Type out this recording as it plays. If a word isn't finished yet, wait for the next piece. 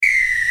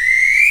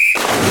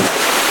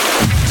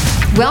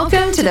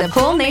Welcome to the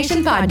Pool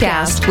Nation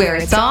podcast, where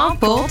it's all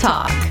pool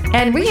talk.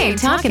 And we ain't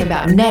talking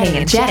about netting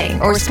and jetting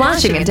or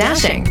splashing and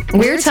dashing.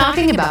 We're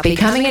talking about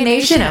becoming a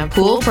nation of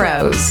pool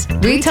pros.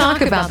 We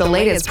talk about the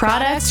latest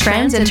products,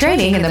 trends, and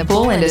training in the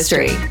pool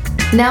industry.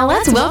 Now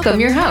let's welcome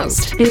your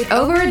host, with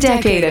over a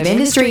decade of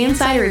industry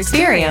insider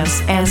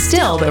experience and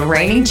still the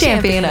reigning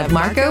champion of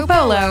Marco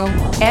Polo,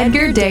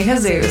 Edgar De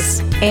Jesus,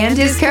 and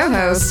his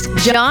co-host,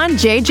 John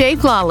J.J.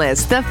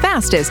 Flawless, the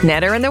fastest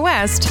netter in the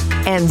West,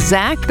 and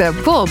Zach the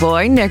Pool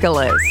Boy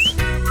Nicholas.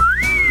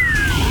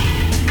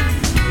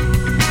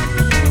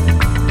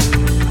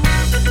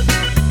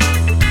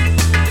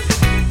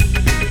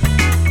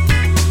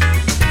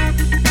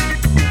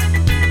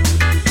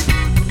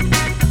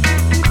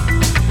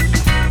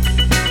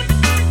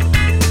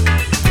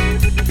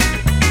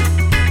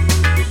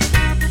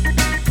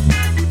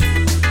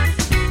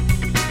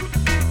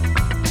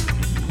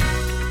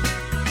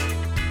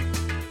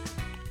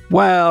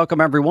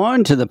 Welcome,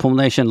 everyone, to the Pool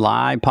Nation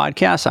Live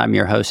podcast. I'm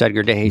your host,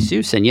 Edgar De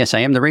Jesus, and yes, I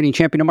am the reigning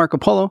champion of Marco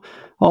Polo,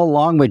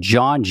 along with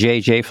John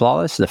J.J.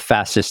 Flawless, the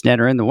fastest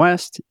netter in the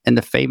West, and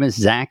the famous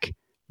Zach,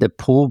 the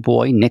Pool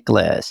Boy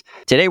Nicholas.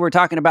 Today, we're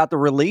talking about the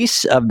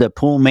release of the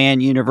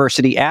Poolman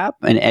University app,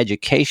 an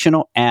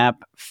educational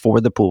app for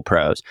the pool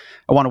pros.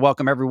 I want to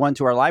welcome everyone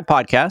to our live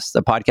podcast,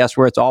 the podcast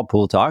where it's all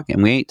pool talk,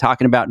 and we ain't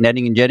talking about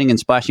netting and jetting and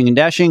splashing and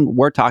dashing.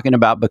 We're talking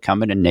about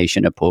becoming a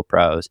nation of pool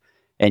pros.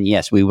 And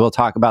yes, we will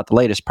talk about the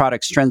latest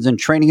products, trends, and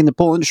training in the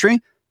pool industry.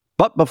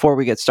 But before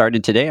we get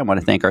started today, I want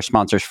to thank our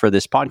sponsors for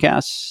this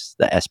podcast,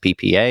 the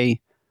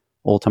SPPA,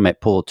 Ultimate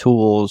Pool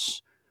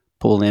Tools,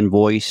 Pool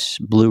Invoice,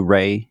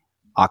 Blu-ray,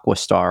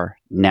 Aquastar,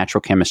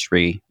 Natural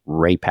Chemistry,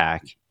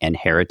 Raypack, and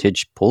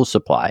Heritage Pool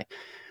Supply.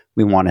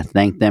 We want to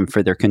thank them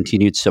for their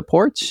continued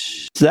support.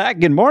 Zach,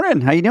 good morning.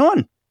 How you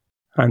doing?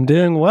 I'm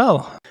doing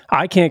well.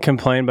 I can't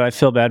complain, but I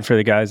feel bad for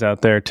the guys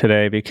out there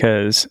today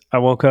because I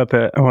woke up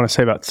at, I want to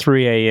say about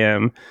 3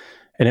 a.m.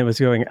 and it was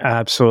going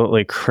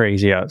absolutely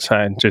crazy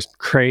outside. Just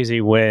crazy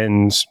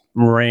winds,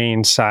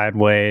 rain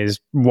sideways,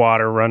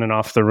 water running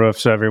off the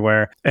roofs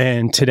everywhere.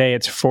 And today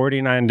it's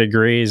 49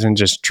 degrees and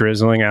just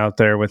drizzling out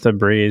there with a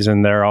breeze,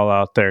 and they're all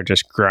out there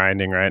just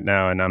grinding right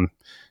now. And I'm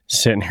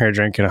sitting here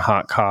drinking a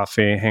hot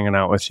coffee, hanging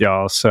out with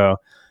y'all. So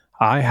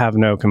I have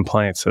no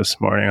complaints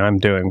this morning. I'm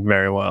doing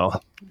very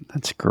well.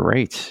 That's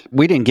great.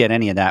 We didn't get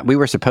any of that. We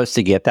were supposed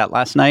to get that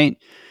last night.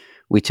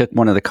 We took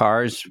one of the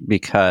cars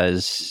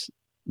because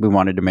we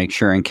wanted to make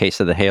sure in case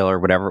of the hail or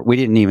whatever. We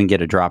didn't even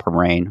get a drop of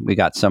rain. We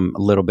got a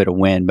little bit of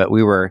wind, but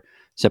we were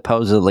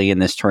supposedly in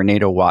this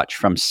tornado watch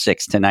from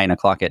 6 to 9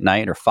 o'clock at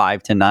night or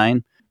 5 to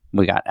 9.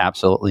 We got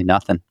absolutely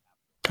nothing.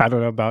 I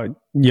don't know about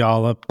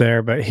y'all up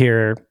there, but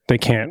here they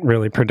can't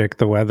really predict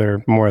the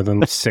weather more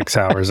than 6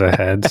 hours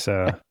ahead.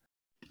 So...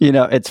 You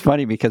know, it's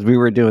funny because we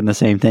were doing the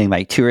same thing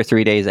like 2 or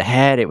 3 days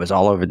ahead. It was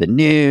all over the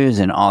news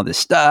and all this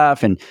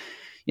stuff. And,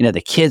 you know,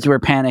 the kids were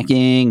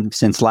panicking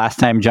since last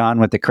time, John,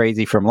 with the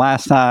crazy from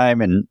last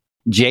time. And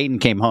Jaden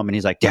came home and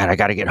he's like, Dad, I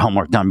got to get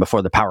homework done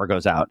before the power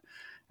goes out.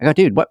 I go,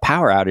 dude, what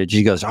power outage?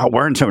 He goes, oh,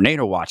 we're in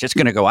tornado watch. It's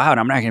going to go out.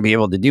 I'm not going to be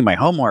able to do my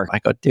homework. I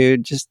go,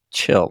 dude, just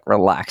chill,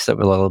 relax a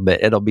little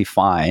bit. It'll be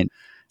fine.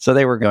 So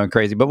they were going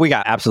crazy, but we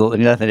got absolutely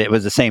nothing. It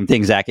was the same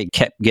thing, Zach. It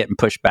kept getting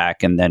pushed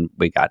back and then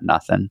we got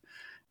nothing.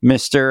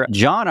 Mr.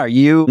 John, are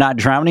you not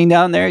drowning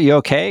down there? You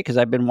okay? Because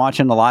I've been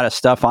watching a lot of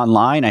stuff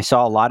online. I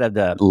saw a lot of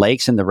the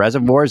lakes and the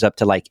reservoirs up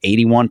to like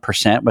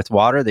 81% with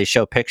water. They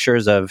show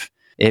pictures of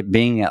it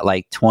being at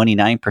like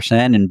 29%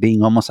 and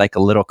being almost like a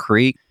little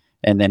creek.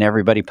 And then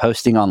everybody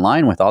posting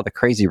online with all the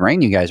crazy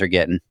rain you guys are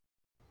getting.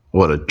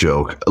 What a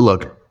joke.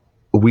 Look,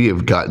 we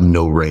have gotten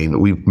no rain.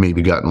 We've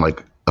maybe gotten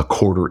like a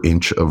quarter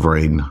inch of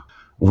rain.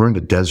 We're in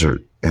the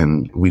desert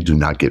and we do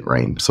not get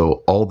rain.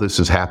 So all this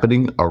is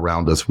happening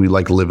around us. We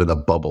like live in a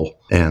bubble,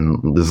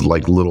 and this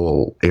like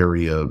little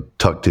area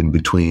tucked in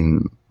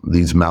between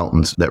these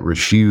mountains that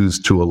refuse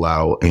to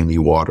allow any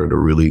water to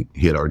really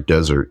hit our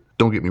desert.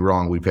 Don't get me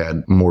wrong. We've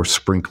had more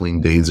sprinkling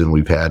days than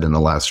we've had in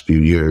the last few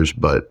years,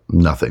 but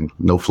nothing,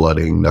 no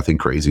flooding, nothing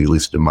crazy, at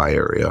least in my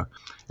area.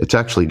 It's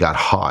actually got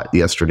hot.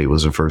 Yesterday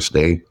was the first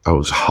day. I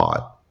was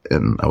hot.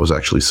 And I was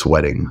actually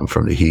sweating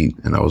from the heat,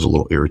 and I was a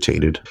little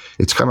irritated.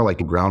 It's kind of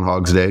like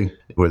Groundhog's Day,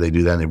 where they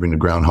do that, and they bring the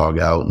groundhog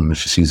out, and if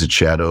she sees its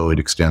shadow, it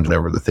extends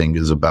whatever the thing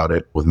is about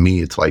it. With me,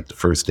 it's like the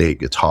first day it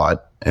gets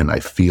hot, and I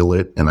feel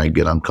it, and I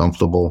get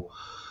uncomfortable.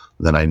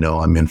 Then I know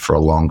I'm in for a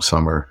long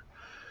summer,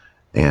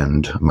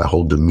 and my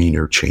whole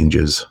demeanor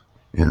changes,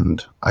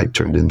 and I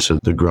turned into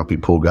the grumpy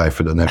pool guy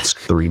for the next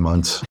 3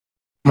 months.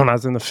 When I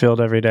was in the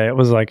field every day, it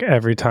was like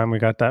every time we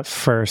got that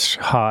first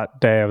hot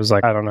day, I was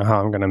like, I don't know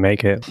how I'm going to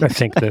make it. I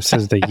think this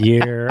is the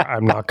year.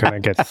 I'm not going to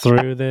get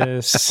through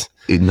this.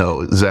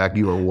 No, Zach,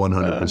 you are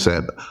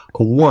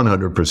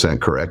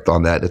 100% correct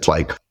on that. It's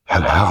like,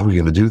 how are we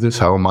going to do this?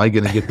 How am I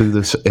going to get through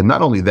this? And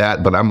not only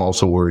that, but I'm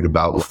also worried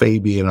about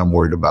Fabian. I'm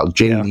worried about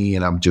Janie. Yeah.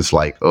 And I'm just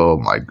like, oh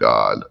my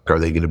God, are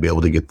they going to be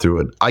able to get through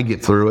it? I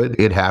get through it.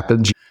 It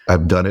happens.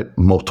 I've done it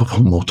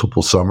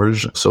multiple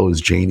summers. So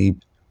is Janie.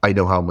 I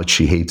know how much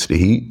she hates the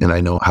heat, and I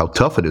know how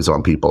tough it is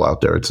on people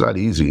out there. It's not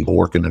easy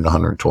working in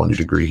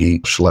 120-degree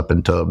heat,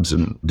 schlepping tubs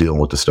and dealing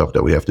with the stuff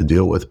that we have to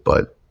deal with,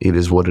 but it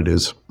is what it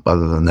is.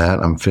 Other than that,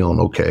 I'm feeling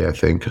okay, I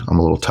think. I'm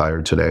a little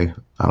tired today.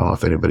 I don't know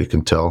if anybody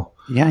can tell.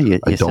 Yeah, you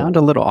sound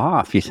a little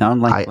off. You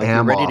sound like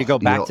you're ready to go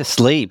back to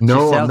sleep.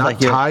 No, I'm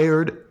not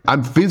tired.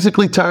 I'm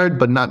physically tired,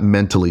 but not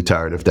mentally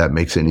tired, if that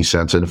makes any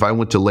sense. And if I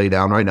went to lay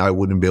down right now, I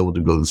wouldn't be able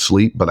to go to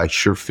sleep, but I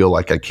sure feel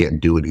like I can't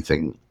do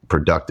anything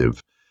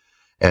productive.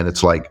 And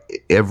it's like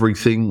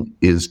everything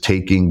is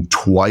taking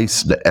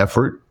twice the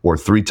effort or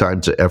 3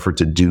 times the effort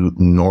to do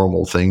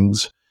normal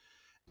things.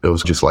 It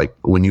was just like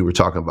when you were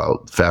talking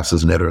about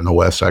fastest netter in the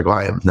West, I go,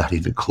 I am not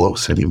even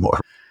close anymore.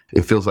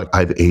 It feels like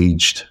I've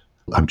aged.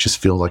 I'm just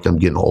feeling like I'm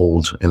getting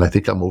old, and I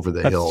think I'm over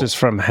the hill. That's just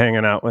from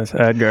hanging out with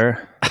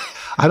Edgar.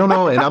 I don't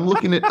know, and I'm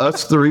looking at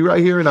us 3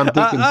 right here, and I'm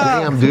thinking,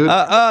 damn, dude.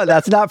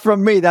 That's not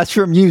from me. That's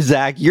from you,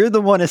 Zach. You're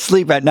the one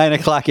asleep at 9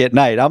 o'clock at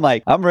night. I'm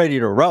like, I'm ready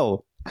to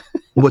roll.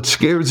 What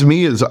scares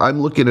me is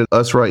I'm looking at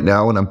us right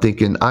now, and I'm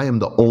thinking I am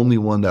the only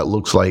one that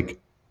looks like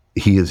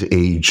he is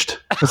aged.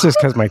 It's just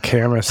because my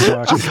camera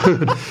sucks.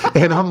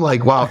 And I'm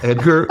like, wow,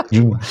 Edgar,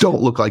 you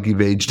don't look like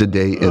you've aged a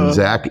day. And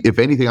Zach, if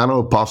anything, I don't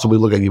know, possibly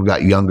look like you've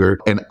got younger.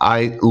 And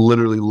I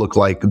literally look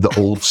like the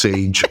old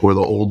sage or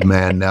the old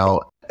man now.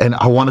 And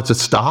I wanted to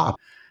stop.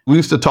 We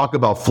used to talk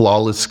about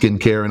flawless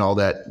skincare and all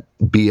that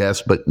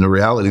BS, but in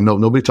reality,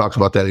 nobody talks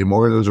about that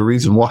anymore. And there's a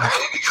reason why.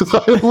 Because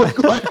I look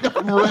like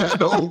I'm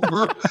ran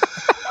over.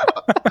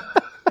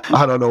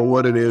 I don't know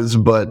what it is,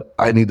 but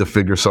I need to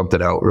figure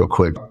something out real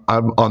quick.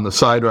 I'm on the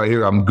side right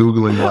here. I'm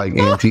Googling like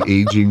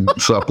anti-aging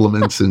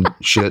supplements and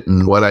shit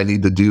and what I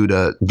need to do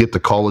to get the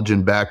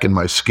collagen back in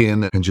my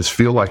skin and just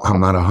feel like I'm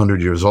not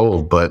 100 years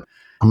old, but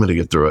I'm going to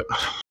get through it.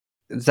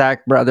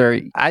 Zach,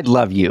 brother, I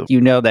love you.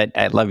 You know that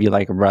I love you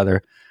like a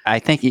brother. I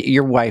think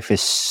your wife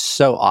is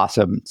so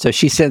awesome. So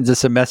she sends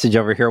us a message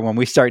over here when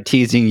we start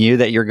teasing you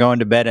that you're going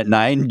to bed at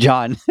 9.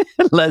 John,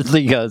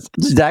 Leslie goes,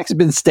 Zach's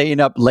been staying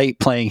up late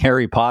playing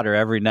Harry Potter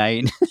every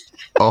night.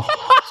 Oh,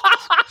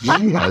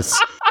 yes.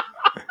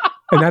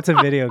 And that's a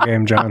video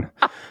game, John.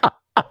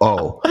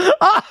 Oh,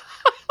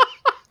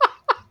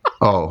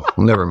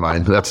 never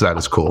mind. That's not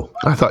as cool.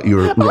 I thought you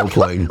were role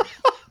playing.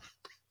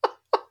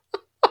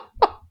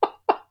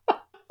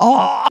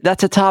 Oh,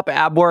 that's a top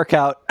ab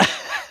workout.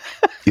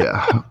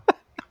 Yeah.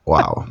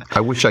 Wow. I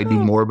wish I knew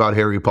more about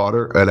Harry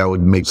Potter and I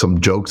would make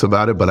some jokes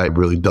about it, but I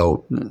really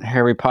don't.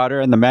 Harry Potter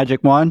and the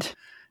magic wand?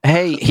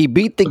 Hey, he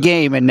beat the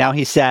game and now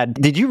he's sad.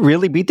 Did you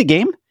really beat the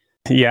game?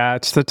 Yeah,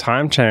 it's the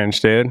time change,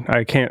 dude.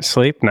 I can't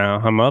sleep now.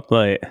 I'm up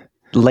late.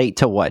 Late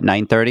to what,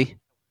 9:30?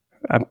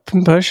 I've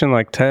been pushing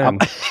like 10.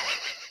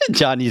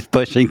 Johnny's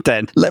pushing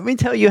 10. Let me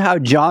tell you how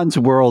John's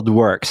world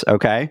works,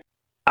 okay?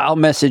 I'll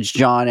message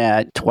John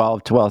at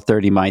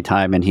 12:30 my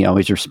time, and he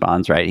always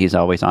responds, right? He's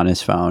always on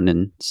his phone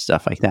and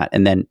stuff like that.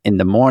 And then in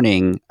the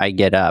morning, I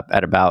get up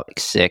at about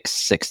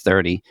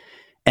 6:30.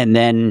 And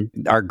then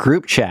our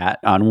group chat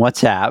on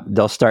WhatsApp,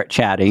 they'll start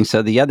chatting.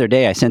 So the other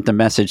day I sent a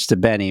message to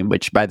Benny,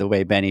 which, by the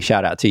way, Benny,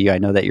 shout out to you. I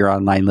know that you're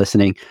online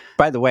listening.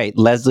 By the way,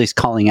 Leslie's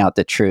calling out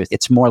the truth.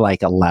 It's more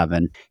like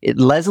 11.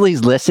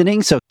 Leslie's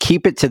listening, so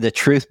keep it to the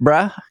truth,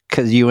 bruh,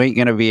 because you ain't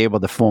going to be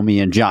able to fool me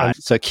and John.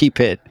 So keep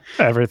it.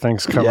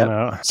 Everything's coming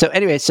out. So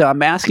anyway, so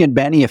I'm asking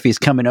Benny if he's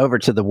coming over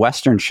to the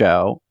Western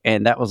show,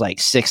 and that was like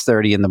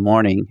 6:30 in the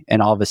morning.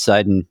 And all of a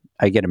sudden,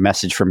 I get a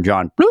message from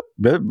John.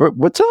 Bloop,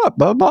 what's up?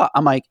 Blah, blah.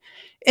 I'm like,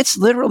 it's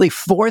literally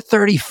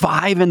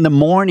 4:35 in the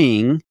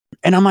morning.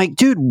 And I'm like,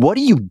 dude, what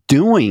are you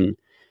doing?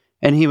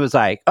 And he was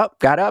like,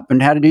 got up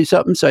and had to do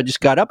something. So I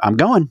just got up. I'm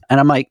going. And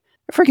I'm like,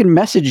 I freaking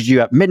messaged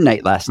you at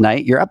midnight last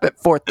night. You're up at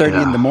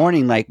 4:30 in the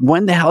morning. Like,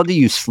 when the hell do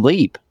you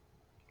sleep?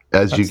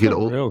 As you get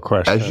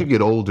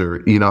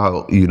older, you know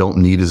how you don't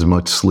need as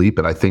much sleep.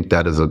 And I think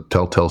that is a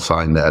telltale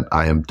sign that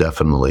I am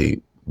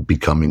definitely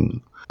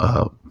becoming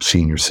a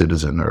senior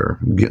citizen or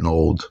getting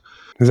old.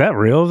 Is that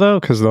real, though?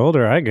 Because the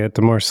older I get,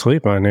 the more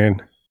sleep I need.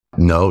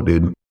 No,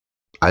 dude.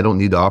 I don't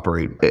need to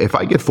operate. If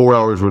I get 4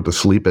 hours worth of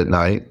sleep at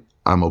night,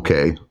 I'm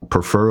okay.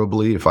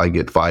 Preferably, if I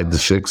get 5 to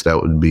 6,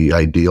 that would be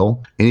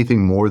ideal.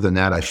 Anything more than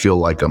that, I feel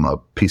like I'm a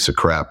piece of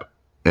crap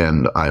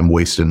and I'm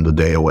wasting the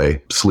day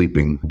away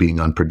sleeping, being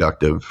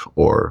unproductive,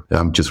 or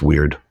I'm just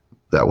weird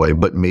that way.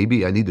 But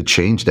maybe I need to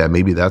change that.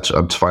 Maybe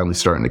I'm finally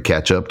starting to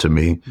catch up to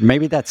me.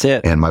 Maybe that's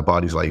it. And my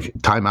body's like,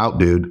 time out,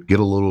 dude. Get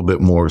a little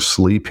bit more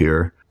sleep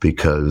here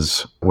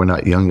because we're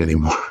not young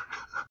anymore.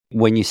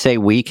 When you say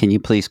we, can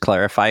you please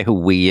clarify who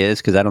we is?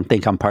 Because I don't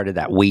think I'm part of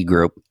that we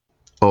group.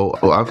 Oh,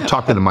 I'm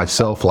talking to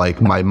myself like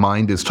my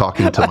mind is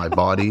talking to my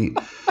body.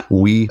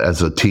 We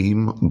as a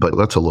team, but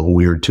that's a little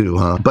weird too,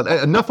 huh? But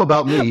enough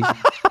about me.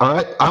 All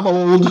right, I'm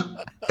old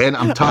and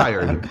I'm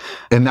tired.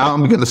 And now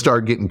I'm going to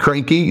start getting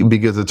cranky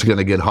because it's going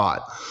to get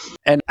hot.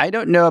 And I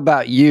don't know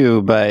about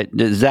you, but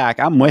Zach,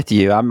 I'm with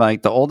you. I'm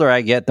like, the older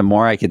I get, the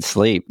more I could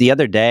sleep. The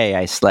other day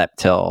I slept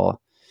till,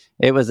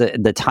 it was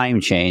the time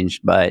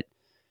changed, but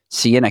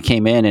Sienna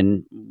came in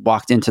and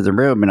walked into the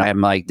room, and I'm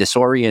like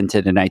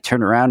disoriented, and I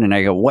turn around and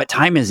I go, what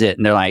time is it?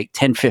 And they're like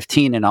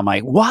 10:15, and I'm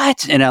like,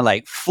 what? And I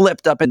like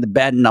flipped up in the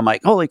bed, and I'm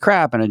like, holy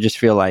crap. And I just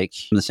feel like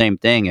the same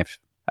thing. If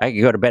I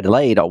could go to bed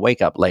late, I'll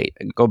wake up late.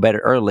 I go to bed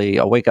early,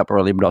 I'll wake up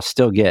early, but I'll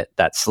still get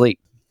that sleep.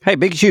 Hey,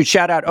 big huge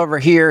shout out over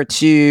here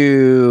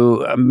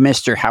to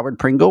Mr. Howard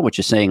Pringle, which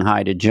is saying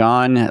hi to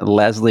John.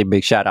 Leslie,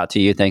 big shout out to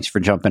you. Thanks for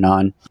jumping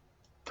on.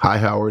 Hi,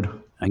 Howard.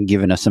 And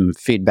giving us some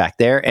feedback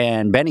there.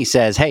 And Benny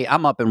says, hey,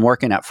 I'm up and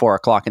working at 4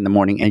 o'clock in the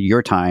morning at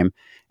your time.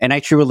 And I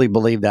truly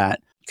believe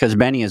that, because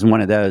Benny is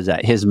one of those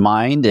that his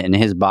mind and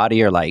his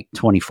body are like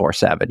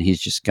 24/7. He's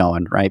just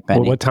going, right,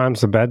 Benny? Well, what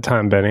time's the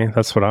bedtime, Benny?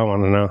 That's what I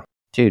want to know.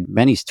 Dude,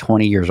 Benny's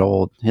 20 years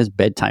old. His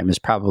bedtime is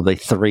probably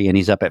 3, and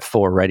he's up at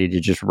 4 ready to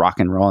just rock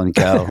and roll and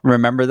go.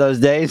 Remember those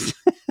days?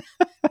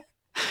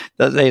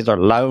 Those days are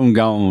long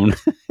gone.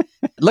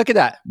 Look at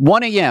that.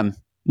 1 a.m.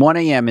 1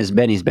 a.m. is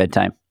Benny's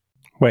bedtime.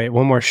 Wait,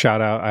 one more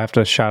shout out. I have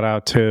to shout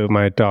out to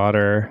my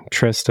daughter,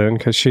 Tristan,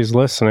 because she's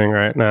listening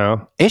right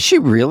now. Is she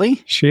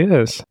really? She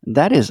is.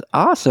 That is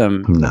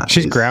awesome. Nice.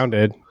 She's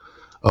grounded.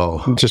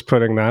 Oh, I'm just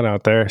putting that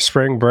out there.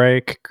 Spring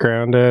break,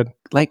 grounded.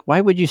 Like,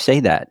 why would you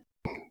say that?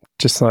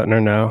 Just letting her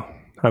know.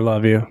 I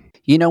love you.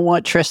 You know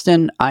what,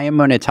 Tristan? I am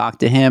going to talk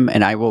to him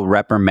and I will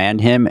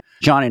reprimand him.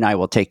 John and I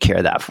will take care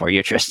of that for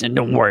you, Tristan.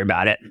 Don't worry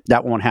about it.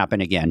 That won't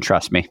happen again.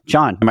 Trust me.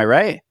 John, am I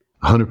right?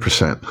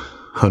 100%.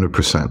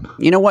 100%.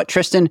 You know what,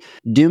 Tristan?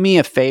 Do me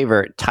a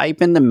favor.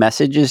 Type in the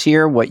messages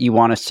here what you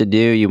want us to do.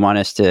 You want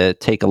us to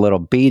take a little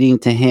beating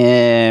to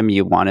him.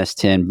 You want us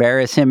to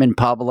embarrass him in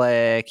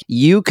public.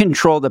 You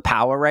control the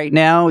power right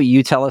now.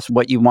 You tell us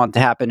what you want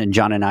to happen, and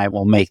John and I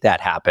will make that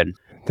happen.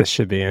 This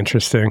should be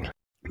interesting.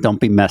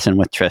 Don't be messing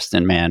with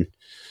Tristan, man.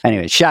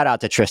 Anyway, shout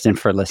out to Tristan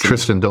for listening.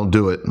 Tristan, don't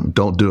do it.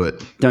 Don't do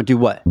it. Don't do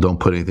what? Don't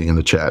put anything in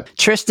the chat.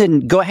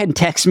 Tristan, go ahead and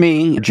text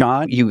me.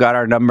 John, you got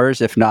our numbers.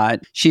 If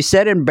not, she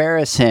said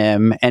embarrass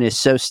him and is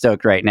so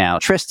stoked right now.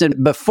 Tristan,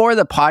 before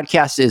the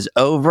podcast is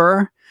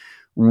over,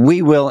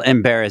 we will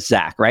embarrass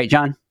Zach, right,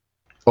 John?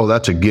 Oh,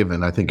 that's a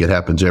given. I think it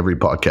happens every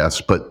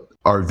podcast, but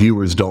our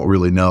viewers don't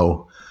really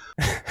know.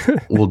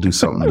 We'll do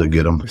something to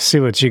get them. See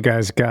what you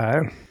guys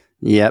got.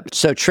 Yep.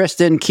 So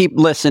Tristan, keep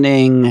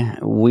listening.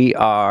 We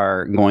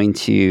are going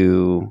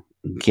to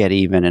get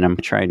even, and I'm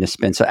trying to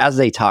spin. So as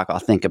they talk, I'll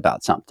think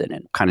about something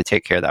and kind of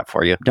take care of that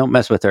for you. Don't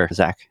mess with her,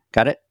 Zach.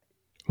 Got it?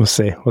 We'll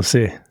see. We'll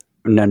see.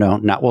 No,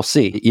 not we'll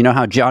see. You know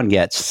how John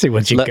gets. See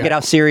what you Look got. at how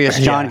serious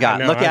John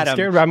got. Look at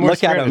him. I'm more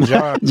Look at scared him. of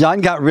John.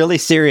 John got really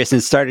serious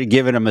and started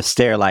giving him a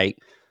stare like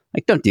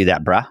don't do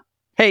that, bruh.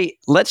 Hey,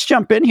 let's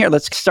jump in here.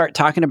 Let's start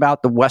talking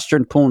about the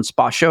Western Pool and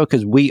Spa Show,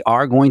 because we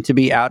are going to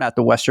be out at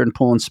the Western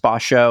Pool and Spa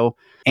Show,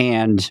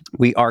 and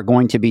we are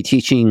going to be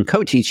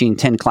co-teaching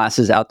 10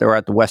 classes out there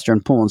at the Western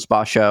Pool and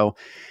Spa Show.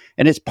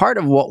 And it's part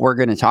of what we're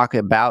going to talk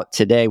about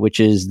today, which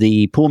is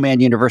the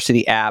Poolman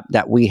University app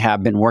that we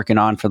have been working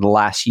on for the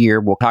last year.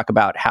 We'll talk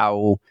about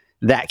how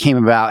that came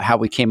about, how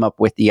we came up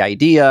with the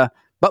idea.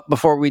 But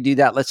before we do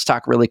that, let's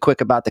talk really quick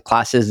about the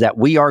classes that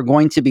we are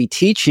going to be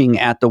teaching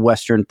at the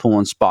Western Pool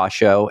and Spa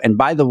Show. And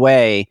by the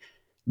way,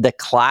 the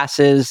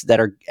classes that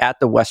are at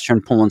the Western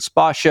Pool and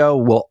Spa Show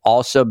will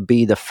also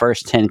be the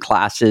first 10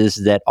 classes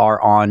that are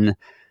on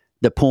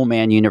the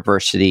Poolman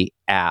University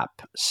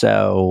app.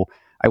 So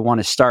I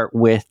want to start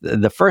with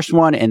the first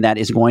one, and that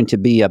is going to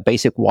be a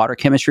basic water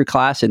chemistry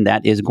class, and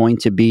that is going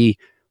to be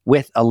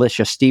with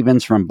Alicia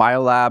Stevens from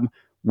Biolab.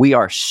 We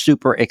are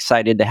super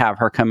excited to have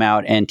her come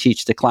out and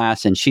teach the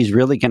class, and she's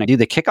really going to do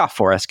the kickoff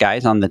for us,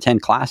 guys, on the 10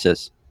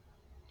 classes.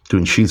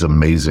 Dude, she's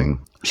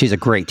amazing. She's a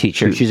great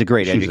teacher. She's a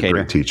great educator. She's a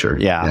great teacher.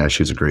 Yeah,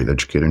 she's a great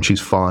educator, and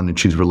she's fun, and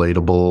she's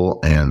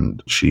relatable,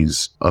 and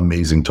she's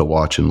amazing to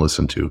watch and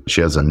listen to.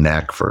 She has a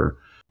knack for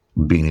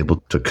being able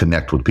to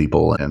connect with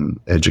people and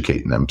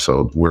educating them.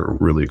 So we're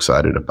really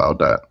excited about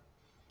that.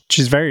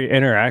 She's very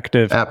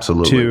interactive.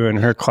 Absolutely. Too, in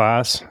her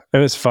class. It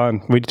was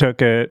fun. We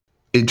took it.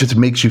 It just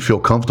makes you feel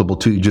comfortable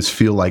too. You just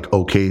feel like,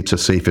 okay, it's a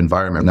safe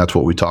environment. And that's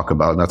what we talk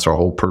about. And that's our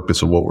whole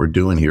purpose of what we're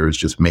doing here, is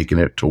just making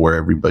it to where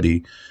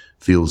everybody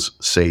feels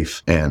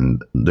safe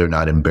and they're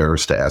not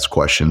embarrassed to ask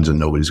questions, and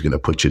nobody's going to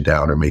put you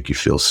down or make you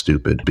feel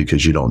stupid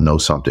because you don't know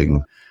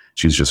something.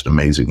 She's just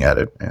amazing at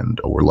it. And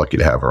we're lucky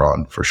to have her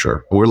on for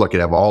sure. We're lucky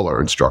to have all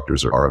our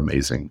instructors are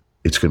amazing.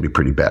 It's going to be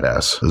pretty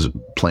badass, as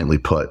plainly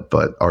put.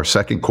 But our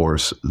second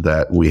course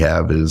that we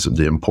have is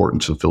the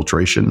importance of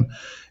filtration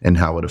and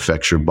how it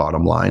affects your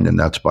bottom line. And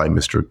that's by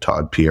Mr.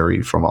 Todd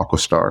Pieri from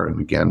Aquastar. And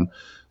again,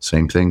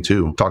 same thing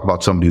too. Talk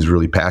about somebody who's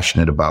really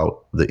passionate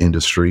about the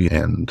industry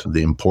and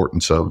the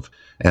importance of,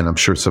 and I'm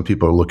sure some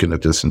people are looking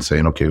at this and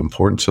saying, okay,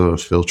 importance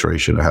of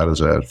filtration, how does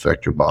that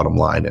affect your bottom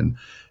line? And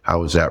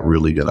how is that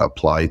really going to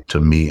apply to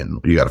me? And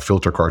you got a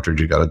filter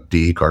cartridge, you got a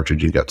DE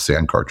cartridge, you got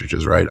sand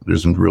cartridges, right?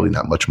 There's really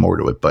not much more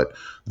to it, but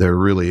there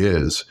really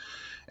is.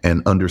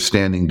 And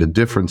understanding the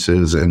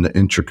differences and the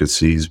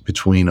intricacies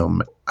between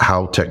them,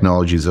 how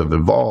technologies have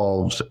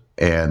evolved,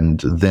 and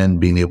then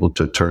being able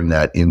to turn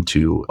that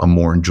into a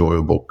more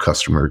enjoyable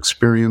customer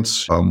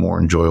experience, a more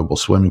enjoyable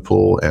swimming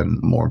pool, and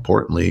more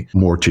importantly,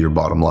 more to your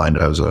bottom line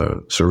as a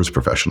service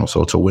professional.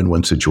 So it's a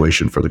win-win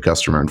situation for the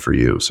customer and for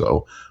you.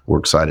 So we're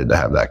excited to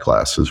have that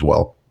class as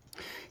well.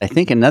 I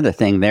think another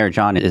thing there,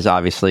 John, is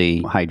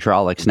obviously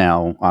hydraulics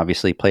now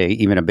obviously play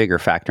even a bigger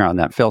factor on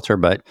that filter,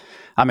 but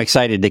I'm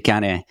excited to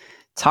kind of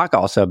talk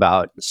also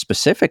about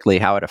specifically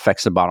how it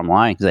affects the bottom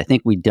line, because I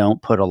think we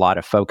don't put a lot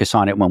of focus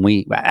on it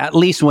at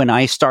least when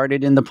I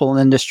started in the pool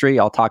industry,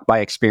 I'll talk by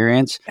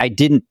experience. I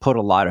didn't put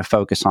a lot of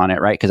focus on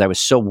it, right? Because I was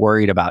so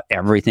worried about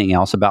everything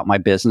else about my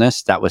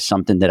business. That was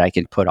something that I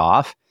could put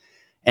off.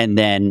 And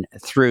then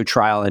through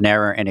trial and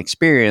error and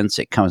experience,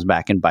 it comes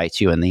back and bites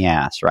you in the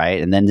ass,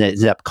 right? And then it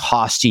ends up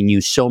costing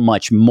you so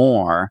much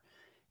more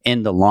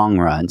in the long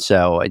run.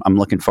 So I'm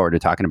looking forward to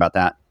talking about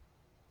that.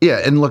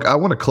 Yeah. And look, I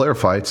want to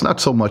clarify, it's not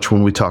so much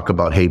when we talk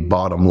about, hey,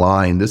 bottom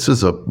line, this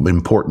is an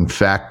important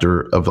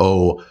factor of,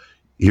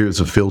 here's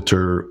a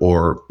filter,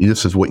 or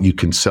this is what you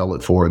can sell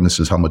it for, and this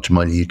is how much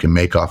money you can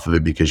make off of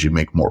it because you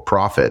make more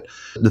profit.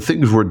 The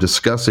things we're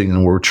discussing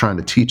and we're trying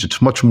to teach,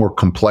 it's much more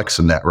complex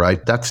than that,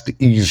 right? That's the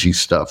easy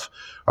stuff.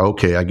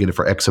 Okay, I get it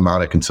for X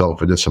amount, I can sell it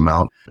for this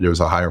amount. There's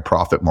a higher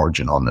profit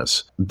margin on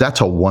this. That's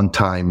a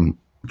one-time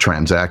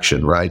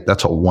transaction, right?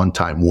 That's a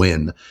one-time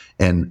win.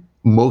 And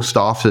most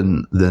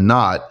often than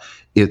not,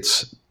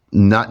 it's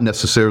not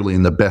necessarily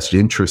in the best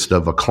interest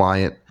of a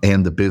client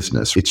and the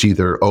business. It's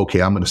either,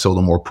 okay, I'm going to sell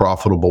the more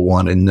profitable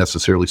one, and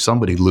necessarily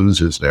somebody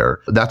loses there.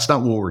 That's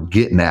not what we're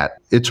getting at.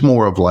 It's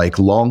more of like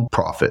long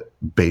profit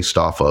based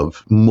off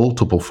of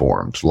multiple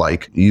forms.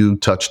 Like you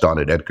touched on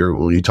it, Edgar,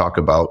 when you talk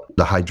about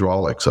the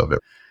hydraulics of it.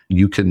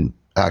 You can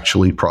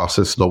actually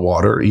process the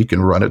water. You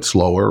can run it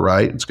slower,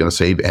 right? It's going to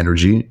save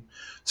energy,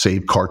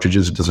 save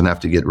cartridges. It doesn't have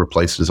to get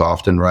replaced as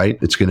often, right?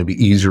 It's going to be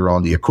easier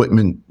on the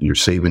equipment. You're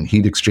saving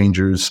heat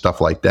exchangers,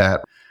 stuff like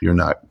that. You're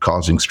not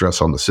causing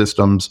stress on the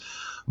systems.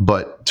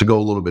 But to go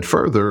a little bit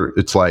further,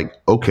 it's like,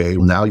 okay,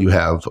 now you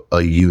have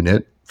a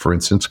unit, for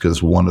instance,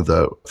 because one of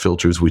the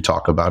filters we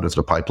talk about is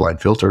the pipeline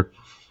filter.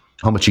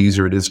 How much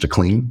easier it is to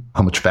clean,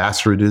 how much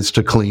faster it is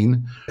to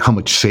clean, how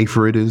much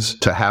safer it is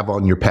to have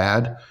on your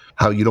pad.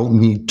 How you don't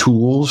need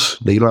tools.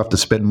 You don't have to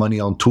spend money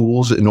on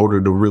tools in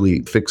order to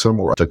really fix them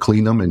or to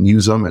clean them and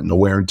use them, and the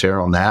wear and tear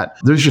on that.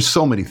 There's just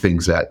so many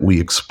things that we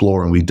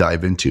explore and we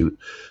dive into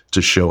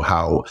to show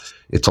how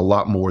it's a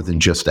lot more than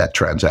just that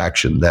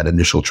transaction, that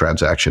initial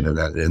transaction and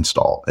that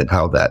install, and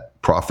how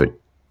that profit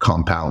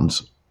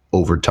compounds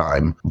over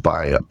time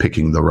by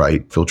picking the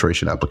right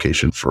filtration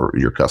application for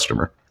your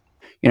customer.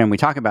 And we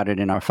talk about it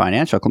in our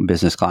financial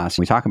business class.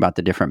 We talk about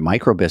the different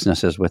micro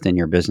businesses within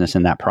your business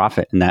and that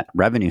profit and that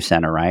revenue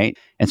center, right?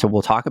 And so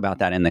we'll talk about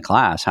that in the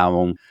class,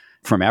 how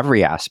from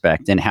every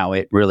aspect and how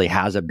it really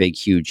has a big,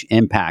 huge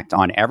impact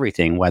on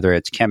everything, whether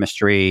it's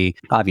chemistry,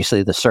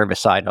 obviously the service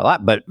side a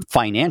lot, but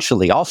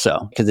financially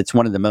also, because it's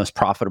one of the most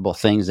profitable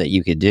things that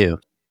you could do.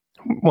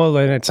 Well,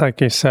 and it's like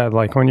you said,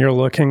 like when you're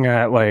looking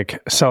at like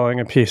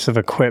selling a piece of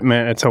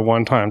equipment, it's a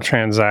one-time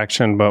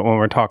transaction. But when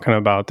we're talking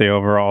about the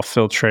overall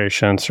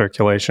filtration,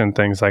 circulation,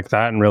 things like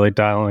that, and really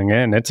dialing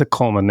in, it's a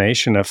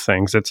culmination of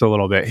things. It's a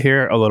little bit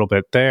here, a little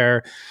bit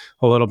there,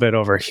 a little bit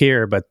over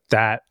here, but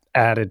that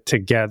added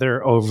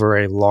together over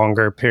a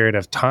longer period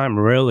of time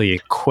really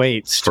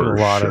equates to a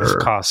lot of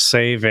cost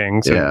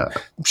savings and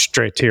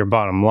straight to your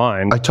bottom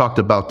line. I talked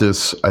about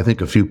this, I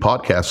think, a few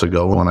podcasts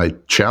ago when I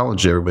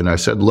challenged everybody. I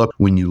said, look,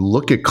 when you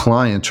look at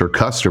clients or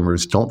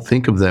customers, don't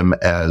think of them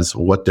as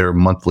what their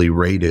monthly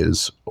rate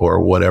is or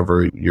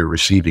whatever you're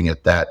receiving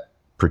at that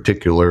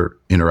particular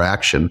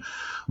interaction,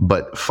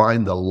 but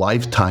find the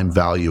lifetime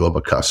value of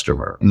a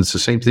customer. And it's the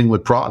same thing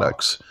with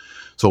products.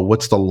 So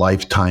what's the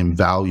lifetime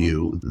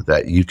value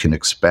that you can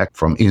expect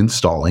from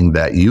installing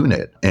that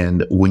unit?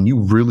 And when you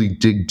really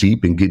dig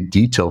deep and get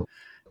detailed,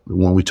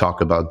 when we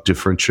talk about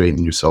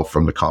differentiating yourself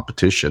from the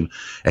competition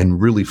and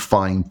really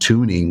fine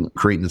tuning,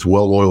 creating this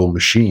well-oiled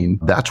machine,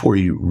 that's where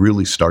you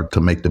really start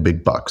to make the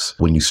big bucks.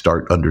 When you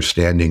start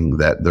understanding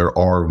that there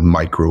are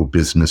micro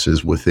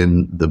businesses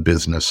within the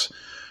business,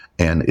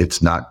 and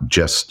it's not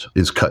just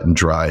as cut and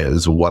dry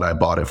as what I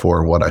bought it for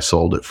or what I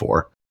sold it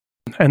for.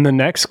 And the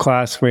next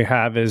class we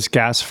have is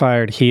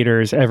gas-fired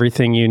heaters,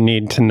 everything you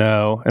need to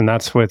know. And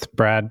that's with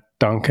Brad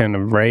Duncan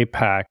of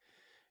Raypack.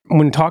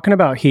 When talking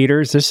about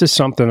heaters, this is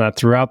something that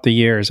throughout the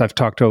years, I've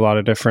talked to a lot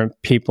of different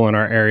people in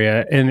our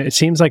area, and it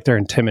seems like they're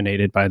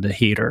intimidated by the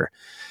heater.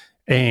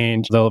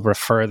 And they'll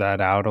refer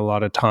that out a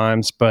lot of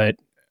times. But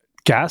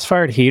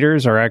gas-fired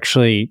heaters are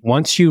actually,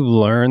 once you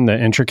learn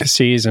the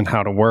intricacies and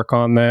how to work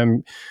on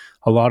them,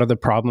 a lot of the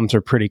problems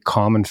are pretty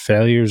common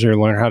failures or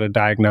learn how to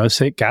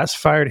diagnose it.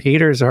 Gas-fired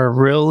heaters are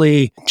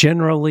really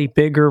generally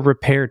bigger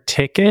repair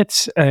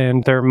tickets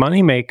and they're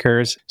money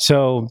makers.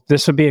 So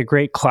this would be a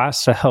great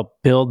class to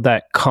help build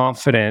that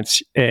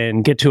confidence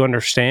and get to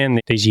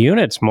understand these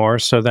units more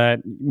so that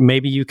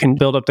maybe you can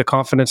build up the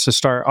confidence to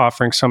start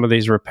offering some of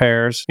these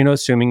repairs,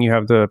 assuming you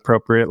have the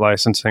appropriate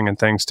licensing and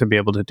things to be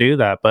able to do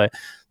that. But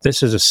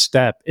this is a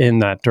step in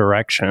that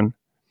direction.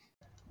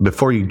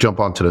 Before you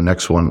jump on to the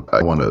next one,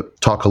 I want to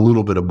talk a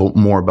little bit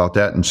more about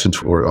that. And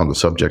since we're on the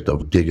subject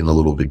of digging a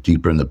little bit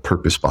deeper in the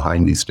purpose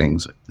behind these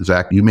things,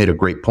 Zach, you made a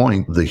great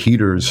point. The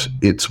heaters,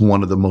 it's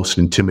one of the most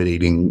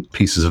intimidating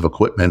pieces of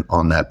equipment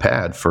on that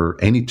pad for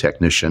any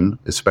technician,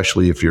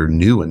 especially if you're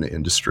new in the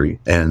industry.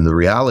 And the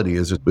reality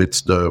is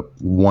it's the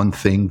one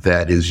thing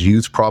that is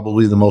used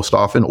probably the most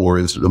often or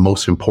is the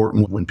most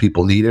important when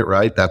people need it,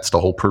 right? That's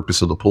the whole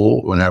purpose of the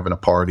pool when having a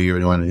party or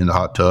in the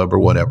hot tub or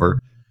whatever.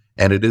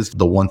 And it is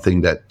the one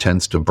thing that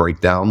tends to break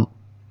down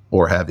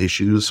or have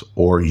issues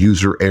or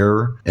user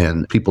error.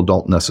 And people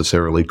don't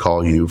necessarily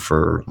call you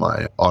for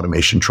my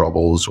automation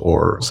troubles,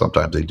 or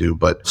sometimes they do,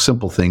 but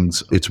simple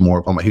things. It's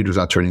more, oh, my heater's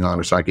not turning on,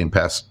 or it's not getting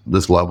past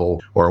this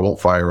level, or it won't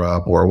fire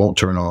up, or it won't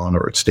turn on,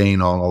 or it's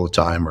staying on all the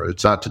time, or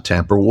it's not to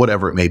temp, or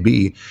whatever it may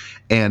be.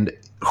 And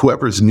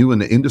whoever's new in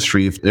the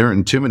industry, if they're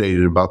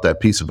intimidated about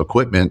that piece of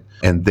equipment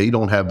and they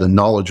don't have the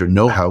knowledge or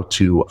know how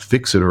to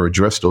fix it or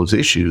address those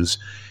issues,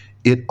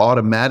 it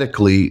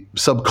automatically,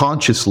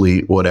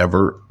 subconsciously,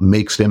 whatever,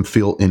 makes them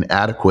feel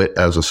inadequate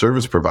as a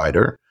service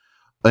provider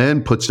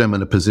and puts them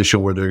in a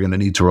position where they're going to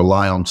need to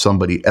rely on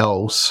somebody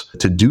else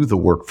to do the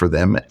work for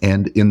them.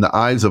 And in the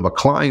eyes of a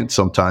client,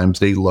 sometimes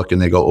they look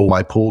and they go, oh,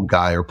 my pool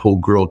guy or pool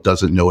girl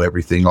doesn't know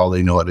everything. All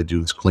they know how to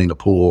do is clean a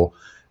pool.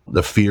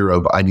 The fear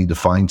of, I need to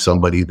find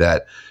somebody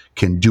that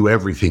can do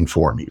everything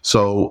for me.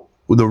 So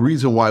the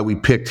reason why we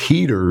picked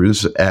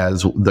heaters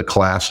as the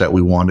class that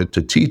we wanted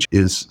to teach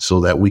is so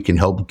that we can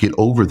help get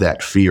over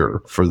that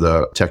fear for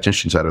the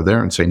technicians that are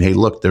there and saying, hey,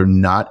 look, they're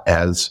not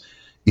as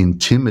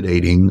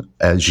intimidating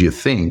as you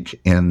think.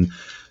 And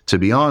to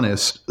be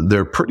honest,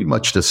 they're pretty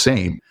much the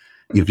same.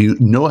 If you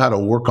know how to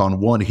work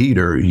on one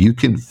heater, you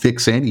can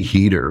fix any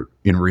heater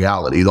in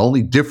reality. The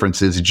only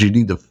difference is that you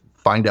need to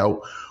find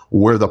out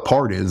where the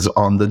part is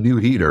on the new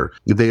heater.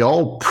 They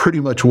all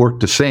pretty much work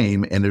the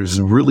same, and there's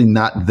really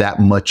not that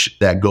much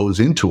that goes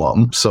into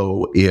them.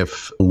 So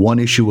if one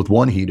issue with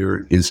one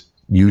heater is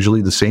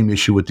usually the same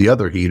issue with the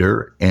other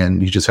heater,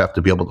 and you just have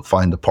to be able to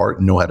find the part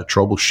and know how to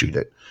troubleshoot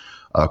it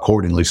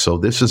accordingly. So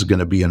this is going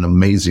to be an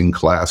amazing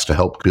class to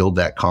help build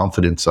that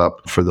confidence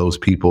up for those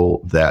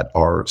people that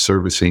are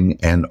servicing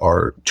and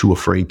are too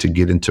afraid to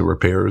get into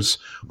repairs.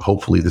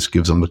 Hopefully this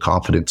gives them the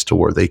confidence to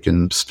where they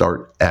can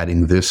start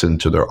adding this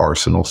into their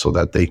arsenal so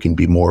that they can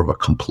be more of a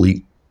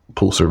complete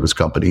pool service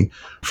company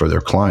for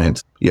their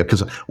clients. Yeah,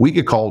 because we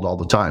get called all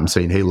the time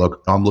saying, hey,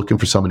 look, I'm looking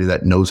for somebody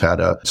that knows how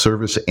to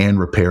service and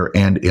repair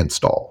and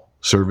install.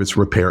 Service,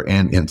 repair,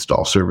 and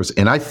install. Service.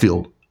 And I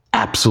feel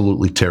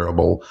absolutely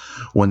terrible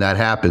when that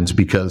happens,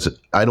 because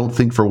I don't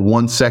think for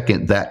 1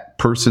 second that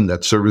person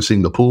that's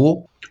servicing the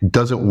pool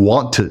doesn't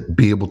want to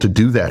be able to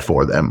do that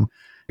for them.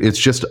 It's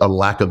just a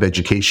lack of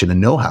education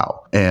and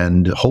know-how.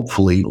 And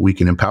hopefully we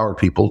can empower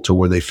people to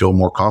where they feel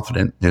more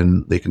confident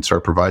and they can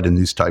start providing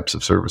these types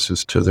of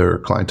services to their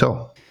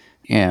clientele.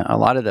 Yeah, a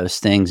lot of those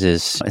things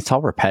it's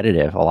all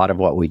repetitive. A lot of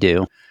what we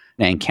do,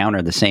 and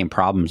encounter the same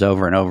problems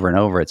over and over and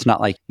over. It's not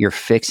like you're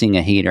fixing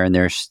a heater and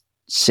there's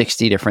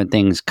 60 different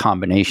things,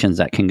 combinations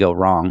that can go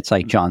wrong. It's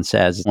like John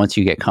says, once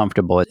you get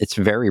comfortable, it's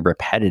very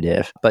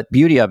repetitive. But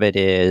beauty of it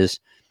is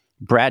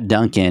Brad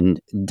Duncan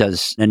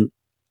does an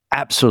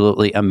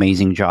absolutely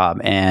amazing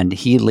job, and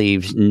he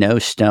leaves no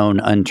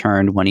stone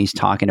unturned when he's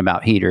talking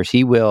about heaters.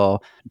 He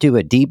will do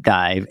a deep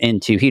dive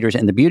into heaters.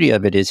 And the beauty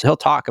of it is he'll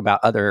talk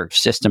about other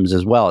systems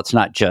as well. It's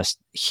not just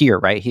here,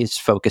 right? His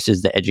focus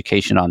is the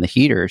education on the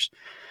heaters.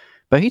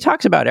 But he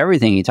talks about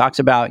everything. He talks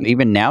about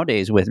even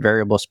nowadays with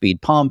variable speed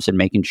pumps and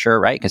making sure,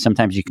 right? Because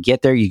sometimes you can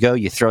get there, you go,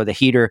 you throw the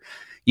heater,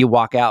 you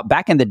walk out.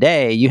 Back in the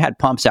day, you had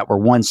pumps that were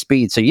one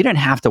speed, so you didn't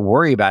have to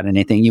worry about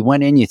anything. You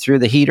went in, you threw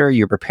the heater,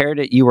 you repaired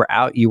it, you were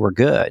out, you were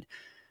good.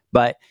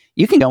 But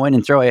you can go in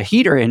and throw a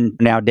heater in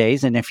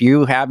nowadays, and if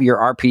you have your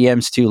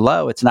RPMs too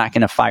low, it's not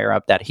going to fire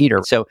up that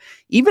heater. So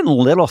even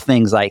little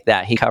things like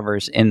that he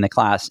covers in the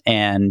class.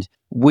 And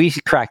we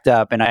cracked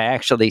up, and I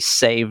actually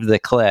saved the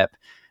clip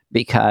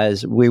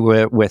because we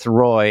were with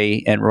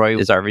Roy, and Roy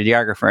is our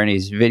videographer, and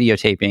he's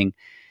videotaping.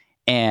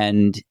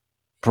 And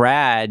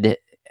Brad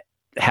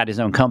had his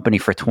own company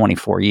for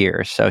 24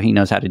 years. So he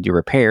knows how to do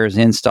repairs,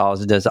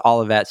 installs, does all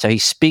of that. So he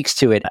speaks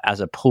to it as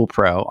a pool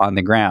pro on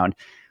the ground.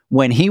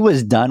 When he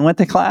was done with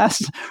the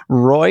class,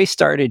 Roy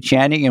started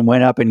chanting and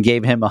went up and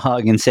gave him a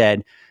hug and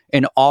said,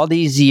 in all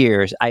these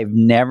years, I've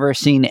never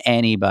seen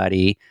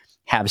anybody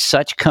have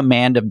such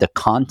command of the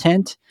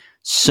content,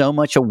 so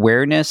much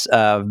awareness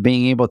of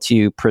being able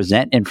to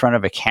present in front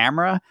of a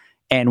camera,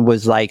 and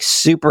was like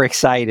super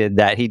excited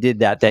that he did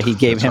that he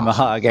gave That's him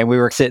awesome. A hug. And we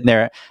were sitting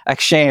there,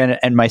 Akshay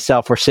and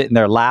myself were sitting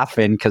there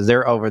laughing because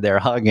they're over there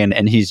hugging,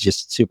 and he's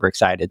just super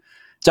excited.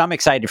 So I'm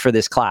excited for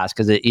this class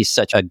because he's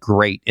such a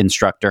great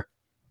instructor.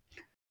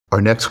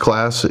 Our next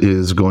class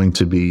is going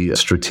to be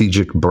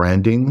strategic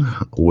branding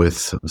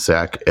with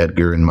Zach,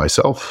 Edgar, and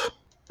myself.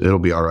 It'll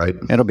be all right.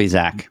 It'll be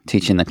Zach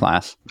teaching the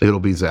class. It'll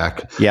be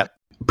Zach. Yep.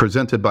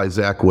 Presented by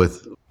Zach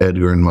with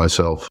Edgar and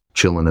myself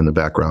chilling in the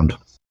background.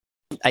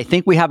 I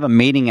think we have a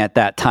meeting at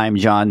that time,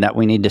 John, that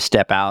we need to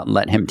step out and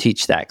let him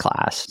teach that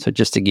class. So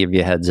just to give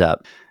you a heads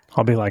up.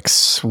 I'll be like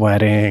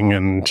sweating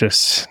and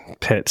just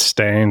pit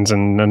stains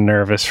and a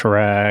nervous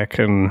wreck.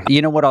 And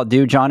You know what I'll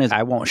do, John, is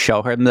I won't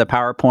show him the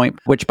PowerPoint,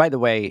 which, by the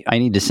way, I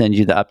need to send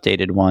you the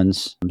updated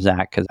ones,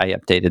 Zach, because I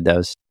updated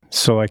those.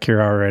 so like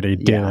you're already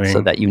doing. Yeah,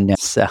 so that you know.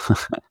 So.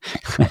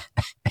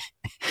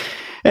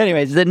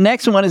 Anyways, the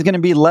next one is going to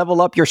be level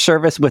up your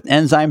service with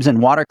enzymes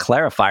and water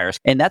clarifiers.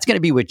 And that's going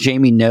to be with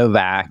Jamie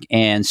Novak.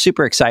 And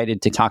super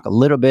excited to talk a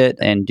little bit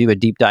and do a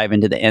deep dive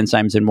into the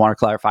enzymes and water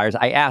clarifiers.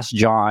 I asked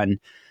John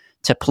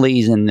to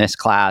please in this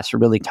class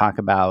really talk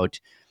about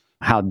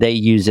how they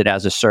use it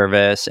as a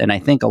service. And I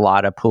think a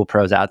lot of pool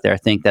pros out there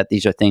think that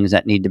these are things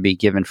that need to be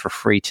given for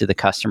free to the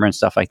customer and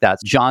stuff like that.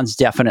 John's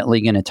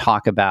definitely going to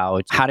talk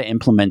about how to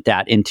implement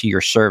that into your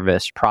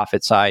service,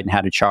 profit side, and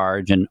how to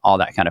charge and all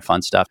that kind of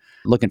fun stuff.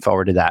 Looking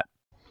forward to that.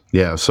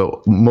 Yeah,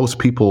 so most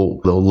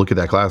people, they'll look at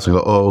that class and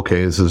go, oh,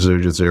 okay,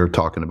 they're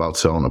talking about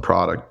selling a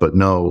product. But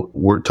no,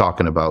 we're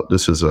talking about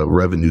this is a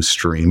revenue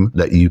stream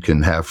that you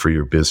can have for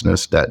your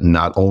business that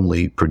not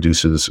only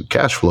produces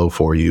cash flow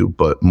for you,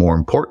 but more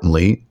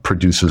importantly,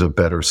 produces a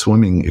better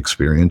swimming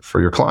experience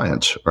for your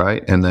clients,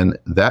 right? And then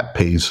that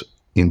pays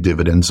in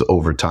dividends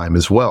over time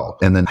as well.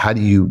 And then how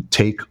do you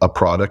take a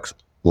product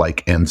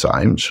like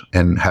enzymes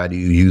and how do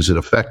you use it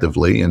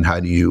effectively and how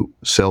do you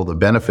sell the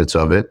benefits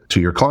of it to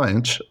your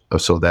clients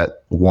so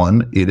that,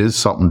 one, it is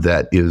something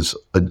that is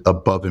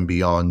above and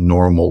beyond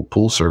normal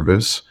pool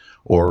service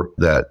or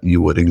that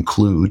you would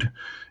include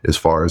as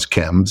far as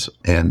chems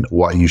and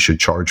why you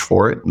should charge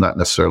for it, not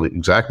necessarily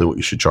exactly what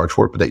you should charge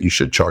for it, but that you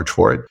should charge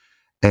for it.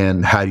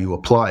 And how do you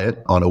apply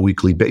it on a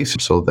weekly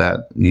basis so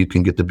that you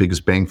can get the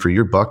biggest bang for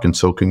your buck and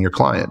so can your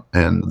client.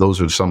 And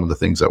those are some of the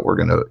things that we're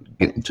going to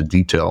get into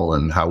detail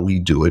and how we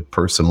do it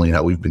personally,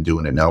 how we've been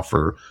doing it now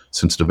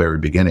since the very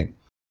beginning.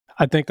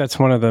 I think that's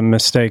one of the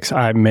mistakes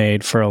I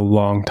made for a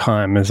long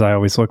time is I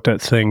always looked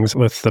at things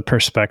with the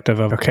perspective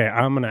of, okay,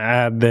 I'm going to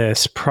add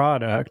this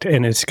product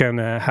and it's going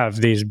to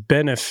have these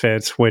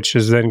benefits, which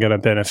is then going to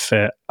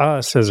benefit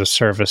us as a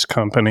service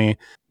company.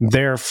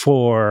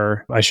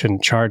 Therefore, I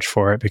shouldn't charge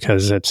for it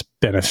because it's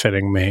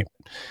benefiting me.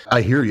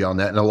 I hear you on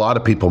that. And a lot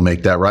of people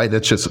make that, right?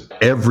 It's just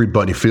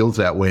everybody feels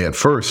that way at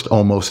first,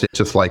 almost. It's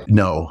just like,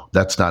 no,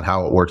 that's not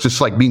how it works. It's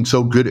like being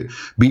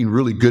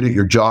really good at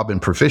your job and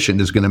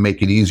proficient is going to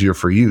make it easier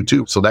for you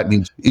too. So that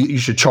means you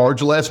should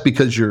charge less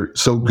because you're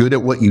so good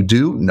at what you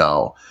do.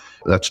 No,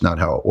 that's not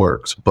how it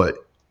works. But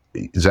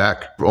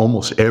Zach,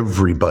 almost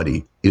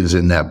everybody is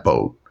in that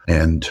boat.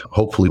 And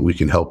hopefully we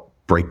can help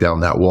break down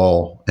that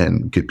wall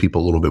and get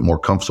people a little bit more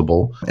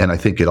comfortable. And I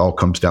think it all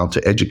comes down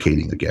to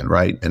educating again,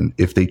 right? And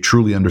if they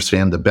truly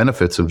understand the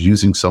benefits of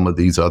using some of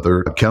these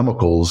other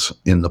chemicals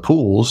in the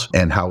pools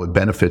and how it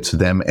benefits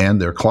them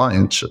and their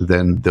clients,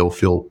 then they'll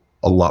feel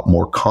a lot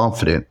more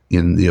confident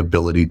in the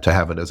ability to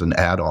have it as an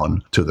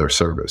add-on to their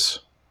service.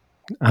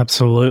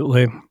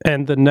 Absolutely.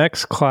 And the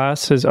next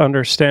class is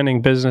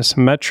Understanding Business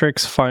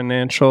Metrics,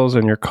 Financials,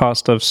 and Your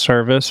Cost of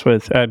Service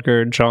with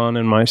Edgar, John,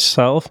 and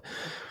myself.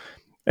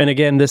 And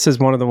again, this is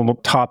one of the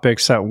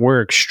topics that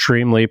we're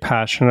extremely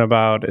passionate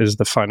about is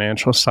the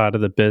financial side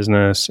of the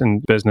business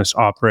and business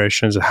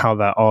operations and how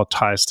that all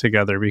ties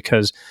together.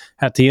 Because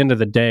at the end of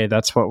the day,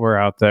 that's what we're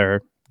out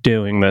there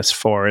doing this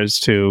for, is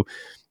to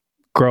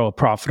grow a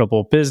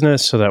profitable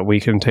business so that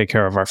we can take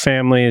care of our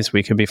families,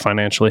 we can be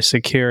financially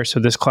secure. So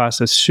this class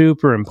is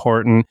super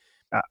important.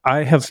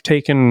 I have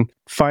taken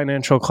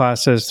financial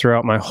classes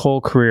throughout my whole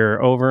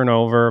career over and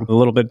over, a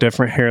little bit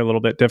different here, a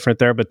little bit different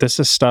there. But this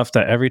is stuff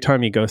that every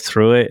time you go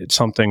through it,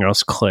 something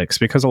else clicks.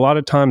 Because a lot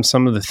of times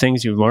some of the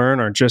things you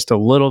learn are just a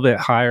little bit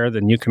higher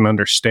than you can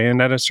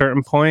understand at a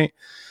certain point.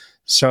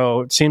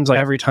 So it seems like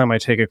every time I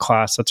take a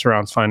class that's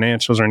around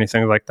financials or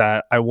anything like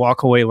that, I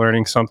walk away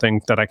learning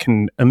something that I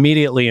can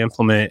immediately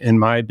implement in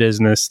my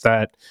business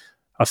that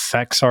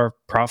affects our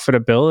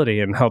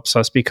profitability and helps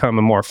us become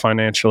a more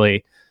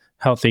financially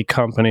healthy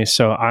company.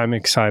 So I'm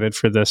excited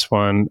for this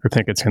one. I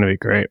think it's going to be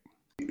great.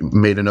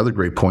 Made another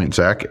great point,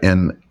 Zach.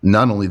 And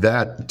not only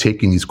that,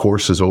 taking these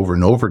courses over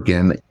and over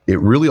again, it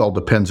really all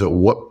depends on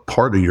what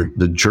part of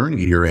the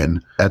journey you're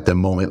in at the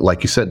moment.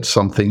 Like you said,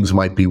 some things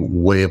might be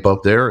way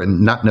above there,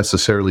 and not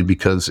necessarily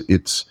because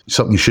it's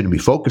something you shouldn't be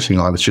focusing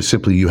on. It's just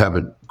simply you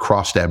haven't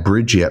crossed that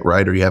bridge yet,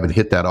 right? Or you haven't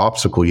hit that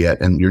obstacle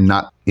yet, and you're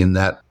not in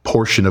that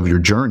portion of your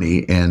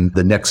journey. And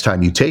the next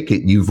time you take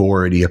it, you've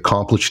already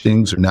accomplished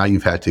things, or now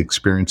you've had to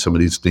experience some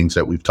of these things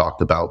that we've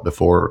talked about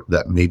before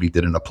that maybe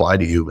didn't apply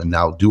to you and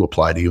now do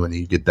apply to you. And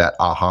you get that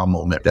aha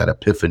moment, that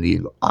epiphany.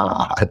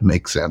 It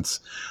makes sense.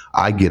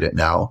 I get it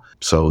now.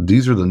 So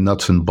these are the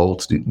nuts and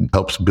bolts that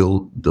helps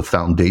build the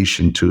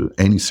foundation to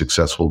any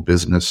successful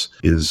business,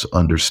 is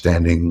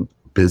understanding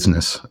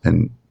business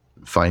and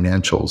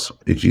financials.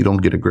 If you don't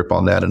get a grip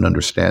on that and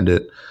understand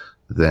it,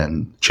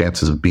 then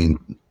chances of being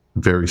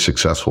very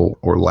successful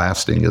or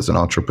lasting as an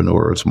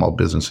entrepreneur or a small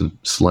business is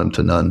slim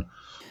to none.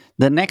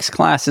 The next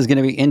class is going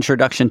to be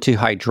Introduction to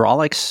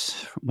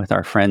Hydraulics with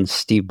our friend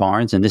Steve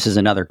Barnes. And this is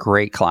another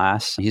great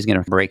class. He's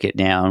going to break it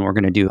down. We're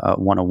going to do a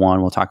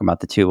 101. We'll talk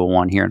about the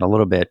 201 here in a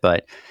little bit,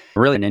 but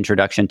really an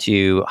introduction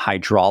to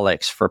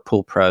hydraulics for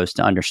pool pros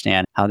to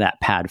understand how that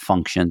pad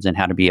functions and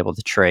how to be able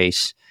to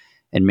trace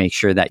and make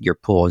sure that your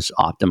pool is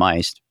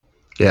optimized.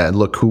 Yeah, and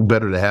look, who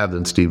better to have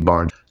than Steve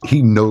Barnes?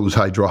 He knows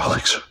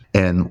hydraulics.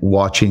 And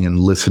watching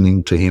and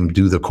listening to him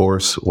do the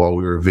course while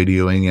we were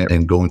videoing it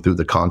and going through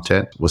the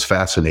content was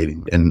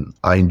fascinating. And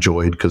I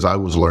enjoyed because I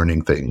was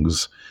learning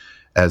things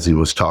as he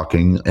was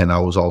talking. And I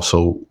was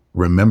also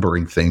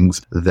remembering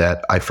things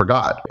that I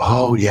forgot.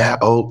 Oh, yeah.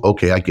 Oh,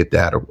 okay. I get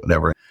that or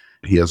whatever.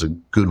 He has a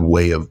good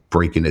way of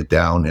breaking it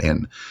down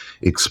and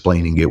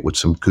explaining it with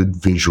some good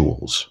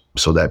visuals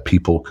so that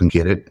people can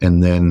get it.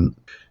 And then,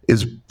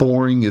 as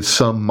boring as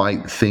some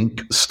might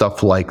think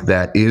stuff like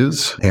that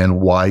is, and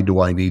why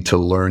do I need to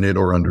learn it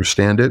or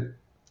understand it?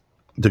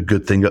 The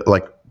good thing,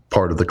 like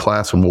part of the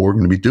class and what we're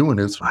going to be doing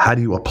is how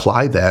do you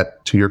apply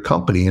that to your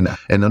company and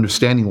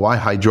understanding why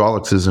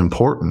hydraulics is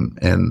important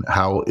and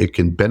how it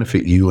can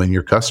benefit you and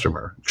your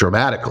customer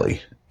dramatically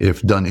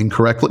if done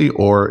incorrectly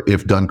or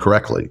if done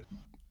correctly.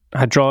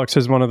 Hydraulics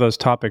is one of those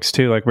topics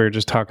too, like we were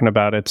just talking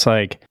about. It's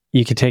like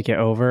you could take it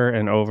over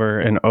and over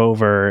and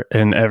over,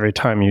 and every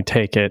time you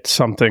take it,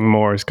 something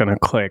more is going to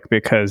click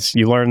because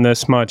you learn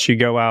this much, you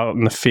go out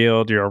in the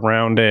field, you're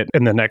around it,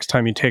 and the next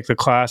time you take the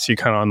class, you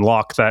kind of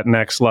unlock that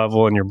next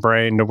level in your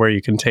brain to where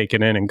you can take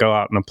it in and go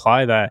out and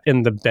apply that.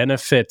 And the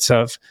benefits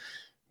of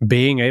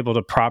being able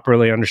to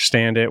properly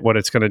understand it, what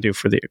it's going to do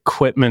for the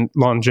equipment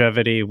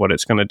longevity, what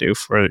it's going to do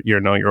for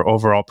your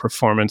overall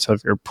performance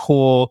of your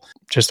pool,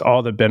 just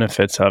all the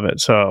benefits of it.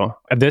 So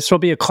this will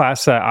be a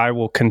class that I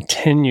will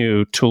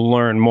continue to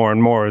learn more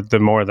and more the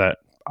more that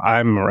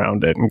I'm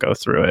around it and go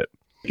through it.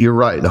 You're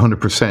right,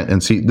 100%.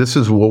 And see, this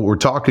is what we're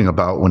talking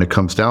about when it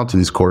comes down to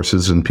these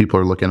courses, and people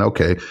are looking,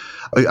 okay,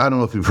 I don't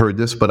know if you've heard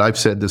this, but I've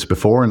said this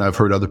before and I've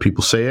heard other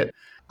people say it.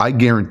 I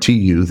guarantee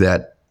you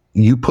that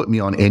you put me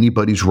on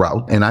anybody's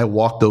route and I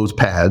walk those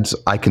pads,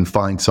 I can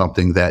find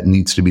something that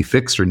needs to be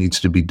fixed or needs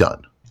to be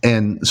done.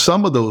 And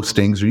some of those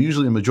things, or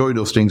usually a majority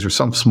of those things, are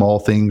some small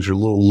things or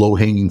little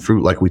low-hanging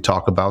fruit like we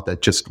talk about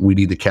that just we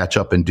need to catch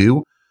up and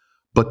do.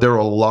 But there are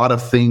a lot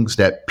of things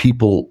that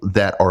people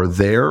that are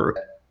there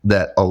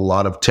that a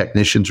lot of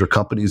technicians or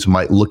companies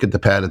might look at the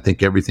pad and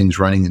think everything's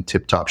running in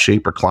tip-top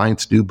shape, or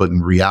clients do, but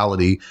in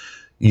reality,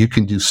 you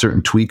can do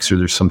certain tweaks or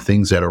there's some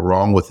things that are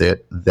wrong with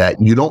it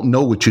that you don't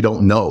know what you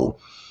don't know.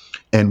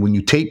 And when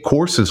you take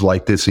courses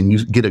like this and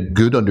you get a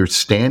good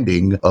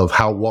understanding of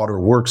how water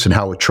works and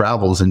how it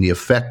travels and the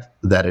effect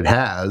that it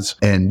has,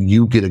 and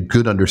you get a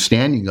good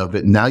understanding of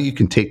it, now you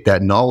can take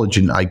that knowledge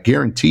and I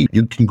guarantee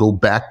you can go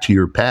back to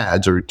your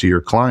pads or to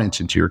your clients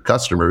and to your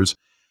customers,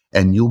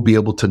 and you'll be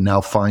able to now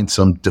find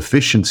some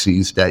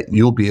deficiencies that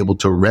you'll be able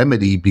to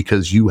remedy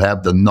because you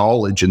have the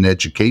knowledge and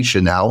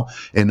education now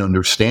and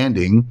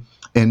understanding.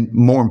 And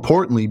more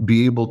importantly,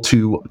 be able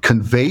to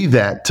convey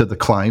that to the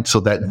client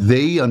so that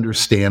they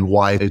understand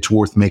why it's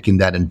worth making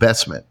that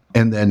investment.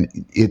 And then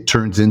it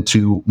turns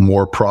into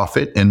more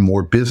profit and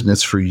more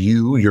business for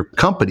you, your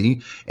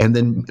company, and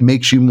then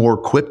makes you more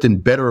equipped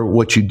and better at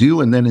what you do.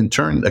 And then in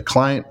turn, the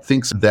client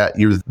thinks that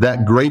you're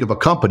that great of a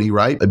company,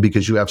 right?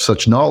 Because you have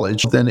such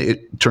knowledge, then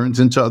it turns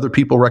into other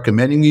people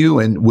recommending you.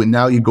 And when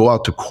now you go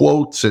out to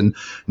quotes, and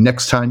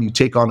next time you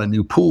take on a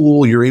new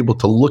pool, you're able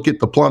to look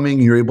at the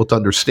plumbing, you're able to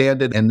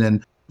understand it, and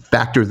then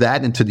factor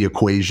that into the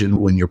equation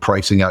when you're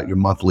pricing out your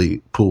monthly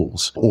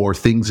pools, or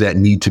things that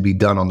need to be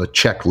done on the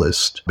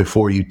checklist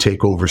before you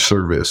take over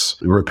service,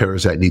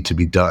 repairs that need to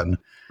be done.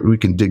 We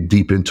can dig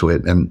deep into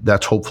it, and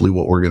that's hopefully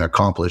what we're going to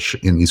accomplish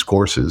in these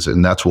courses,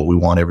 and that's what we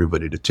want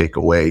everybody to take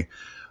away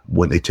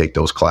when they take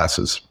those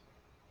classes.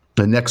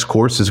 The next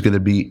course is going to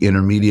be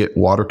Intermediate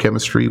Water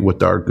Chemistry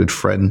with our good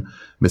friend,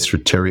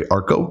 Mr. Terry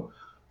Arco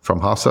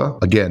from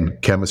HASA. Again,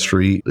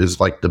 chemistry is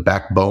like the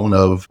backbone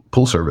of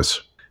pool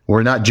service.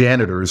 We're not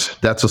janitors.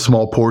 That's a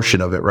small portion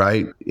of it,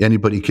 right? You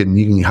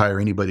can hire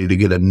anybody to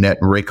get a net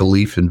and rake a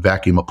leaf and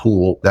vacuum a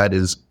pool. That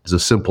is the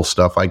simple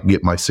stuff. I can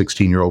get my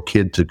 16-year-old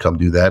kid to come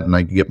do that, and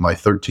I can get my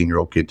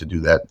 13-year-old kid to do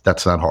that.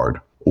 That's not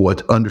hard.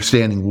 What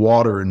understanding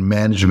water and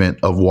management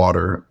of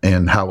water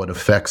and how it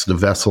affects the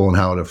vessel and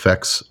how it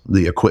affects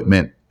the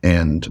equipment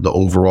and the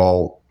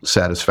overall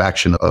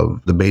satisfaction of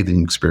the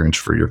bathing experience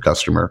for your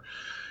customer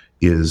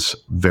is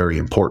very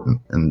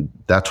important. And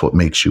that's what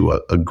makes you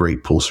a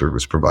great pool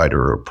service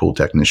provider or a pool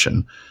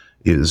technician,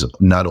 is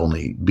not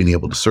only being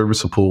able to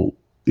service a pool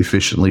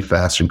efficiently,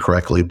 fast, and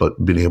correctly,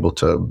 but being able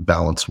to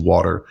balance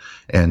water.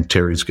 And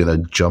Terry's going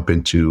to jump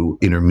into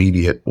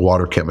intermediate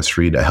water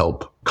chemistry to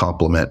help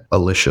complement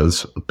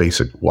Alicia's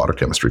basic water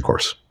chemistry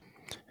course.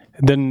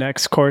 The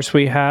next course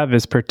we have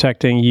is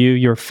Protecting You,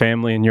 Your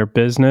Family, and Your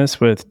Business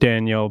with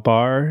Danielle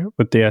Barr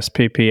with the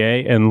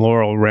SPPA and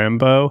Laurel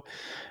Rambo.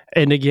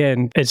 And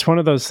again, it's one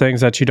of those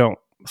things that you don't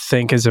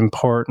think is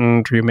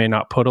important, or you may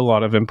not put a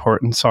lot of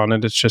importance on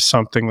it. It's just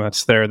something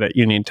that's there that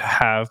you need to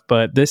have.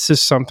 But this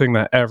is something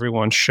that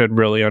everyone should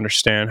really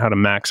understand how to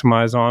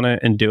maximize on it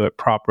and do it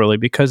properly.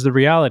 Because the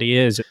reality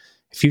is,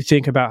 if you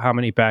think about how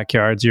many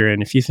backyards you're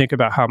in, if you think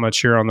about how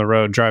much you're on the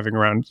road driving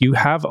around, you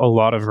have a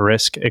lot of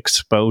risk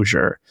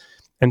exposure.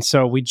 And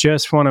so we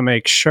just want to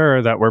make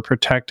sure that we're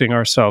protecting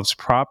ourselves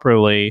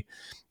properly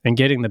and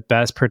getting the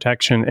best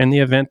protection in the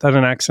event that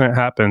an accident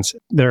happens.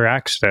 There are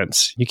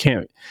accidents. You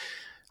can't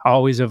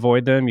always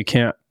avoid them. You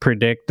can't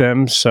predict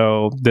them.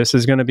 So this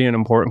is going to be an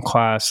important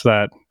class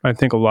that I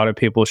think a lot of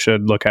people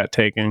should look at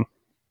taking.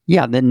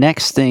 Yeah, the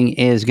next thing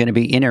is going to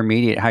be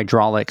intermediate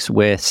hydraulics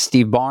with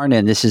Steve Barn,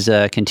 and this is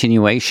a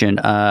continuation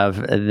of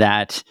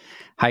that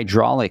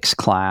hydraulics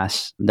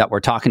class that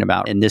we're talking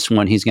about. In this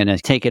one, he's going to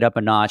take it up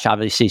a notch,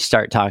 obviously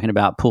start talking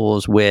about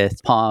pools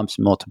with pumps,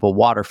 multiple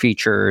water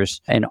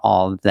features, and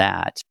all of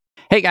that.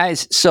 Hey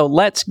guys, so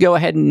let's go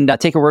ahead and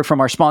take a word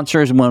from our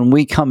sponsors. When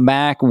we come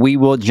back, we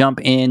will jump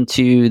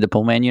into the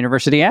Poolman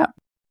University app.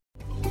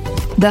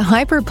 The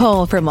Hyper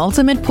Pole from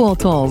Ultimate Pool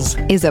Tools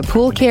is a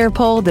pool care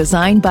pole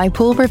designed by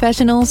pool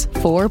professionals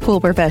for pool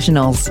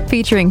professionals,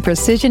 featuring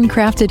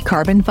precision-crafted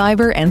carbon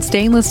fiber and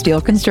stainless steel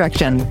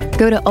construction.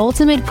 Go to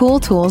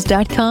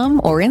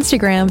ultimatepooltools.com or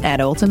Instagram at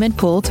Ultimate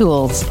Pool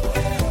Tools.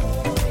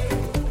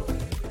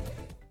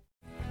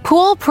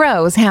 Pool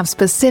pros have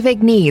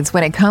specific needs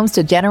when it comes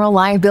to general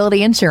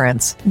liability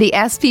insurance. The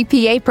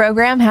SPPA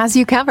program has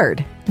you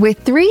covered. With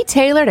 3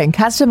 tailored and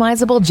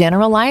customizable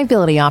general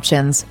liability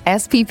options,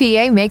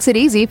 SPPA makes it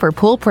easy for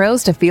pool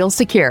pros to feel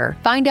secure.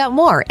 Find out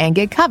more and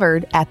get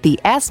covered at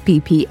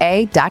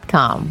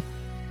thesppa.com.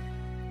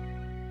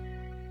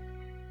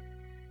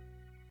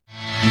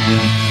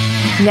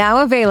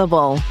 Now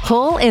available,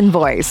 Pool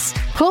Invoice.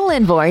 Pool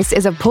Invoice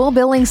is a pool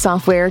billing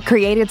software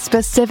created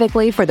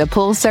specifically for the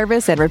pool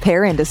service and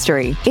repair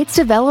industry. It's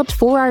developed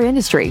for our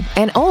industry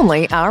and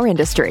only our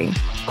industry.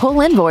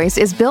 Pool Invoice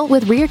is built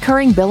with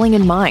recurring billing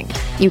in mind.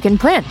 You can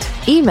print,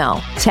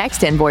 email,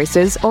 text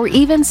invoices, or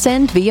even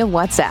send via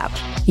WhatsApp.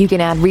 You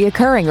can add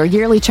reoccurring or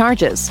yearly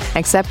charges,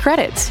 accept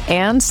credits,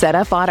 and set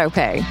up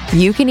autopay.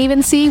 You can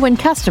even see when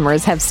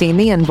customers have seen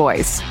the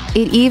invoice.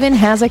 It even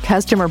has a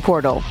customer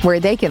portal where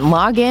they can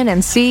log in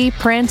and see,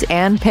 print,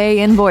 and pay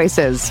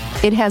invoices.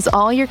 It has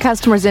all your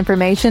customers'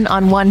 information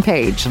on one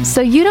page,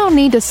 so you don't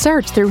need to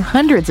search through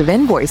hundreds of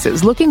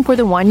invoices looking for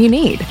the one you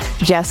need.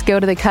 Just go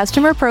to the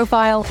customer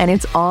profile and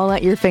it's all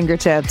at your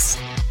fingertips.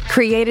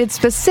 Created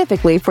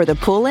specifically for the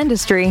pool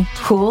industry,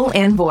 Pool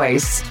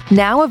Invoice.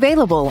 Now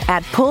available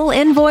at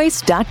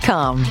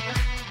poolinvoice.com.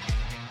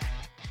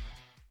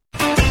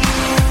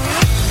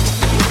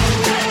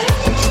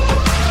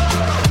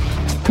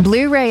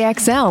 Blu-ray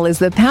XL is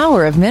the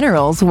power of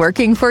minerals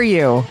working for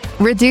you.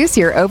 Reduce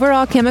your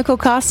overall chemical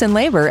costs and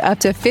labor up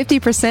to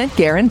 50%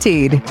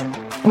 guaranteed.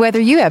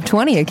 Whether you have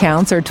 20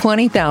 accounts or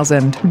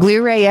 20,000,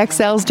 Blu-ray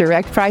XL's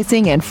direct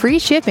pricing and free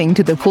shipping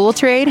to the pool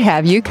trade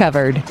have you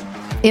covered.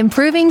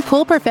 Improving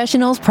pool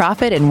professionals'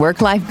 profit and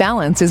work-life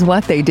balance is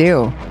what they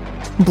do.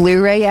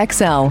 Blu-ray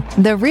XL,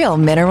 the real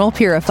mineral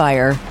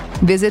purifier.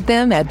 Visit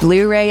them at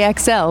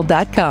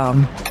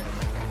BluRayXL.com.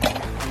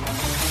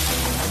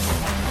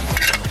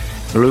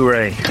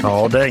 Blu-ray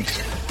all day.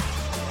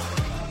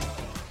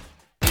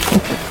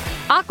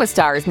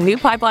 Aquastar's new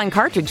pipeline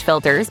cartridge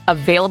filters,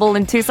 available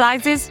in 2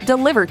 sizes,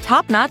 deliver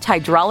top-notch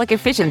hydraulic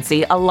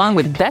efficiency along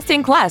with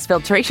best-in-class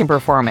filtration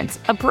performance,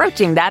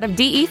 approaching that of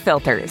DE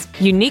filters.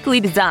 Uniquely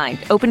designed,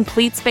 open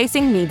pleat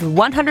spacing means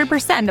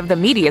 100% of the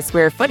media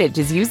square footage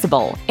is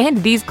usable,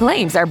 and these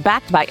claims are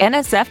backed by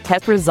NSF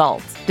test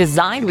results.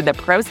 Designed with the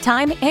pro's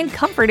time and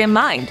comfort in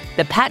mind,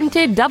 the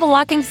patented double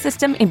locking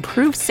system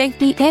improves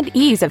safety and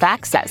ease of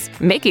access,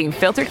 making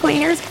filter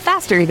cleaners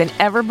faster than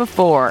ever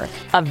before.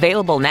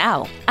 Available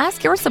now.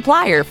 Ask your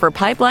supplier for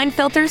pipeline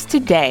filters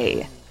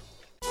today.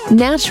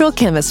 Natural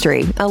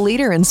Chemistry, a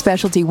leader in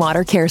specialty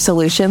water care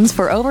solutions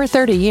for over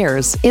 30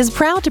 years, is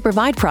proud to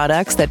provide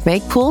products that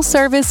make pool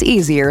service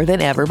easier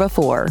than ever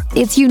before.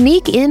 Its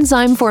unique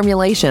enzyme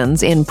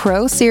formulations in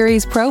Pro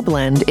Series Pro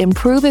Blend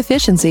improve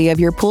efficiency of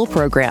your pool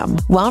program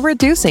while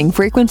reducing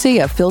frequency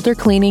of filter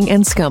cleaning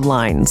and scum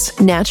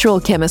lines. Natural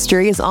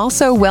Chemistry is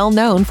also well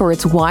known for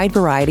its wide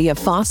variety of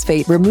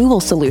phosphate removal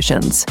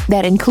solutions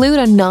that include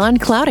a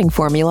non-clouding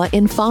formula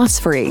in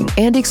Phos-Free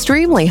and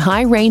extremely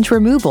high-range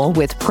removal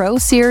with Pro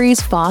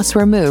Series Phos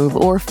Remove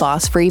or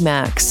Phos-Free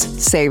Max.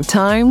 Save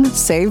time,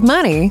 save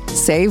money,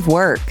 save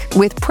work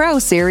with Pro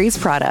Series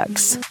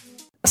products.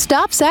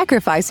 Stop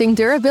sacrificing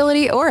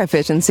durability or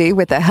efficiency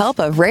with the help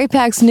of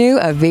Raypak's new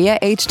Avia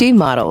HD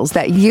models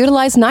that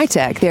utilize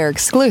NITEC, their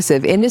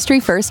exclusive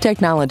industry-first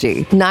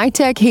technology.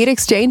 NITEC heat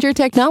exchanger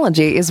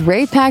technology is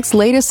Raypak's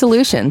latest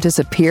solution to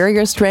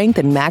superior strength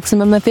and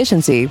maximum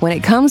efficiency when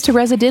it comes to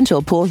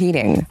residential pool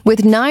heating.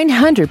 With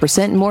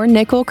 900% more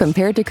nickel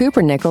compared to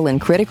copper nickel in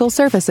critical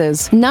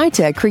surfaces,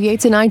 NITEC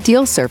creates an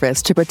ideal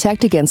surface to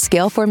protect against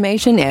scale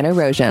formation and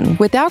erosion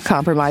without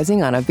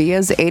compromising on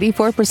Avia's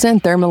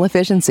 84% thermal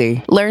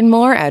efficiency. Learn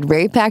more at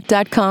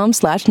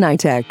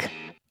raypak.com/NITEC.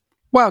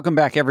 Welcome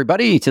back,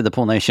 everybody, to the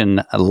Pool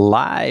Nation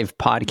Live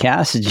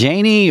podcast.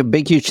 Janie, a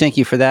big, huge thank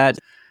you for that.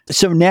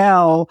 So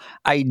now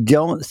I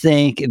don't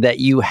think that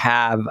you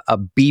have a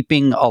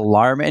beeping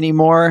alarm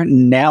anymore.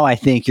 Now I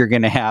think you're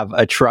going to have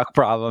a truck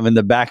problem in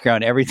the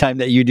background every time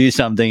that you do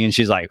something. And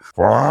she's like,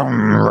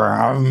 "Vroom,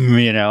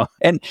 vroom,"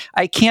 And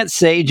I can't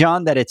say,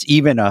 John, that it's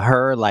even a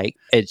her. Like,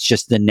 it's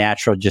just the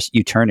natural, just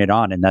you turn it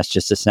on and that's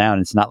just a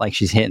sound. It's not like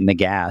she's hitting the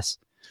gas.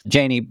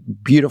 Janie,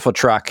 beautiful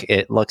truck.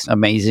 It looks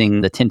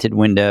amazing. The tinted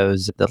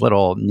windows, the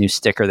little new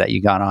sticker that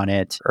you got on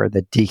it, or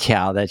the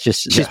decal. That's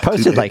just, she's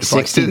posted like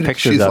 16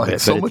 pictures of it, but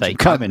it's like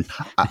coming.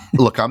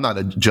 Look, I'm not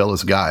a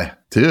jealous guy,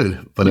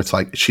 dude, but it's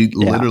like she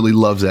literally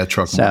loves that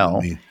truck more than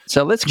me.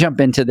 So let's jump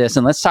into this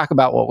and let's talk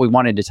about what we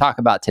wanted to talk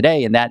about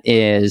today. And that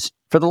is,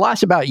 for the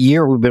last about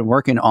year, we've been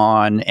working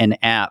on an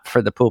app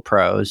for the pool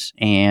pros,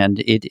 and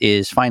it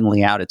is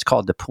finally out. It's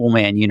called the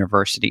Poolman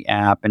University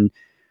app. And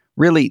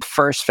really,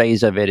 first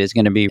phase of it is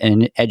going to be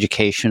an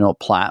educational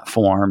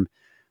platform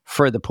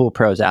for the pool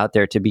pros out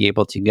there to be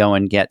able to go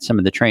and get some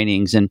of the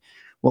trainings. And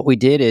what we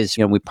did is,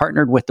 we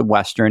partnered with the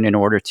Western in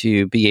order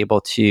to be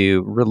able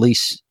to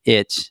release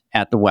it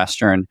at the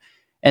Western.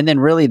 And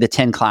then really the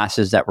 10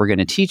 classes that we're going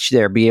to teach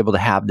there, be able to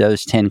have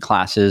those 10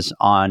 classes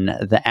on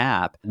the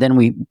app. Then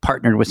we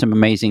partnered with some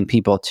amazing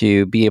people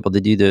to be able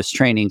to do those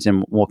trainings.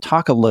 And we'll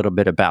talk a little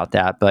bit about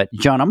that. But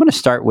John, I'm going to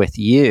start with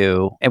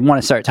you and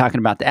want to start talking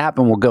about the app,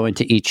 and we'll go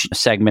into each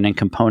segment and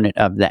component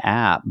of the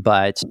app.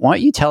 But why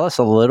don't you tell us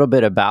a little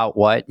bit about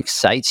what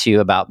excites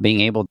you about being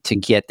able to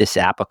get this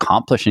app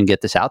accomplished and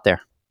get this out there?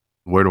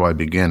 Where do I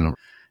begin?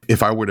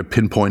 If I were to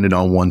pinpoint it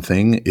on one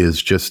thing,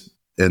 is just,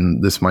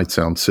 and this might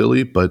sound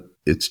silly, but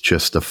it's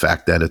just the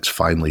fact that it's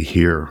finally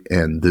here,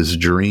 and this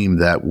dream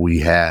that we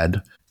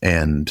had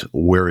and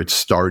where it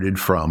started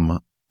from.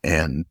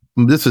 And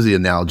this is the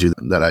analogy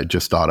that I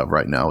just thought of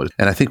right now.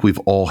 And I think we've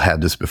all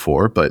had this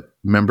before, but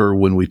remember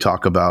when we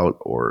talk about,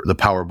 or the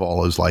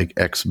Powerball is like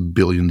X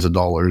billions of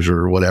dollars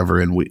or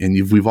whatever. And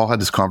we've all had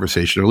this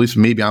conversation, or at least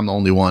maybe I'm the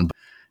only one.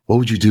 What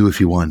would you do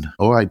if you won?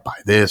 Oh, I'd buy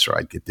this, or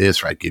I'd get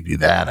this, or I'd give you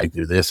that. I'd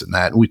do this and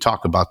that. And we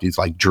talk about these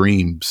like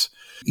dreams.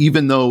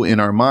 Even though in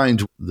our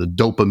minds, the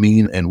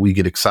dopamine, and we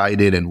get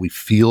excited and we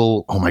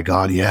feel, oh my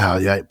God,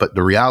 yeah. But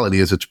the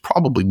reality is it's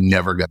probably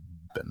never going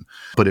to happen.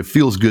 But it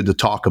feels good to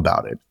talk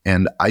about it.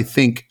 And I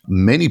think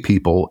many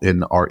people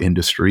in our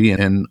industry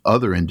and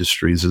other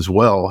industries as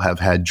well have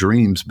had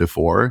dreams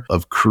before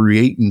of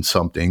creating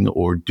something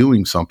or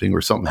doing something or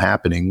something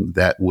happening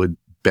that would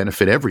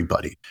benefit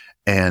everybody.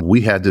 And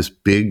we had this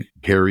big,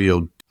 hairy,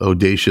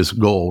 audacious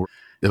goal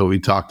that we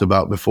talked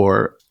about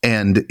before.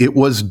 And it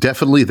was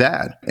definitely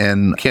that.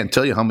 And I can't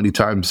tell you how many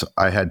times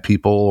I had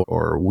people,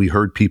 or we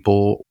heard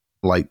people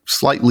like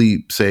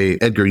slightly say,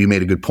 Edgar, you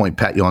made a good point,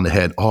 pat you on the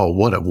head. Oh,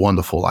 what a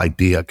wonderful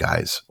idea,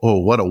 guys. Oh,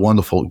 what a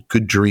wonderful,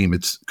 good dream.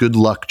 It's good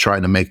luck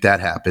trying to make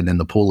that happen in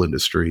the pool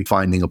industry,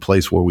 finding a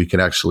place where we can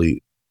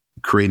actually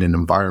create an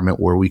environment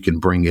where we can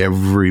bring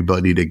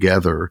everybody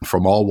together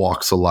from all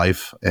walks of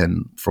life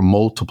and from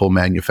multiple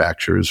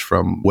manufacturers,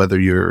 from whether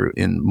you're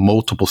in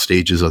multiple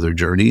stages of their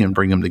journey, and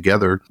bring them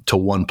together to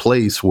one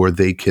place where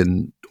they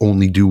can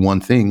only do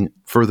one thing,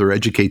 further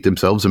educate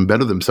themselves and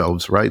better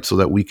themselves, right? So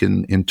that we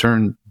can in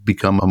turn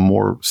become a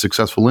more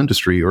successful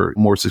industry, or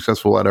more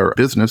successful at our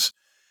business,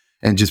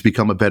 and just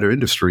become a better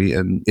industry.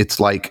 And it's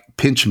like,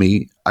 pinch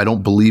me. I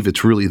don't believe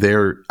it's really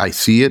there. I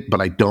see it,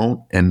 but I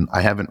don't. And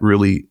I haven't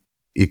really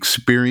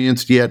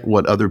experienced yet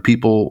what other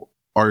people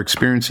are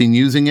experiencing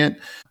using it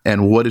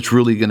and what it's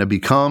really going to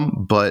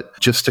become. But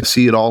just to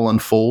see it all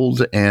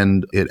unfold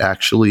and it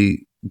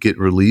actually get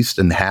released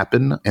and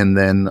happen. And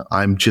then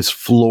I'm just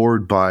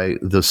floored by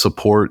the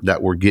support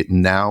that we're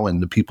getting now, and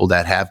the people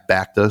that have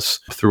backed us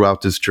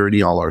throughout this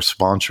journey, all our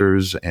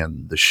sponsors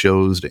and the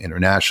shows, the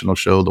international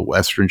show, the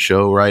Western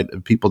show, right?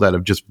 People that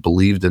have just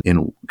believed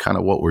in kind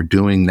of what we're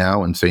doing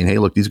now and saying, hey,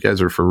 look, these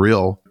guys are for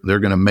real. They're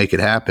going to make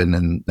it happen.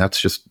 And that's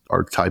just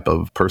our type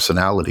of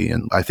personality.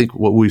 And I think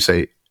what we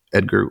say,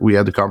 Edgar, we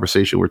had the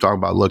conversation. We're talking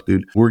about, look,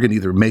 dude, we're going to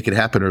either make it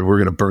happen or we're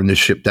going to burn this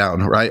ship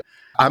down, right?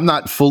 I'm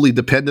not fully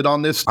dependent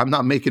on this. I'm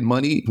not making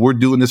money. We're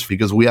doing this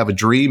because we have a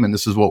dream and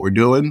this is what we're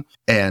doing.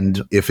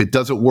 And if it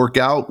doesn't work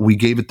out, we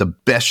gave it the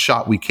best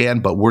shot we can,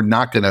 but we're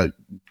not going to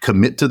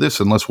commit to this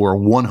unless we're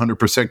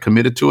 100%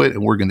 committed to it,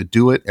 and we're going to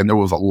do it. And there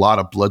was a lot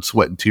of blood,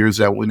 sweat, and tears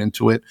that went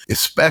into it,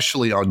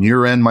 especially on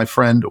your end, my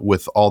friend,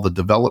 with all the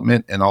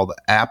development and all the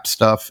app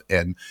stuff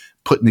and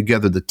putting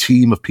together the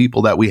team of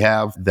people that we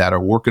have that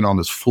are working on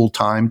this full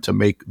time to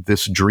make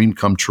this dream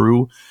come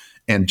true.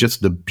 And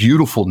just the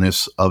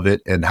beautifulness of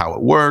it and how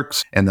it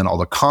works. And then all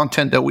the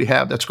content that we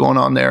have that's going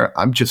on there.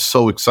 I'm just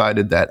so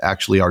excited that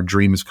actually our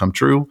dream has come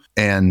true,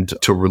 and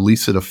to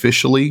release it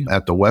officially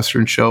at the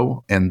Western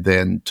show, and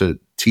then to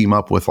team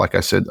up with, like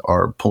I said,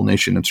 our Pool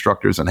Nation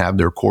instructors and have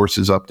their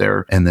courses up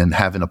there, and then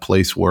having a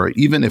place where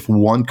even if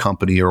one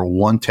company or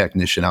one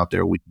technician out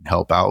there we can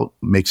help out,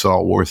 makes it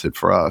all worth it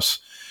for us.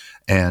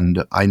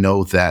 And I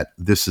know that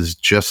this is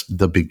just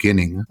the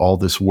beginning, all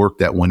this work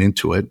that went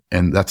into it.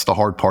 And that's the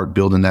hard part,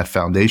 building that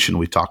foundation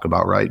we talk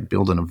about, right?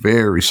 Building a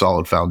very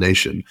solid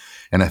foundation.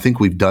 And I think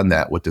we've done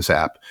that with this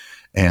app.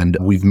 And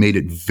we've made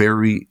it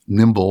very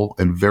nimble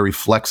and very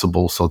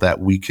flexible so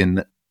that we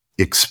can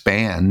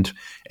expand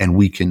and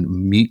we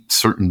can meet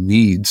certain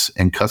needs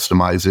and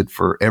customize it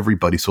for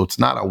everybody. So it's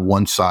not a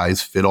one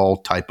size fit all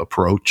type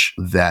approach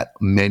that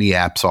many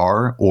apps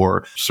are,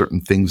 or certain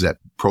things that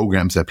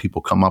programs that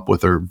people come up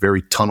with are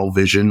very tunnel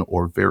vision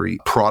or very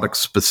product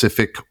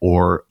specific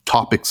or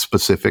topic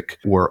specific,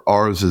 where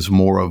ours is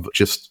more of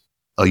just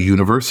a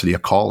university, a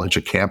college,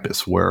 a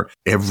campus where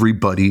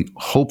everybody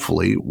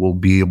hopefully will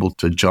be able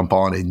to jump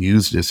on and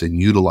use this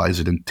and utilize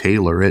it and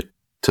tailor it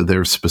to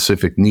their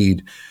specific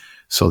need,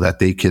 so that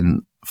they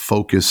can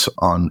focus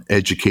on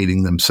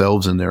educating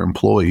themselves and their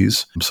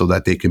employees so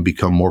that they can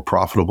become more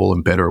profitable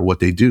and better at what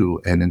they do,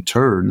 and in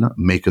turn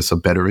make us a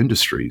better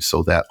industry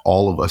so that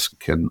all of us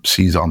can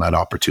seize on that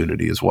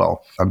opportunity as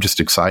well. I'm just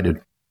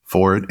excited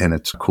for it, and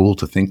it's cool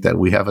to think that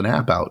we have an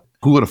app out.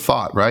 Who would have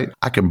thought, right?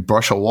 I can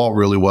brush a wall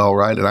really well,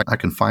 right? And I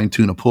can fine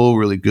tune a pool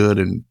really good.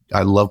 And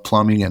I love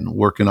plumbing and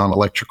working on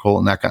electrical,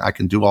 and I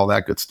can do all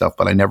that good stuff.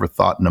 But I never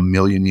thought in a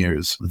million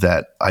years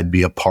that I'd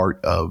be a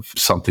part of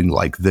something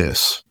like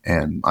this.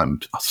 And I'm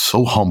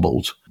so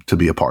humbled to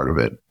be a part of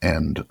it.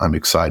 And I'm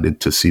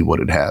excited to see what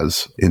it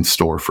has in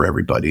store for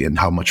everybody and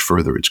how much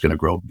further it's going to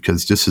grow,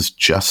 because this is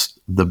just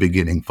the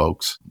beginning,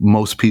 folks.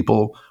 Most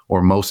people,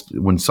 or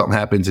when something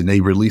happens and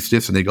they release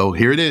this and they go,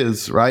 here it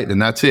is, right?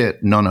 And that's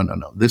it. No.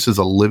 This is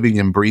a living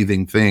and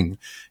breathing thing.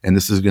 And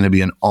this is going to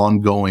be an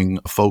ongoing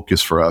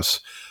focus for us.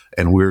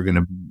 And we're going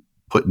to be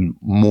putting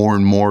more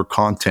and more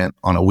content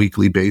on a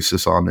weekly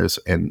basis on this.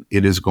 And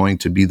it is going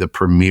to be the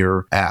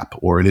premier app,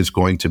 or it is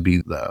going to be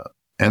the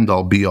end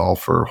all be all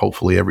for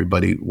hopefully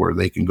everybody, where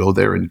they can go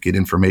there and get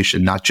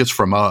information, not just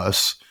from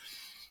us.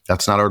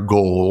 That's not our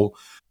goal.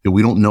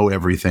 We don't know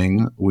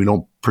everything. We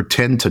don't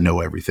pretend to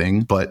know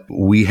everything, but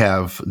we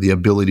have the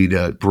ability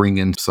to bring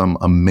in some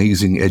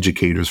amazing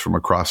educators from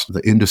across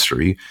the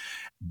industry,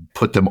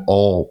 put them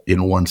all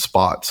in one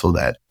spot so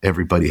that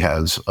everybody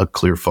has a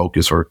clear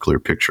focus or a clear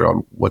picture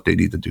on what they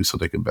need to do so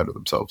they can better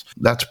themselves.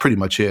 That's pretty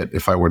much it.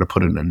 If I were to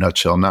put it in a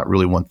nutshell, not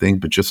really one thing,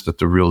 but just that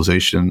the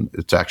realization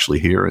it's actually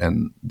here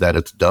and that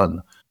it's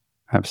done.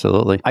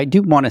 Absolutely. I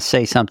do want to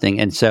say something.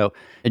 And so,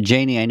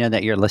 Janie, I know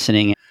that you're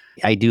listening.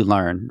 I do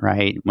learn,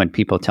 right, when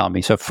people tell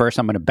me. So first,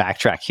 I'm going to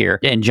backtrack here.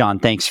 And John,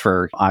 thanks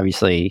for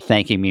obviously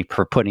thanking me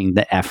for putting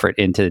the effort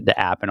into the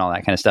app and all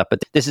that kind of stuff.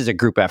 But this is a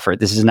group effort.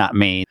 This is not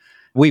me.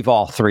 We've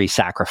all three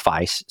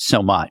sacrificed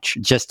so much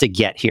just to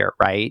get here,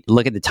 right?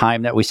 Look at the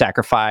time that we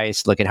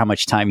sacrificed. Look at how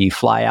much time you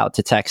fly out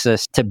to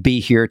Texas to be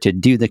here, to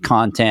do the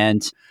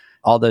content.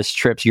 All those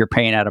trips you're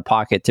paying out of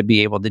pocket to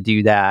be able to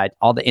do that,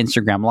 all the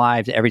Instagram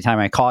lives, every time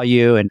I call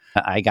you and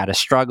I got to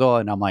struggle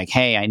and I'm like,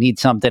 hey, I need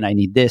something, I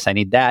need this, I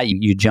need that.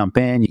 You jump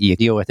in, you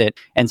deal with it.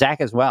 And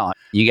Zach as well.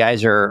 You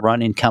guys are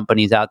running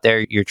companies out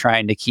there. You're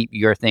trying to keep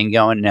your thing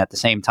going. And at the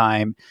same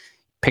time,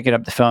 picking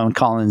up the phone,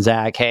 calling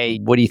Zach, hey,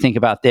 what do you think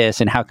about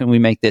this? And how can we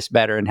make this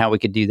better and how we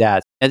could do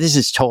that? Now, this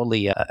is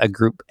totally a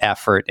group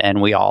effort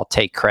and we all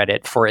take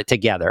credit for it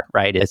together,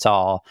 right? It's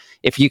all,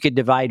 if you could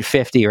divide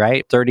 50,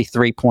 right?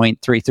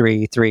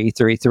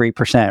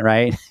 33.33333%,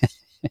 right?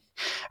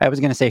 I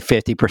was going to say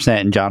 50%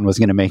 and John was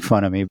going to make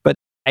fun of me, but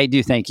I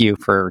do thank you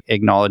for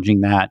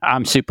acknowledging that.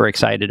 I'm super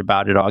excited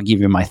about it. I'll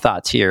give you my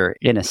thoughts here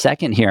in a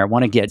second here. I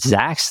want to get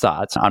Zach's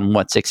thoughts on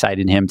what's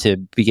excited him to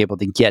be able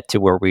to get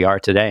to where we are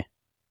today.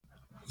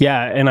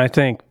 Yeah, and I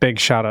think big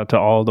shout out to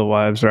all the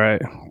wives,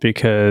 right?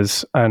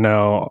 Because I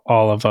know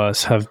all of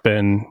us have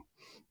been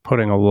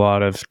putting a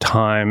lot of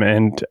time,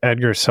 and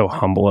Edgar's so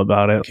humble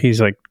about it. He's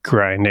like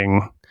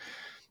grinding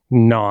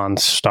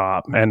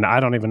nonstop. And I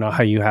don't even know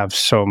how you have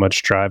so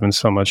much drive and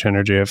so much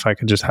energy. If I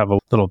could just have a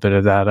little bit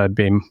of that, I'd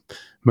be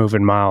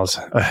moving miles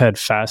ahead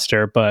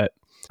faster. But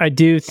I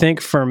do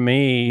think for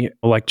me,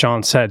 like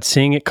John said,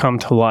 seeing it come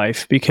to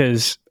life,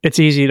 because it's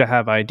easy to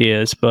have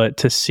ideas, but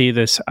to see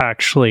this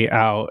actually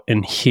out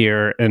and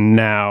here and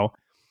now,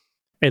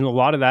 and a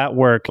lot of that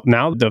work,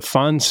 now the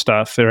fun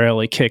stuff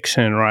really kicks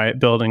in, right?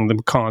 Building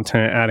the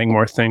content, adding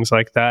more things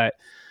like that.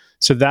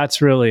 So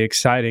that's really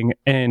exciting.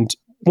 And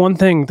one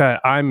thing that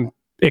I'm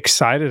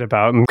excited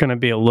about, I'm going to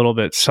be a little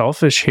bit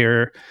selfish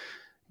here,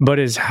 but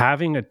is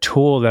having a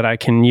tool that I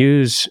can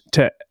use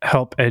to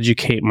help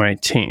educate my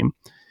team.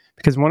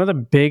 Because one of the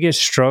biggest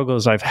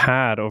struggles I've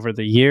had over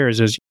the years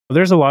is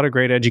there's a lot of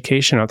great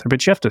education out there,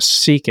 but you have to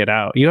seek it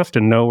out. You have to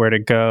know where to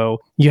go.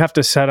 You have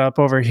to set up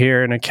over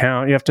here an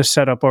account. You have to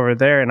set up over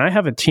there. And I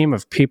have a team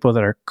of people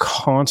that are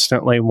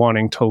constantly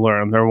wanting to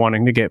learn. They're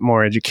wanting to get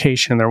more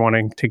education. They're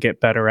wanting to get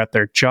better at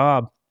their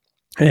job.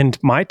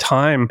 And my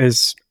time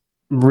is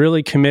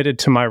really committed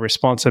to my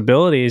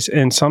responsibilities.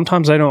 And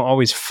sometimes I don't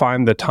always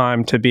find the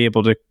time to be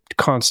able to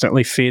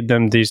constantly feed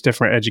them these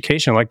different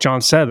education. Like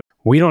John said,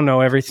 we don't know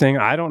everything.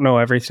 I don't know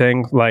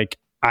everything. Like,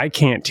 I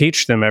can't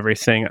teach them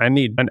everything. I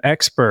need an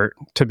expert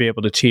to be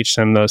able to teach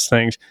them those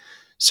things.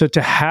 So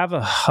to have a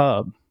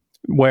hub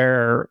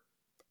where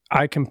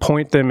I can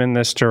point them in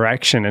this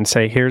direction and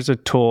say, here's a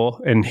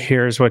tool and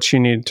here's what you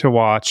need to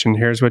watch and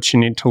here's what you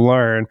need to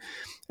learn,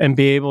 and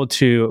be able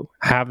to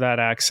have that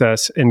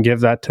access and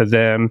give that to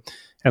them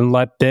and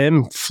let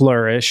them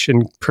flourish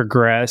and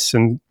progress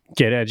and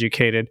get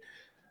educated.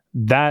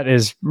 That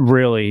is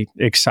really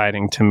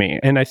exciting to me.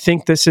 And I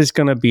think this is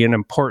going to be an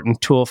important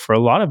tool for a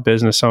lot of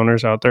business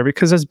owners out there,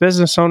 because as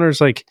business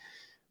owners, like,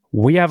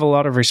 we have a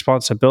lot of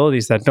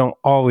responsibilities that don't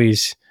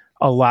always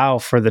allow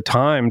for the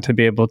time to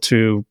be able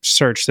to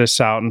search this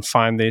out and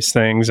find these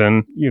things,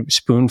 and you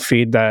spoon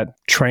feed that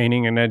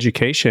training and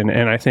education.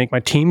 And I think my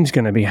team's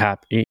going to be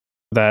happy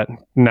that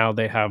now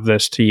they have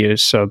this to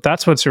use. So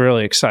that's what's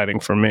really exciting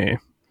for me.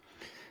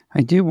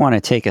 I do want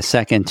to take a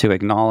second to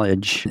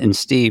acknowledge, and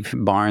Steve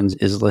Barnes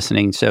is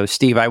listening. So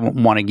Steve, I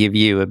want to give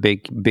you a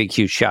big,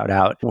 huge shout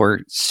out. We're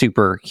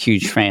super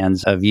huge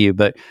fans of you,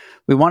 but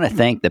we want to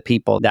thank the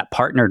people that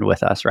partnered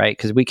with us, right?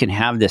 Because we can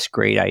have this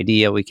great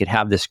idea, we could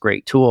have this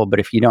great tool, but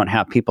if you don't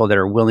have people that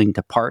are willing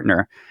to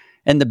partner,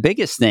 and the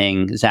biggest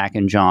thing, Zach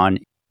and John,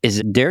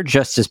 is they're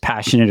just as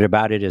passionate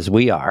about it as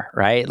we are,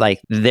 right?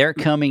 Like, they're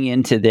coming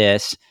into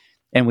this,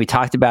 and we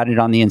talked about it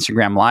on the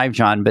Instagram Live,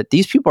 John, but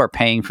these people are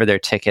paying for their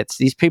tickets.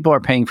 These people are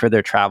paying for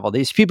their travel.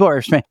 These people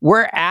are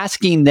we're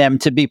asking them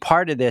to be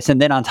part of this.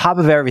 And then on top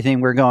of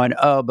everything, we're going,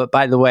 oh, but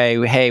by the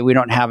way, hey, we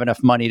don't have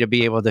enough money to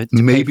be able to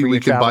maybe pay for we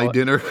can buy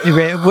dinner.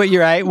 Well,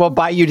 you're right. We'll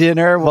buy you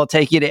dinner. We'll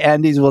take you to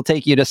Andy's. We'll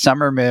take you to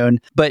Summer Moon.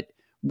 But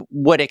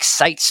what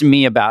excites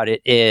me about it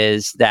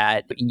is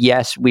that,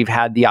 yes, we've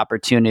had the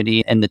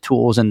opportunity and the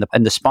tools and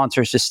the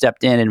sponsors just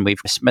stepped in, and we've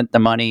spent the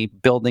money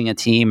building a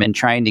team and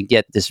trying to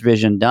get this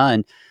vision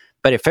done.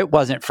 But if it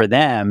wasn't for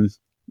them,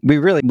 we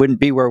really wouldn't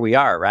be where we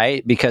are,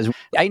 right? Because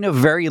I know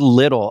very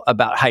little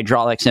about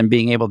hydraulics and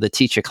being able to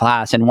teach a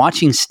class. And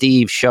watching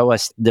Steve show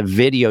us the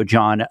video,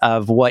 John,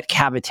 of what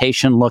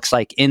cavitation looks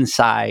like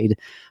inside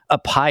a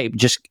pipe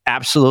just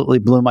absolutely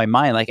blew my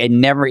mind. Like, I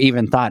never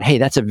even thought, hey,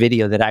 that's a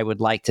video that I would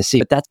like to see.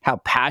 But that's how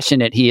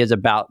passionate he is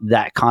about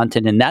that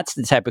content. And that's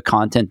the type of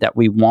content that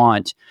we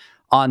want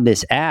on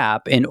this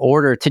app in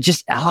order to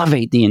just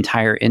elevate the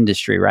entire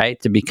industry, right?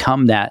 To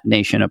become that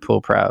nation of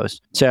pool pros.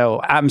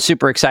 So I'm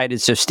super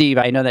excited. So Steve,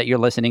 I know that you're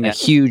listening. A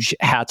huge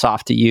hats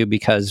off to you,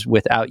 because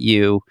without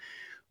you,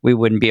 we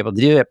wouldn't be able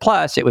to do it.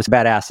 Plus, it was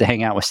badass to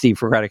hang out with Steve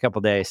for quite a couple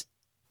of days.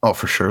 Oh,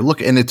 for sure.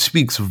 Look, and it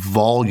speaks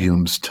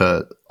volumes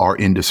to our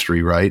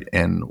industry, right?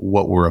 And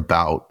what we're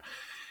about.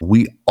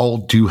 We all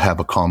do have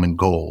a common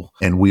goal,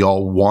 and we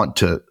all want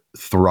to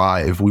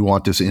thrive. We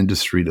want this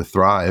industry to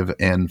thrive,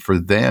 and for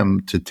them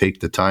to take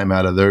the time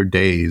out of their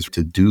days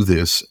to do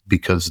this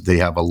because they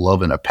have a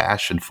love and a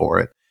passion for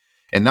it.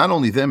 And not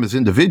only them as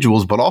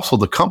individuals, but also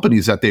the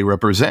companies that they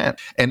represent.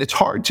 And it's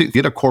hard to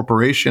get a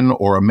corporation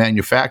or a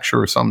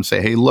manufacturer or something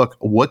say, hey, look,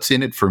 what's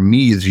in it for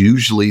me is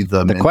usually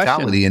the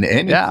mentality in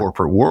any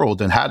corporate world.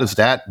 And how does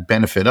that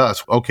benefit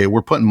us? Okay,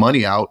 we're putting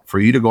money out for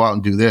you to go out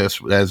and do this.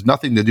 It has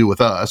nothing to do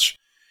with us.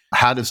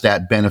 How does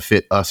that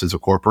benefit us as a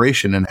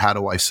corporation? And how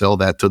do I sell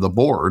that to the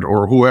board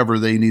or whoever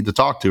they need to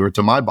talk to, or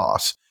to my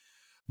boss?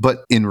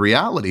 But in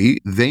reality,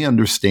 they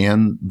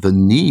understand the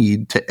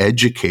need to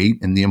educate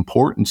and the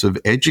importance of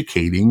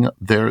educating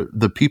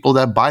the people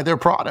that buy their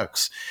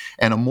products.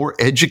 And a more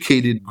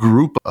educated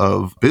group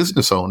of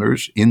business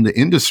owners in the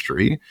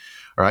industry,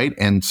 right,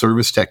 and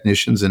service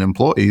technicians and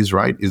employees,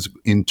 right, is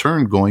in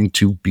turn going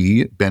to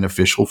be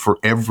beneficial for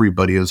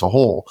everybody as a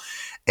whole.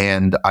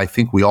 And I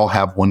think we all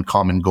have one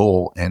common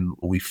goal. And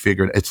we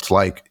figured it's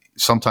like,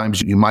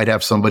 sometimes you might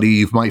have somebody,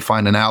 you might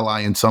find an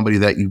ally in somebody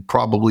that you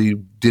probably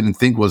didn't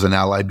think was an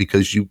ally,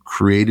 because you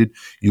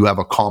have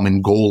a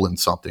common goal in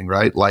something,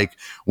 right? Like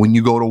when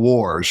you go to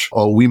wars,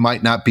 we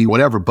might not be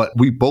whatever, but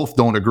we both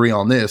don't agree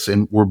on this,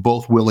 and we're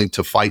both willing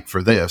to fight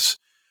for this.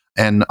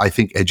 And I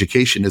think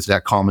education is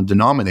that common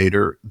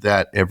denominator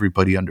that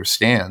everybody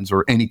understands,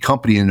 or any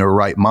company in their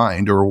right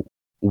mind or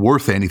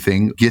worth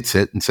anything gets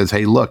it and says,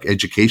 hey, look,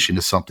 education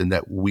is something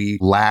that we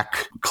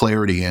lack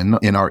clarity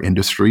in our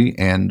industry,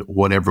 and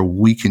whatever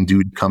we can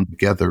do to come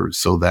together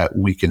so that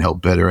we can help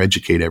better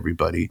educate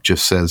everybody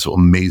just says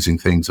amazing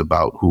things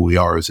about who we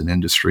are as an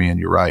industry. And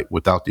you're right,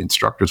 without the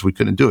instructors, we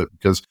couldn't do it,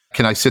 because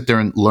can I sit there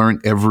and learn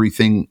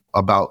everything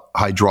about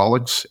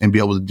hydraulics and be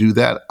able to do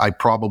that? I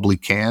probably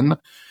can.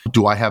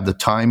 Do I have the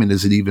time, and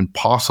is it even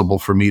possible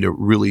for me to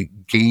really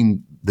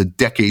gain the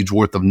decades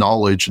worth of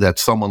knowledge that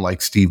someone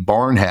like Steve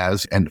Barnes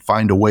has, and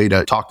find a way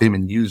to talk to him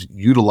and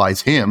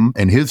utilize him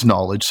and his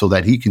knowledge so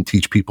that he can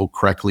teach people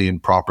correctly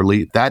and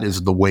properly? That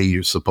is the way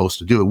you're supposed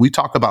to do it. We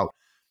talk about,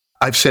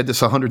 I've said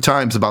this 100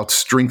 times about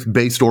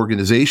strength-based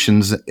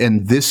organizations,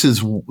 and this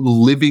is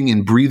living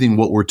and breathing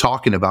what we're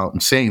talking about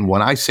and saying.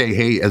 When I say,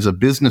 hey, as a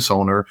business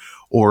owner,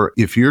 or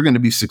if you're going to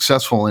be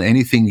successful in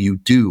anything you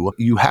do,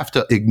 you have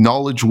to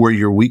acknowledge where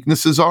your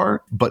weaknesses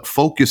are, but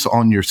focus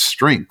on your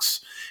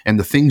strengths and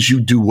the things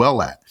you do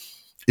well at,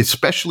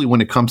 especially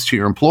when it comes to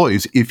your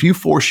employees. If you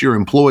force your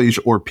employees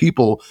or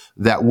people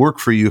that work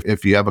for you,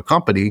 if you have a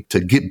company, to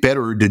get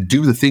better or to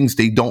do the things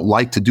they don't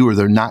like to do or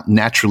they're not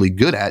naturally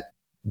good at,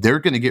 they're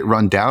going to get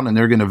run down and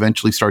they're going to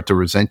eventually start to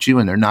resent you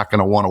and they're not going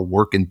to want to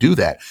work and do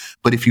that.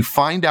 But if you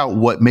find out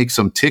what makes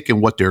them tick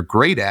and what they're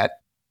great at,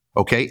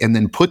 okay, and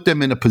then put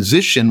them in a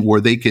position where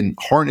they can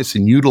harness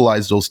and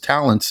utilize those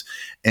talents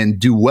and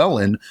do well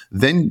in,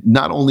 then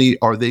not only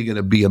are they going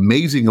to be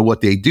amazing at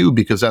what they do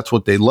because that's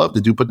what they love to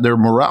do, but their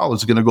morale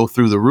is going to go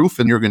through the roof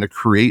and you're going to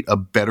create a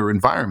better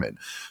environment.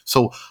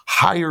 So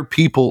hire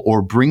people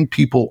or bring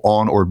people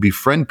on or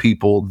befriend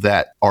people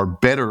that are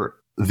better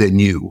than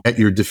you at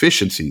your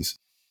deficiencies.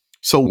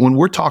 So when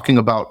we're talking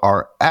about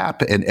our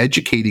app and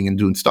educating and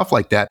doing stuff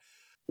like that,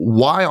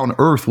 why on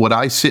earth would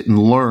I sit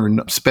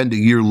and spend a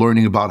year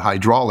learning about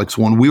hydraulics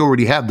when we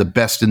already have the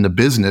best in the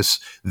business?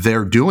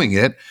 They're doing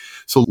it.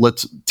 So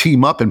let's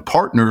team up and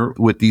partner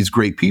with these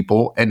great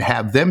people and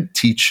have them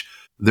teach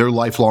their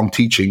lifelong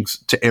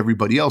teachings to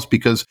everybody else.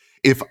 Because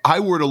if I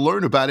were to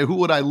learn about it, who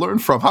would I learn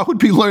from? I would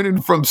be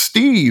learning from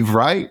Steve,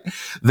 right?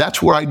 That's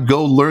where I'd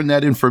go learn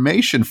that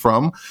information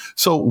from.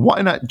 So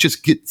why not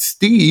just get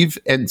Steve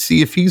and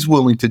see if he's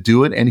willing to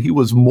do it? And he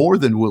was more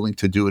than willing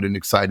to do it and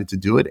excited to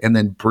do it, and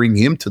then bring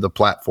him to the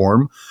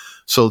platform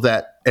so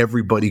that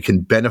everybody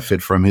can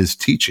benefit from his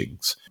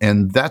teachings.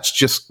 And that's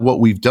just what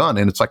we've done.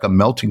 And it's like a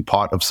melting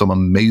pot of some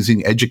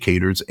amazing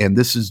educators. And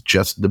this is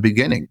just the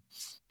beginning.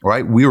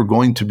 Right? We are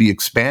going to be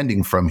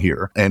expanding from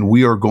here, and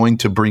we are going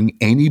to bring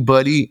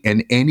anybody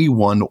and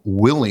anyone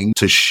willing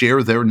to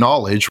share their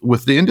knowledge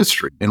with the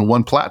industry in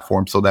one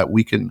platform so that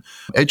we can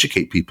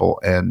educate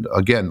people. And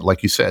again,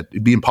 like you said,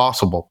 it'd be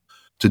impossible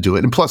to do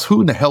it. And plus,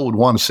 who in the hell would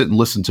want to sit and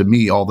listen to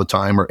me all the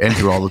time or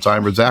Andrew all the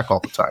time or Zach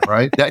all the time,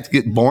 right? That'd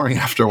get boring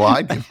after a while.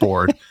 I'd get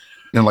bored.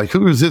 And like,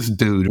 who is this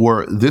dude?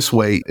 Where this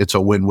way, it's a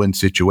win-win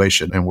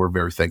situation, and we're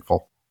very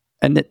thankful.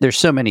 And there's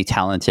so many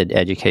talented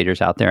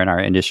educators out there in our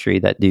industry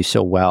that do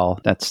so well.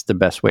 That's the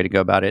best way to go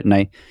about it. And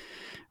I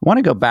want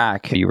to go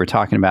back. You were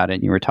talking about it,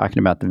 and you were talking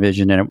about the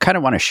vision. And I kind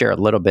of want to share a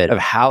little bit of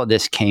how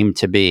this came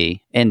to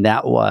be. And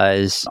that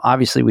was,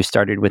 obviously, we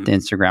started with the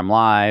Instagram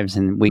Lives,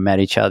 and we met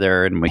each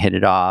other, and we hit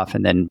it off.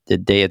 And then the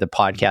day of the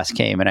podcast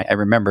came. And I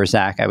remember,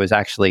 Zach, I was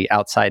actually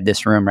outside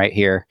this room right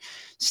here,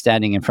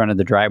 standing in front of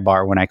the dry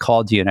bar when I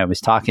called you, and I was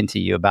talking to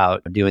you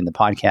about doing the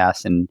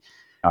podcast. And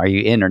are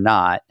you in or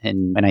not?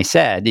 And I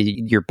said,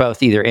 you're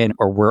both either in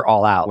or we're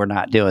all out. We're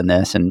not doing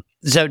this. And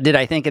so did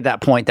I think at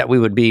that point that we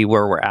would be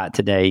where we're at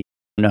today?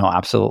 No,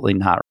 absolutely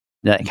not.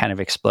 That kind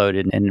of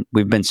exploded. And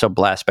we've been so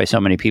blessed by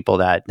so many people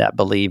that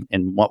believe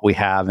in what we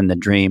have and the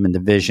dream and the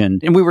vision.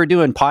 And we were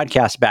doing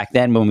podcasts back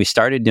then when we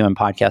started doing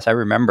podcasts. I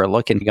remember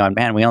looking and going,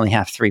 man, we only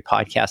have 3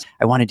 podcasts.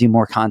 I want to do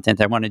more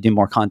content. I want to do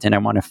more content. I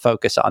want to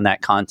focus on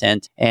that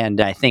content. And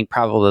I think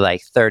probably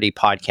like 30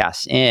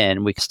 podcasts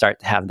in, we could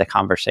start to have the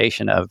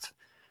conversation of,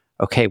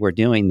 okay, we're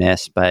doing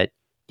this, but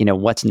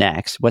what's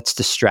next? What's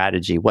the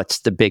strategy? What's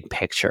the big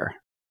picture?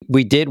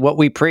 We did what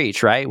we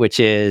preach, right? Which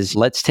is,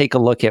 let's take a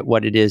look at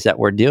what it is that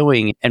we're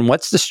doing and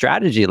what's the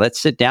strategy. Let's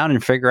sit down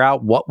and figure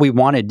out what we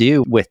want to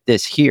do with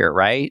this here,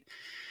 right?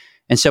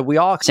 And so we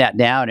all sat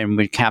down and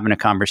we're having a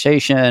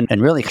conversation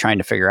and really trying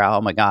to figure out,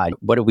 oh my God,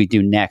 what do we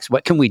do next?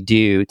 What can we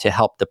do to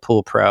help the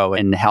Pool Pro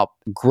and help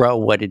grow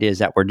what it is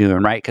that we're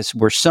doing, right? Because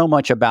we're so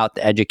much about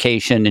the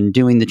education and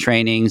doing the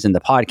trainings and the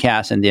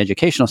podcasts and the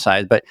educational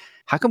side, but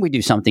how can we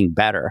do something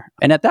better?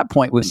 And at that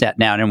point, we sat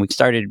down and we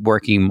started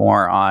working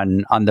more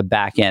on the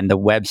back end, the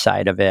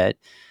website of it,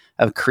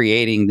 of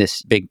creating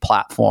this big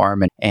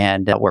platform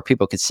and where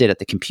people could sit at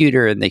the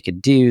computer and they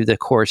could do the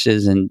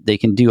courses and they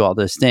can do all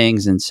those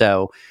things. And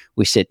so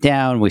we sit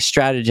down, we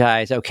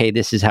strategize, okay,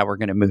 this is how we're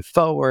going to move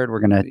forward.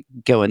 We're going to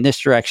go in this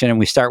direction, and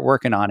we start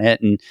working on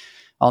it. And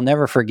I'll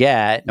never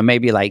forget,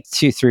 maybe like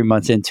 2-3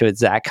 months into it,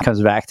 Zach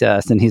comes back to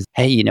us and he's,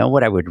 hey, you know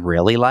what I would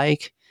really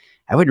like?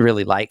 I would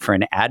really like for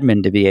an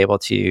admin to be able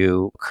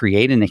to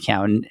create an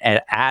account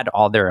and add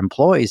all their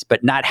employees,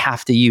 but not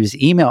have to use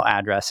email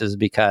addresses,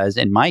 because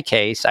in my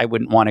case, I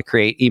wouldn't want to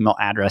create email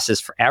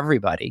addresses for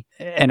everybody.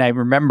 And I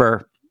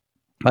remember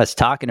us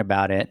talking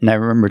about it, and I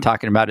remember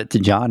talking about it to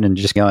John and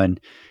just going,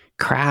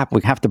 crap,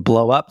 we have to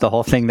blow up the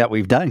whole thing that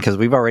we've done, because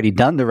we've already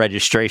done the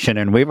registration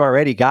and we've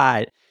already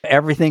got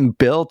everything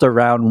built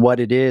around what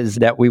it is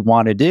that we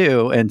want to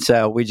do. And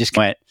so we just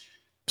went,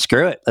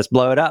 screw it, let's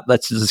blow it up.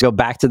 Let's just go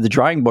back to the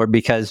drawing board,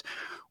 because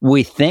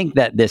we think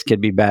that this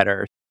could be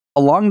better.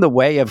 Along the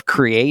way of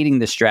creating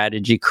the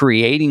strategy,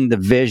 creating the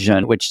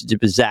vision, which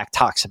Zach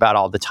talks about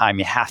all the time,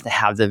 you have to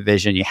have the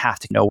vision, you have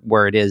to know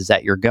where it is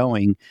that you're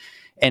going.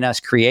 And us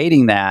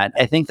creating that,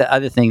 I think the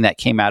other thing that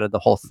came out of the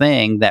whole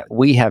thing that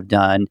we have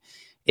done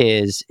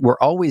is we're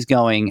always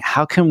going,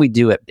 how can we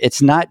do it?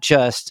 It's not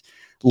just,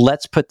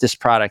 let's put this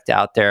product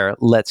out there,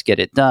 let's get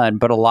it done.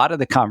 But a lot of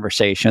the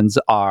conversations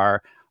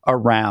are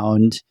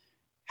around,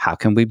 how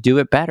can we do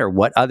it better?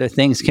 What other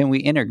things can we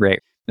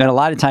integrate? And a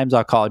lot of times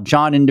I'll call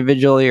John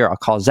individually, or I'll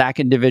call Zach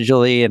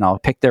individually, and I'll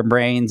pick their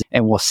brains,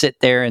 and we'll sit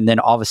there, and then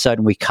all of a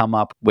sudden we come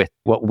up with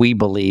what we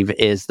believe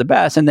is the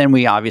best. And then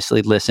we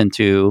obviously listen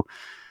to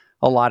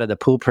a lot of the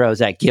pool pros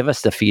that give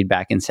us the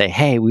feedback and say,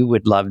 hey, we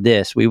would love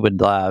this. We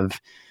would love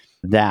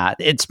that.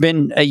 It's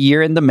been a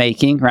year in the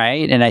making,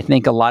 right? And I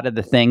think a lot of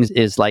the things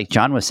is like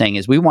John was saying,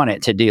 is we want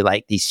it to do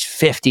like these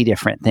 50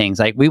 different things.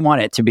 Like we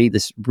want it to be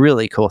this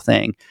really cool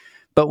thing,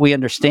 but we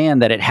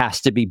understand that it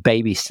has to be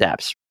baby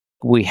steps.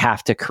 We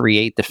have to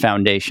create the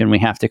foundation. We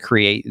have to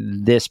create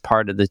this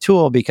part of the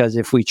tool, because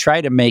if we try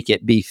to make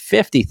it be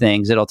 50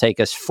 things, it'll take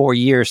us 4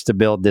 years to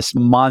build this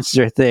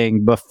monster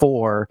thing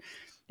before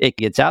it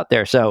gets out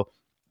there. So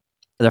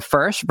the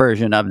first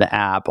version of the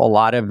app, a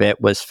lot of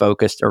it was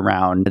focused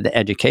around the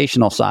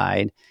educational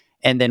side.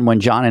 And then when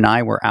John and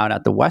I were out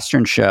at the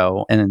Western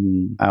show,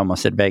 and I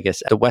almost said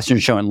Vegas, the Western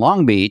show in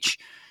Long Beach,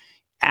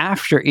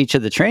 after each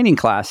of the training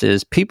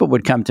classes, people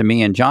would come to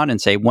me and John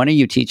and say, when are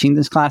you teaching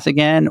this class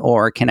again?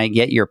 Or can I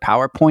get your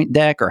PowerPoint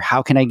deck? Or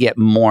how can I get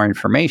more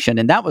information?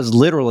 And that was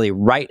literally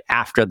right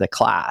after the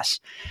class.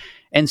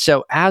 And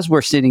so as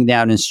we're sitting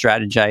down and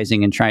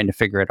strategizing and trying to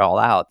figure it all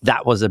out,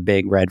 that was a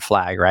big red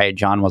flag, right?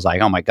 John was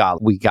like, oh my God,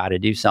 we got to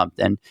do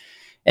something.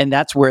 And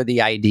that's where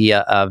the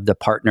idea of the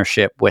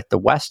partnership with the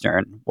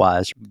Western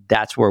was.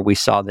 That's where we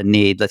saw the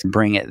need. Let's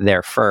bring it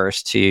there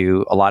first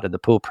to a lot of the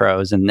pool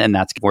pros. And then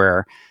that's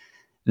where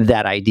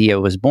that idea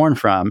was born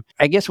from.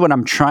 I guess what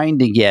I'm trying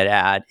to get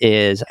at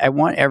is I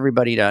want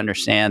everybody to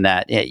understand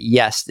that,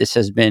 yes, this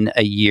has been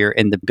a year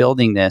in the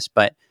building this,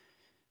 but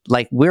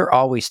like we're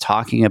always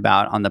talking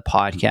about on the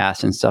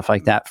podcast and stuff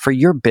like that, for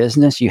your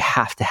business, you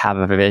have to have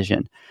a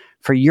vision.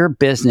 For your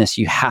business,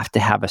 you have to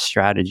have a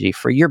strategy.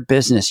 For your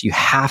business, you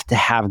have to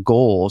have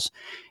goals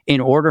in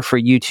order for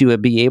you to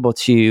be able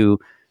to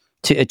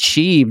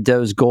achieve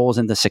those goals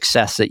and the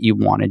success that you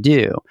want to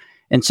do.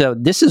 And so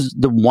this is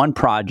the one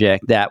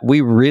project that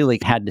we really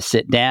had to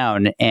sit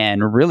down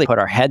and really put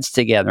our heads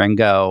together and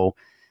go,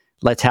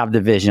 let's have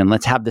the vision,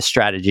 let's have the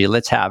strategy,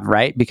 let's have,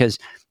 right? Because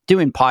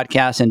doing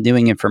podcasts and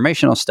doing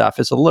informational stuff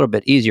is a little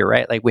bit easier,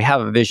 right? Like we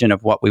have a vision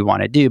of what we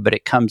want to do, but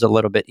it comes a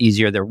little bit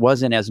easier. There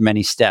wasn't as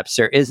many steps.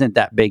 There isn't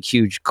that big,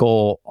 huge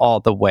goal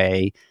all the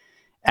way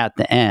at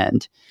the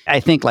end. I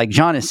think like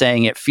John is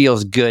saying, it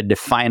feels good to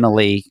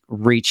finally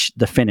reach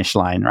the finish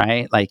line,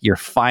 right? Like you're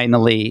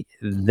finally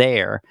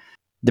there.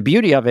 The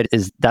beauty of it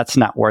is that's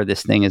not where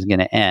this thing is going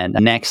to end.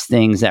 The next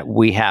things that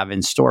we have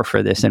in store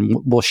for this, and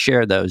we'll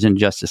share those in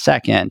just a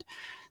second.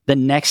 The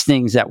next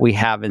things that we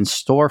have in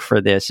store for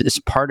this is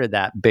part of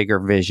that bigger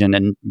vision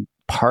and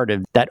part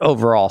of that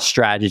overall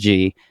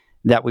strategy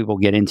that we will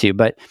get into.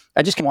 But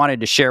I just wanted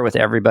to share with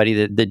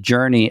everybody the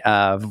journey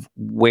of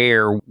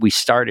where we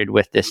started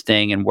with this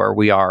thing and where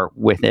we are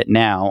with it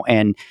now.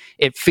 And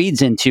it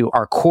feeds into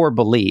our core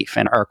belief.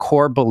 And our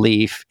core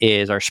belief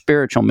is our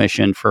spiritual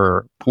mission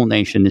for Pool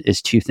Nation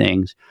is two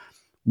things.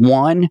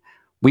 One,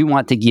 we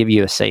want to give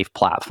you a safe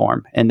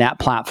platform. And that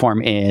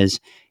platform is,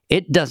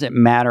 it doesn't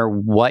matter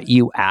what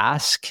you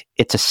ask,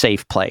 it's a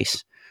safe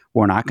place.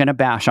 We're not going to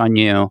bash on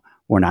you.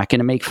 We're not going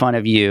to make fun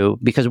of you,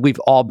 because we've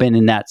all been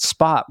in that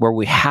spot where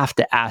we have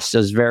to ask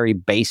those very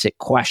basic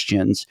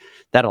questions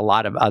that a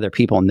lot of other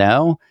people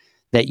know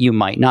that you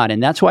might not.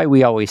 And that's why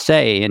we always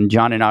say, and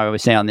John and I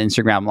always say on the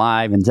Instagram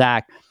Live, and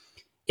Zach,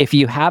 if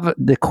you have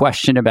the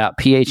question about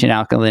pH and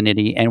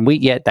alkalinity, and we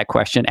get that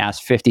question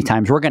asked 50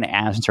 times, we're going to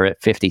answer it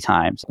 50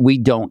 times. We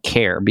don't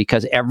care,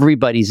 because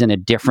everybody's in a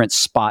different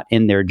spot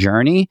in their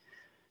journey.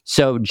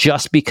 So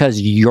just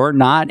because you're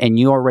not, and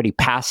you already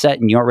passed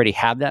that and you already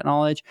have that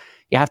knowledge,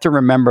 you have to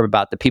remember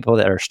about the people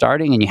that are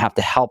starting, and you have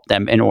to help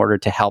them in order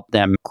to help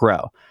them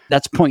grow.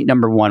 That's point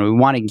number one. We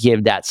want to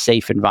give that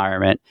safe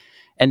environment.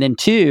 And then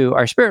two,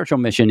 our spiritual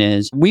mission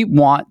is we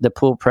want the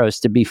pool pros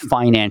to be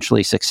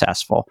financially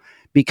successful.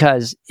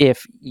 Because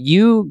if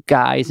you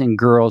guys and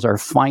girls are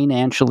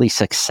financially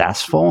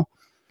successful,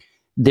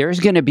 there's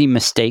going to be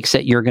mistakes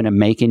that you're going to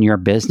make in your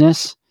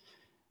business.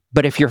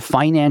 But if you're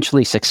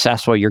financially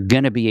successful, you're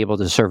going to be able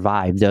to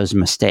survive those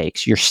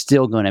mistakes. You're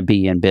still going to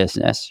be in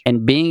business.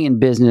 And being in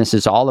business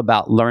is all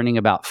about learning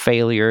about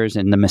failures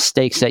and the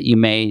mistakes that you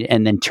made,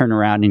 and then turn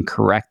around and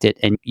correct it,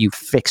 and you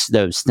fix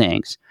those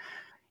things.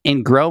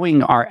 In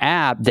growing our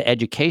app, the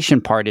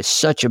education part is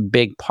such a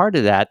big part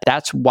of that.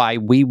 That's why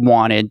we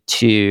wanted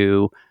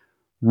to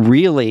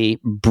really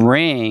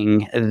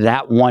bring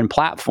that one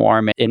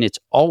platform. And it's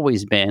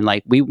always been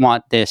like, we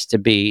want this to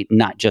be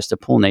not just a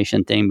Pool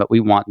Nation thing, but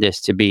we want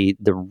this to be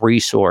the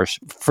resource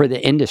for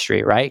the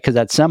industry, right? Because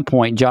at some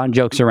point, John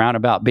jokes around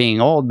about being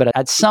old, but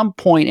at some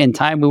point in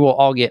time, we will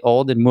all get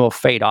old and we'll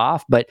fade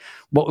off. But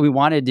what we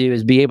want to do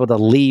is be able to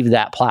leave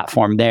that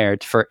platform there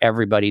for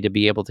everybody to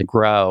be able to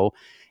grow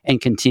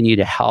and continue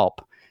to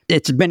help.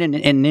 It's been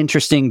an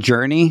interesting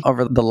journey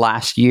over the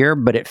last year,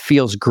 but it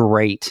feels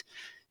great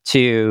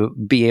to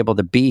be able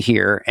to be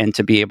here and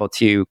to be able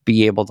to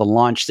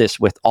launch this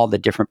with all the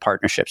different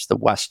partnerships, the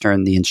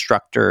Western, the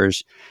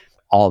instructors,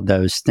 all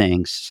those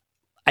things.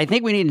 I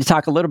think we need to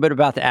talk a little bit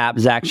about the app,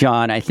 Zach,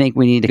 John. I think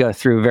we need to go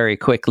through very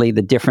quickly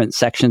the different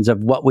sections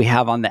of what we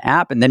have on the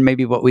app. And then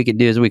maybe what we could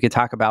do is we could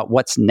talk about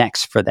what's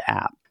next for the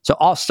app. So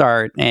I'll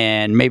start,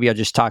 and maybe I'll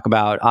just talk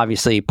about,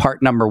 obviously,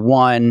 part number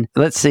one.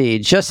 Let's see,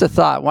 just a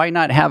thought. Why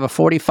not have a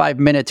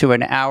 45-minute to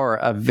an hour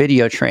of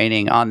video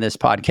training on this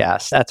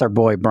podcast? That's our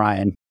boy,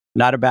 Brian.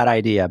 Not a bad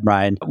idea,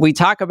 Brian. We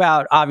talk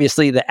about,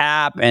 obviously, the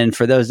app. And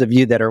for those of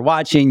you that are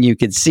watching, you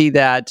could see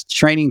that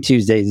Training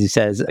Tuesdays, he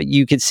says,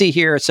 you could see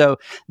here. So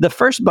the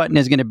first button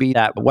is going to be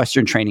that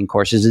Western training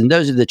courses. And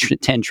those are the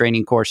 10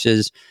 training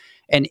courses.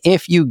 And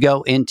if you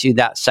go into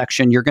that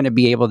section, you're going to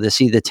be able to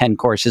see the 10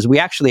 courses. We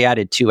actually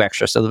added 2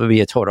 extra, so there'll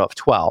be a total of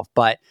 12.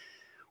 But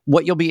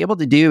what you'll be able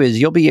to do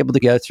is you'll be able to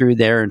go through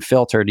there and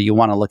filter. Do you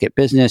want to look at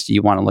business? Do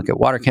you want to look at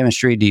water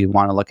chemistry? Do you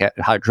want to look at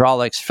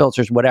hydraulics,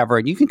 filters, whatever?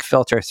 And you can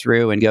filter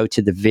through and go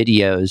to the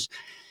videos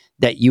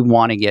that you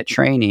want to get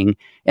training.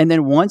 And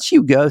then once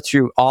you go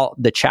through all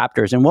the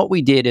chapters, and what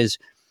we did is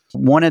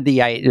one of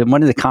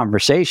the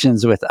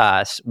conversations with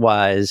us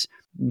was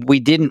we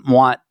didn't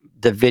want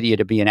the video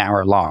to be an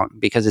hour long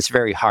because it's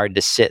very hard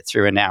to sit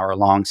through an hour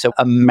long. So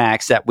a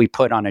max that we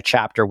put on a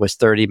chapter was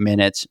 30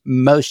 minutes.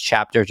 Most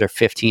chapters are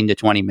 15 to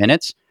 20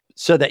 minutes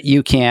so that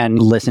you can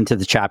listen to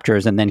the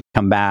chapters and then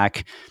come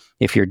back.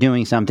 If you're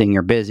doing something,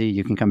 you're busy,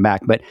 you can come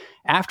back. But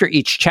after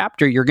each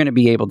chapter, you're going to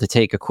be able to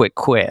take a quick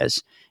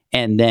quiz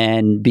and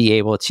then be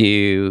able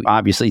to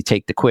obviously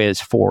take the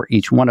quiz for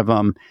each one of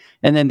them.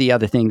 And then the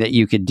other thing that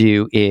you could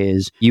do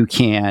is you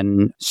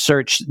can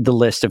search the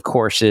list of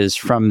courses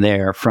from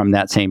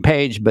that same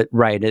page, but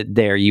right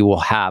there, you will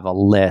have a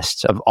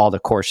list of all the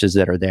courses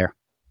that are there.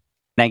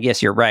 And I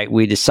guess you're right.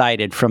 We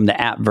decided from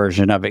the app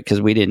version of it, because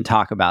we didn't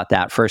talk about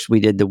that. First, we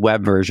did the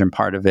web version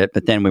part of it,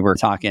 but then we were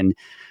talking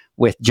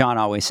with John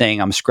always saying,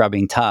 I'm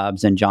scrubbing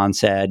tubs. And John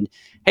said,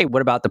 hey,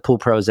 what about the pool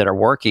pros that are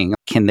working?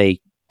 Can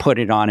they put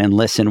it on and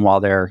listen while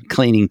they're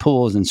cleaning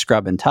pools and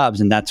scrubbing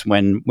tubs? And that's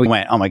when we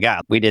went, oh my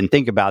God, we didn't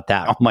think about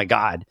that. Oh my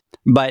God.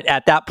 But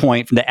at that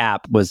point, the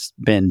app was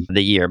been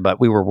the year, but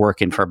we were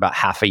working for about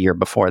half a year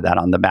before that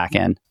on the back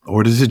end.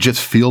 Or does it just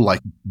feel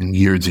like in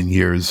years and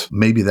years?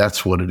 Maybe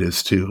that's what it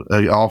is too.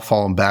 All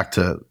falling back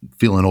to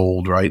feeling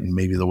old, right? And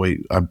maybe the way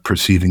I'm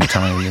perceiving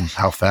time and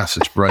how fast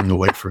it's running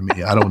away from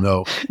me. I don't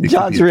know.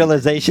 John's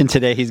realization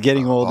today, he's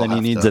getting old and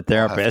he needs a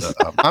therapist.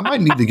 I might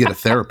need to get a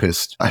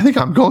therapist. I think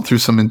I'm going through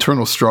some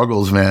internal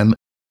struggles, man.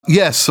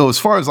 Yes. So as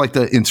far as like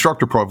the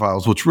instructor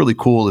profiles, what's really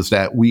cool is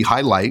that we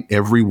highlight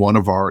every one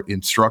of our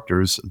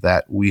instructors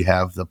that we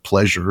have the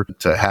pleasure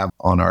to have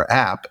on our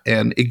app.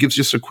 And it gives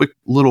just a quick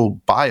little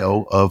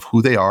bio of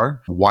who they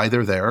are, why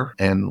they're there,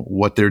 and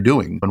what they're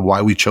doing, and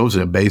why we chose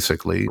them,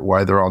 basically,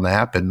 why they're on the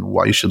app and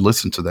why you should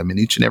listen to them. And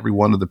each and every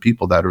one of the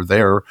people that are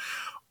there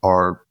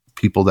are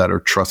people that are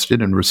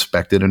trusted and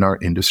respected in our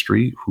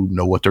industry who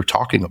know what they're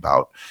talking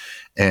about.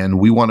 And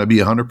we want to be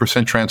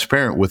 100%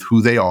 transparent with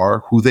who they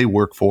are, who they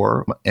work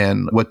for,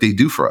 and what they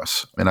do for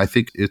us. And I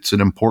think it's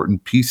an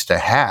important piece to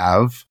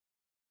have.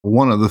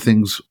 One of the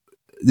things,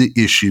 the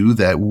issue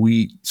that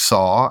we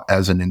saw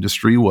as an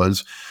industry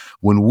was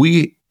when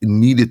we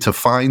needed to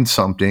find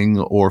something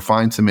or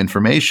find some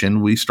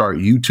information, we start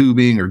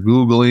YouTubing or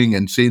Googling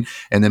and seeing,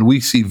 and then we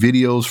see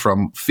videos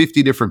from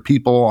 50 different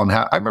people on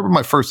how. I remember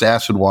my first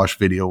acid wash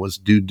video was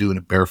dude doing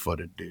it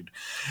barefooted, dude.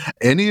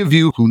 Any of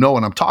you who know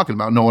what I'm talking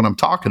about know what I'm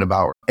talking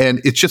about. And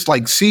it's just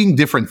like seeing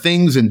different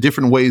things and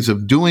different ways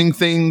of doing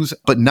things,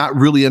 but not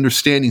really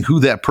understanding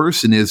who that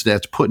person is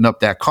that's putting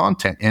up that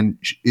content. And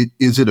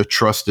is it a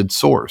trusted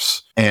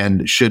source?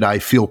 And should I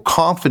feel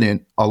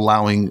confident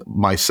allowing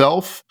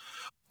myself?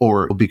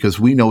 Or because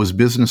we know as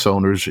business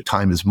owners,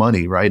 time is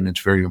money, right? And it's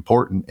very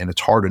important. And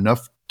it's hard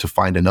enough to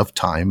find enough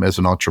time as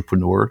an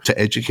entrepreneur to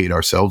educate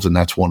ourselves. And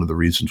that's one of the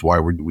reasons why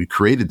we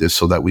created this,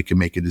 so that we can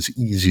make it as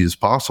easy as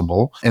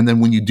possible. And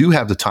then when you do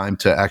have the time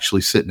to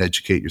actually sit and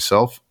educate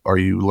yourself, are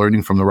you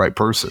learning from the right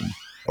person?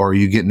 Or are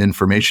you getting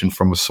information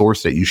from a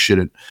source that you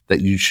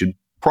should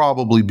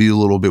probably be a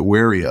little bit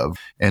wary of?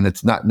 And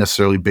it's not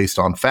necessarily based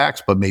on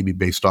facts, but maybe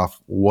based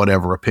off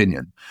whatever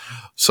opinion.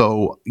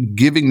 So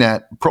giving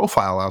that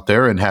profile out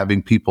there and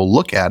having people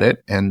look at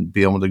it and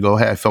be able to go,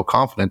 hey, I feel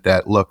confident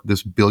that, look,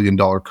 this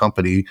billion-dollar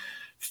company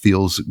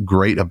feels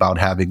great about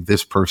having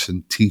this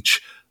person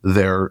teach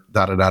their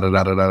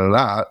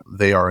da-da-da-da-da-da-da-da.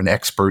 They are an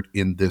expert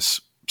in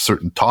this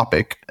certain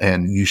topic,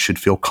 and you should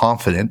feel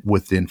confident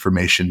with the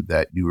information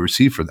that you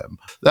receive for them.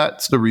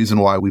 That's the reason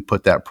why we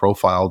put that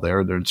profile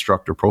there, their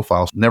instructor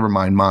profiles. Never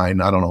mind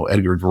mine. I don't know.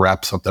 Edgar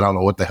wrapped something. I don't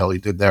know what the hell he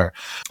did there.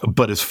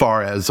 But as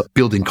far as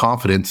building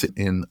confidence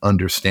in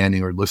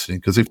understanding or listening,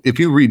 because if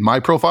you read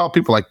my profile,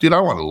 people are like, dude, I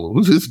want to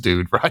lose this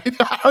dude, right?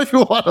 I don't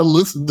even want to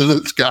listen to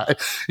this guy.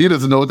 He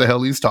doesn't know what the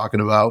hell he's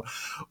talking about.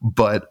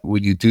 But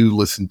when you do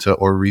listen to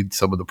or read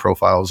some of the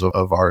profiles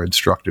of our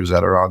instructors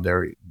that are on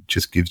there,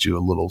 just gives you a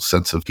little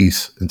sense of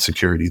peace and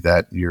security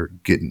that you're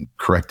getting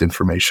correct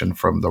information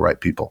from the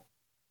right people.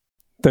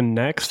 The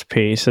next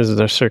piece is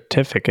the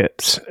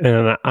certificates.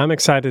 And I'm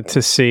excited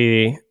to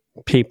see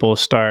people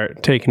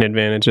start taking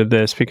advantage of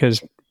this,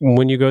 because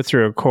when you go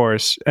through a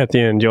course, at the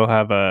end, you'll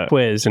have a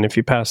quiz. And if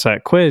you pass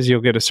that quiz, you'll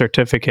get a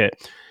certificate.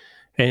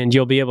 And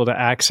you'll be able to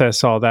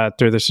access all that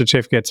through the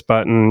certificates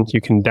button. You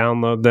can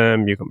download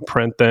them, you can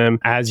print them.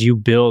 As you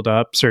build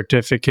up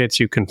certificates,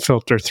 you can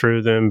filter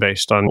through them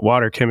based on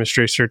water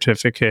chemistry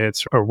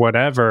certificates or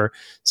whatever,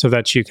 so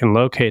that you can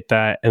locate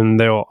that,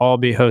 and they'll all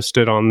be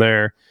hosted on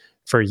there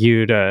for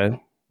you to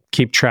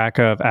keep track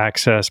of,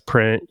 access,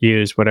 print,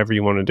 use, whatever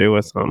you want to do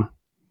with them.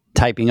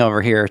 Typing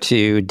over here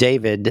to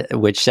David,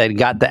 which said,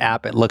 got the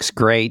app. It looks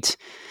great.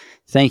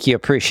 Thank you.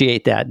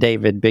 Appreciate that,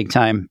 David. Big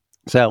time.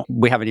 So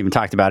we haven't even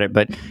talked about it,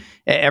 but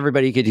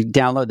everybody could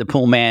download the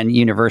Poolman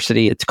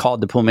University. It's called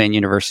the Poolman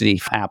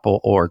University, Apple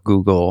or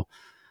Google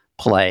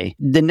Play.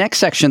 The next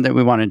section that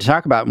we wanted to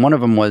talk about, one of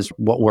them was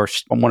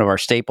one of our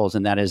staples,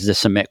 and that is the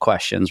submit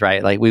questions,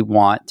 right? Like we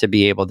want to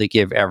be able to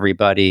give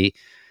everybody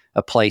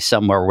a place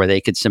somewhere where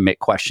they could submit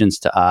questions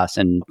to us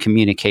and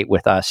communicate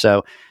with us.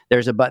 So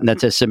there's a button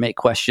that says submit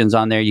questions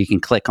on there. You can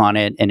click on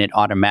it and it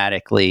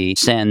automatically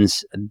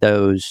sends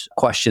those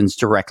questions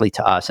directly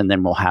to us. And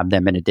then we'll have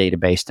them in a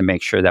database to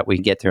make sure that we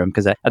get through them.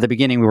 Because at the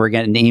beginning we were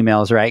getting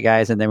emails, right,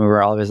 guys? And then we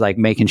were always like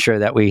making sure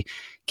that we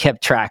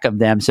kept track of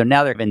them. So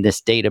now they're in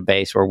this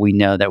database where we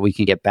know that we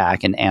can get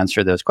back and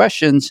answer those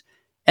questions.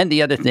 And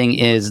the other thing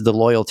is the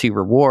loyalty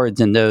rewards.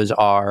 And those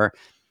are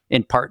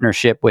in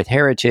partnership with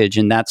Heritage.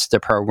 And that's the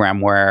program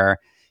where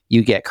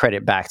you get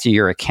credit back to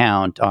your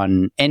account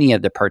on any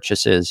of the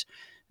purchases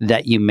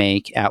that you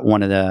make at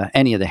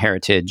any of the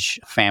Heritage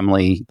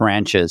family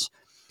branches.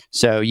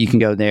 So you can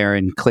go there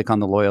and click on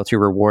the loyalty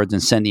rewards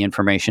and send the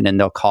information, and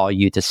they'll call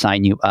you to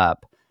sign you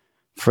up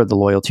for the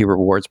loyalty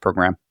rewards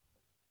program.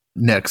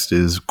 Next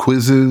is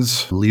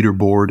quizzes,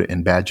 leaderboard,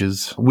 and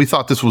badges. We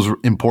thought this was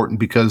important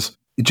because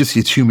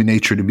it's human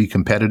nature to be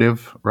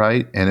competitive,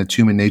 right? And it's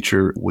human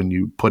nature when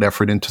you put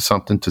effort into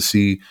something to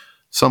see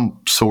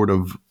some sort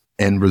of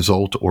end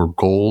result or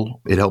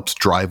goal. It helps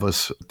drive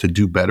us to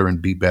do better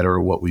and be better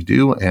at what we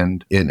do.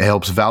 And it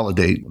helps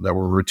validate that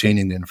we're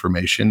retaining the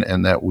information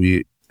and that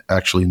we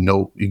actually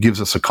know. It gives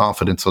us a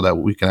confidence so that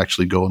we can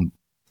actually go and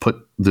put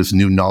this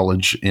new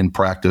knowledge in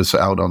practice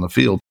out on the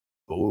field.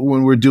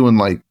 When we're doing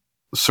like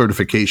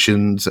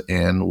certifications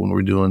and when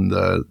we're doing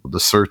the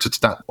certs,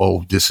 it's not,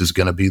 oh, this is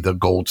going to be the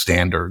gold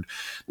standard.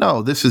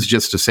 No, this is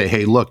just to say,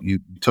 hey, look, you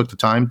took the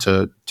time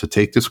to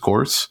take this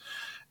course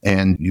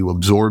and you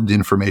absorbed the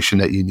information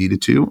that you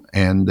needed to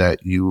and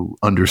that you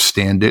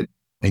understand it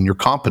and you're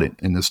competent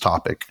in this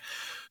topic.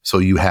 So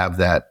you have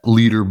that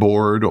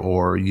leaderboard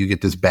or you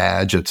get this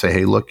badge that say,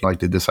 hey, look, I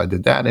did this, I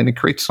did that. And it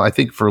creates, I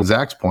think for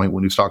Zach's point,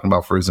 when he was talking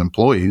about for his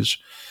employees,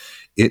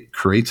 it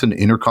creates an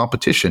inner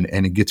competition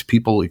and it gets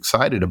people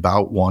excited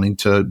about wanting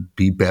to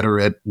be better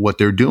at what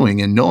they're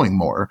doing and knowing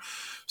more.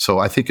 So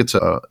I think it's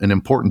an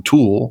important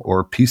tool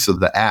or piece of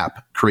the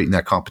app, creating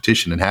that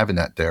competition and having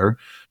that there,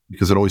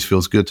 because it always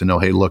feels good to know,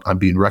 hey, look, I'm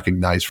being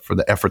recognized for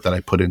the effort that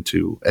I put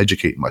into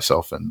educating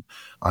myself and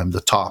I'm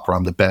the top or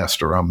I'm the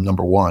best or I'm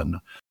number one.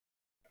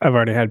 I've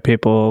already had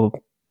people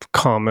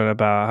comment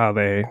about how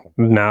they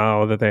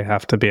now that they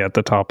have to be at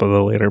the top of the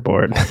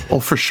leaderboard. Oh,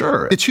 for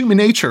sure. It's human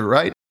nature,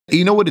 right?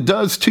 You know what it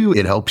does too?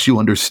 It helps you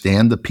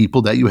understand the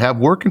people that you have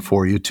working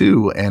for you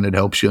too. And it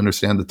helps you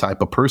understand the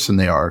type of person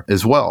they are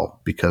as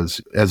well.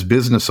 Because as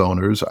business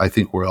owners, I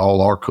think we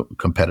all are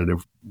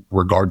competitive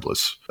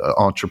regardless.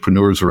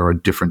 Entrepreneurs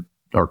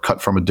are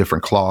cut from a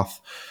different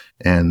cloth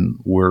and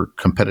we're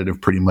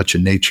competitive pretty much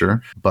in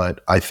nature.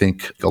 But I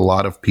think a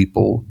lot of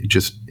people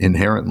just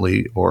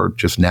inherently or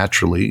just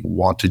naturally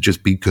want to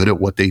just be good at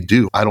what they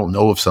do. I don't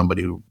know if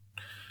somebody who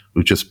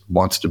just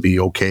wants to be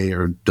okay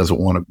or doesn't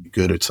want to be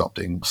good at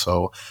something.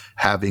 So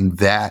having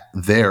that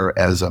there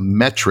as a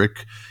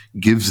metric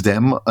gives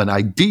them an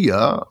idea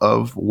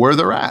of where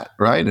they're at,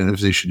 right? And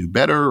if they should do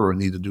better or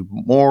need to do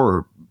more,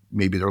 or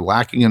maybe they're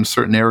lacking in a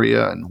certain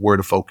area and where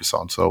to focus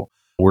on. So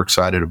we're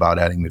excited about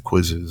adding the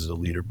quizzes, the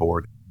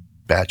leaderboard,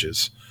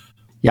 badges.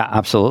 Yeah,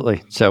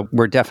 absolutely. So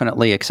we're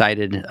definitely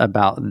excited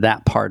about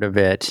that part of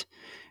it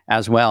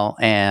as well.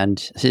 And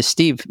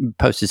Steve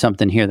posted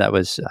something here that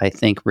was, I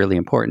think, really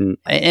important.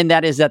 And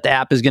that is that the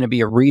app is going to be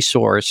a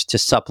resource to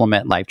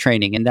supplement live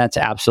training. And that's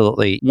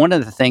absolutely one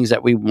of the things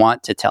that we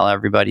want to tell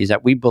everybody is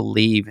that we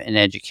believe in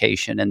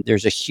education. And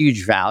there's a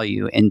huge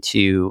value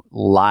into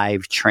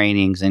live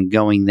trainings and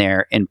going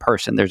there in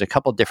person. There's a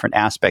couple different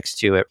aspects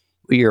to it.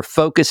 Your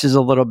focus is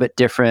a little bit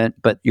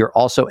different, but you're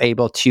also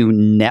able to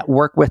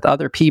network with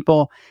other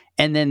people.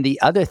 And then the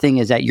other thing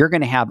is that you're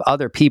going to have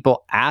other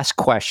people ask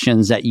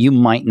questions that you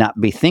might not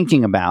be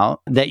thinking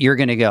about, that you're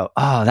going to go,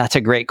 oh, that's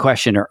a great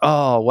question, or,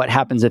 oh, what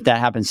happens if that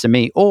happens to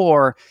me?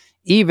 Or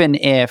even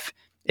if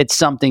it's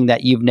something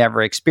that you've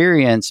never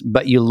experienced,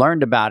 but you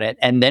learned about it.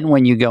 And then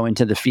when you go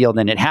into the field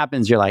and it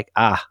happens, you're like,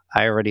 I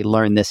already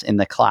learned this in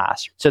the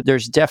class. So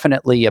there's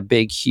definitely a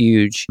big,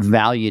 huge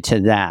value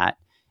to that.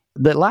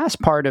 The last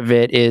part of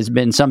it has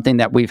been something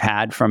that we've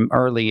had from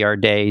earlier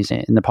days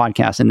in the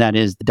podcast, and that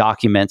is the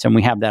documents. And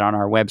we have that on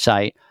our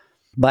website.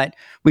 But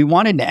we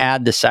wanted to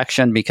add the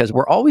section because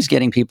we're always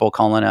getting people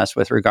calling us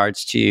with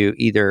regards to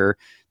either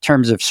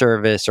terms of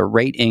service or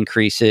rate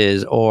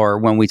increases, or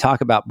when we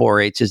talk about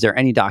borates, is there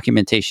any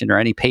documentation or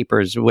any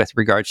papers with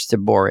regards to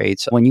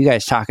borates? When you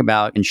guys talk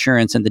about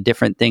insurance and the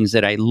different things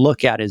that I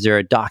look at, is there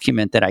a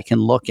document that I can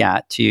look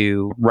at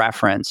to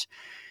reference?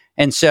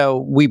 And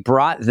so we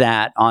brought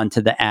that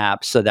onto the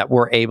app so that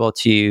we're able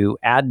to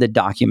add the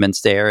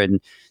documents there.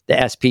 And the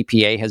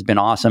SPPA has been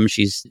awesome.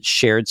 She's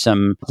shared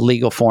some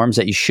legal forms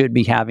that you should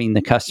be having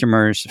the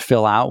customers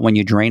fill out when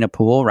you drain a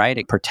pool, right?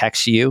 It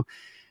protects you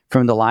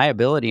from the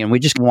liability. And we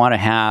just want to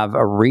have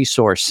a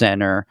resource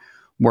center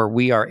where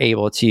we are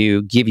able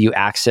to give you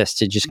access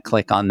to just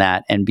click on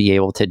that and be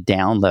able to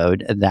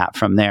download that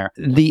from there.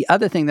 The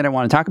other thing that I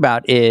want to talk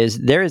about is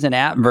there is an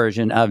app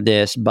version of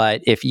this,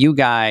 but if you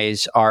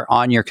guys are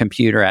on your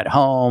computer at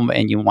home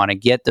and you want to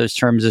get those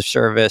terms of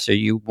service or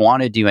you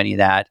want to do any of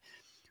that,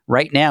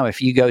 right now,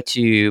 if you go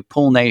to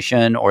Pool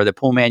Nation or the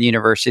Poolman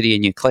University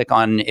and you click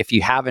on, if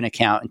you have an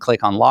account and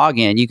click on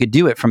login, you could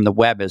do it from the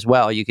web as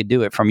well. You could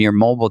do it from your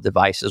mobile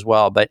device as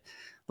well. But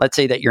let's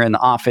say that you're in the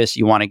office,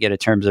 you want to get a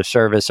terms of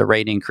service, a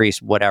rate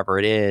increase, whatever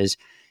it is,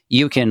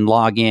 you can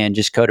log in,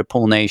 just go to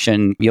Pool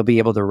Nation. You'll be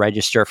able to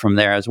register from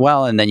there as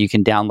well. And then you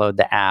can download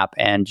the app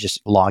and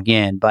just log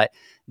in. But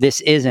this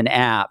is an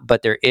app,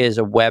 but there is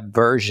a web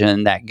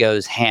version that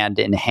goes hand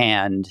in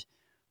hand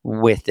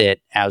with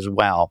it as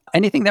well.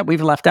 Anything that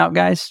we've left out,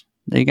 guys,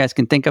 that you guys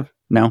can think of?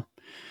 No?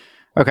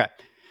 Okay.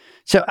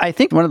 So I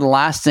think one of the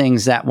last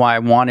things that I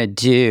want to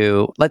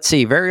do, let's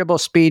see, variable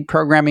speed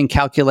programming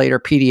calculator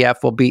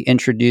PDF will be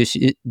introduced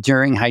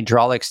during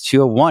Hydraulics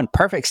 201.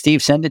 Perfect,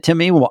 Steve, send it to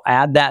me. We'll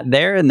add that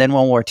there. And then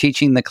when we're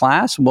teaching the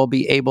class, we'll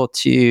be able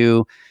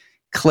to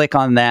click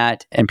on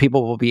that and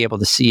people will be able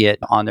to see it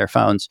on their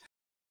phones.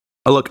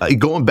 Look,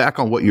 going back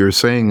on what you were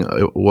saying,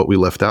 what we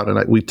left out,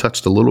 and we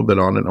touched a little bit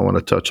on it, and I want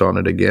to touch on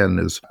it again,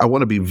 is I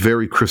want to be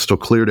very crystal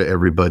clear to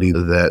everybody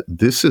that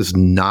this is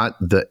not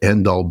the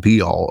end-all,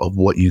 be-all of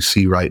what you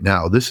see right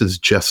now. This is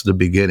just the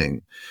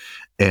beginning,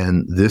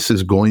 and this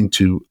is going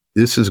to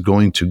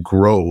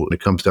grow when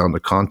it comes down to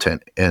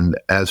content. And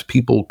as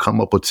people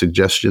come up with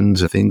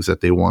suggestions and things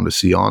that they want to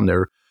see on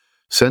there,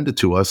 send it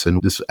to us,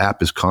 and this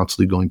app is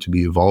constantly going to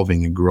be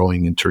evolving and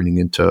growing and turning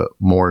into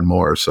more and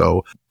more.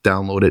 So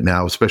download it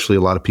now, especially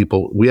a lot of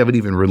people. We haven't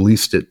even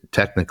released it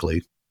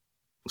technically.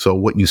 So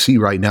what you see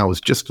right now is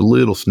just a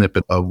little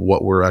snippet of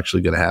what we're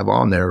actually going to have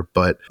on there,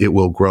 but it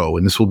will grow.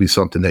 And this will be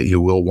something that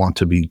you will want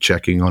to be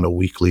checking on a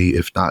weekly,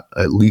 if not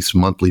at least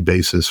monthly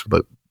basis,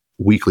 but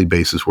weekly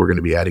basis. We're going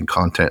to be adding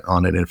content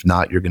on it. And if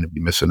not, you're going to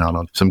be missing out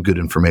on some good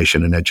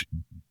information and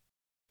education.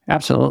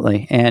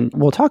 Absolutely. And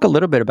we'll talk a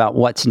little bit about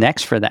what's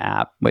next for the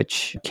app,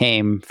 which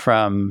came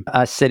from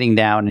us sitting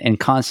down and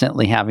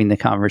constantly having the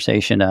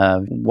conversation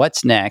of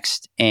what's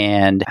next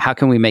and how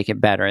can we make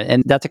it better?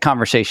 And that's a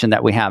conversation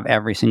that we have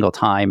every single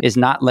time, is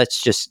not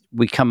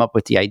we come up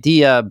with the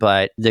idea,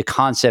 but the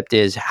concept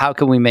is how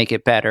can we make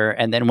it better?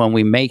 And then when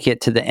we make it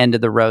to the end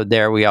of the road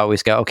there, we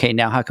always go, okay,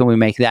 now how can we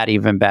make that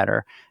even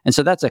better? And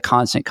so that's a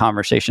constant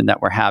conversation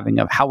that we're having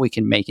of how we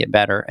can make it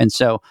better. And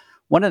so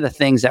one of the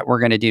things that we're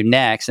going to do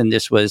next, and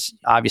this was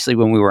obviously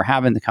when we were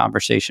having the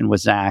conversation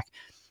with Zach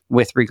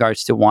with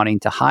regards to wanting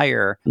to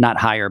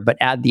but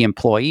add the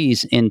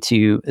employees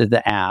into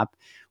the app.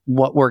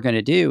 What we're going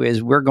to do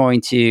is we're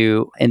going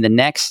to, in the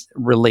next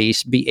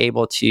release, be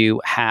able to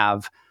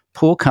have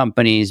pool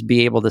companies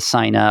be able to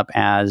sign up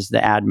as the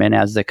admin,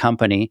 as the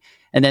company,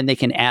 and then they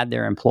can add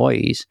their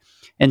employees.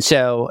 And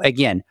so,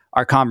 again,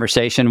 our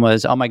conversation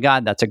was, oh my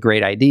God, that's a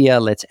great idea.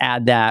 Let's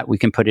add that. We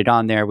can put it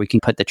on there. We can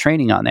put the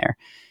training on there.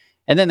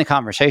 And then the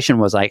conversation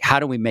was like, how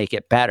do we make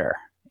it better?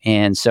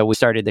 And so we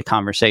started the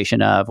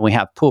conversation of, we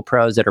have pool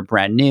pros that are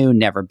brand new,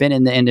 never been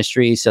in the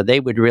industry. So they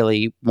would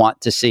really want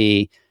to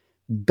see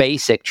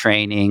basic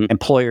training.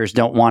 Employers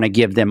don't want to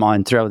give them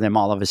throw them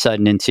all of a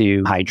sudden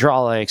into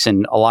hydraulics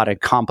and a lot of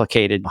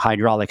complicated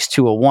hydraulics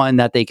 201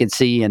 that they could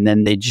see. And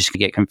then they just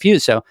get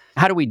confused. So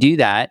how do we do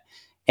that?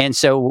 And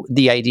so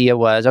the idea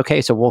was, okay,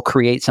 so we'll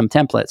create some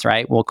templates,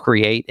 right? We'll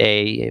create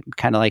a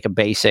kind of like a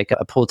basic,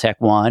 a Pool Tech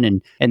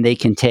 1, and they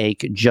can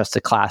take just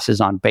the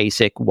classes on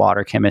basic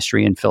water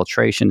chemistry and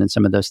filtration and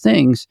some of those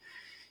things.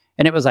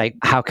 And it was like,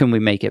 how can we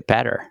make it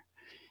better?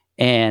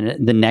 And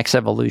the next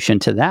evolution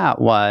to that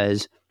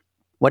was,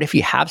 what if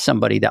you have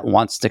somebody that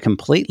wants to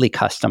completely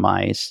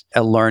customize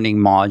a learning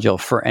module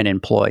for an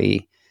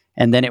employee?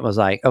 And then it was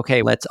like,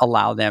 okay, let's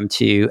allow them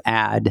to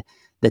add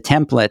the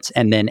templates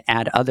and then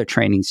add other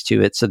trainings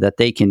to it so that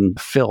they can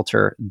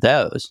filter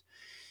those.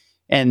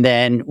 And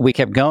then we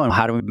kept going.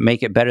 How do we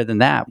make it better than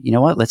that? You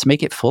know what? Let's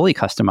make it fully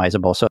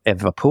customizable. So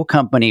if a pool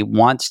company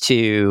wants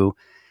to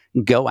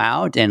go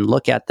out and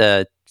look at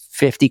the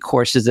 50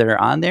 courses that are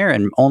on there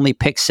and only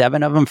pick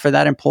 7 of them for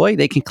that employee,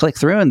 they can click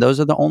through and those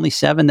are the only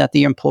 7 that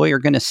the employee are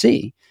going to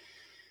see.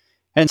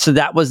 And so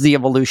that was the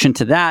evolution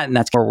to that. And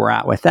that's where we're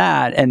at with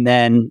that. And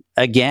then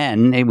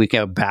again, we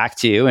go back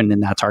to, and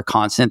then that's our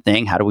constant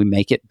thing. How do we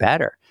make it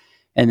better?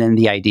 And then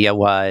the idea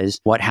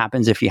was, what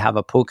happens if you have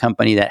a pool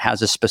company that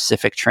has a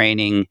specific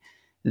training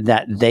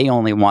that they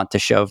only want to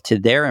show to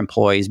their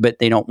employees, but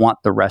they don't want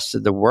the rest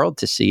of the world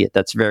to see it?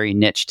 That's very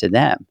niche to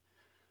them.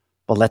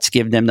 well, let's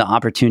give them the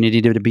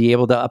opportunity to be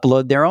able to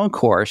upload their own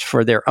course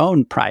for their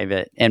own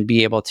private and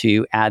be able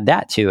to add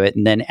that to it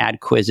and then add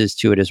quizzes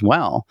to it as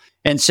well.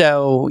 And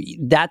so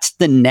that's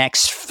the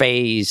next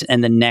phase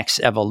and the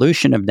next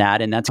evolution of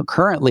that. And that's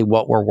currently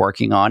what we're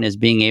working on, is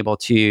being able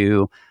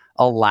to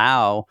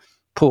allow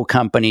pool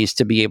companies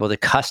to be able to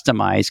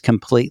customize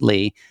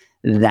completely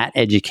that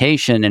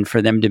education and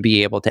for them to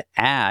be able to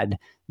add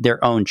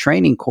their own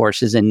training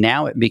courses. And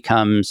now it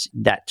becomes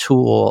that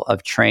tool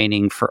of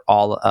training for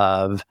all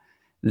of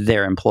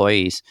their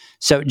employees.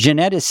 So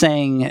Jeanette is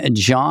saying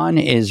John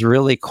is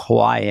really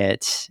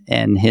quiet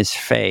in his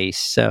face.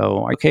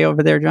 So, okay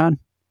over there, John?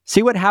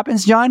 See what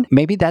happens, John?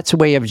 Maybe that's a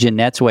way of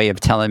Jeanette's way of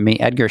telling me,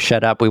 Edgar,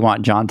 shut up. We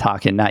want John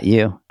talking, not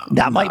you.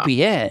 That might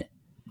be it.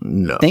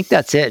 No. I think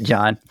that's it,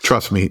 John.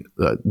 Trust me,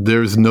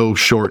 there's no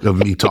short of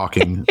me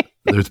talking.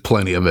 There's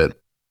plenty of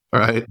it. All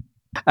right.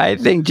 I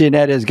think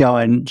Jeanette is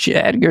going,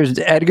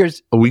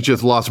 Edgar's. We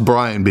just lost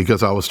Brian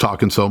because I was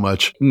talking so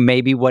much.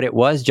 Maybe what it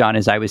was, John,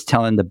 is I was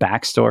telling the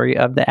backstory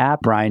of the app.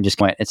 Brian just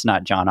went, it's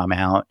not John, I'm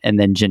out. And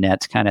then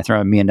Jeanette's kind of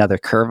throwing me another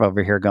curve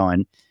over here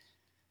going,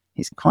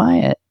 he's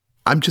quiet.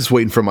 I'm just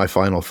waiting for my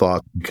final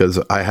thought because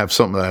I have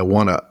something that I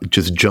want to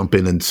just jump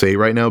in and say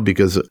right now,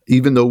 because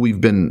even though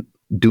we've been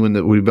doing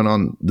that, we've been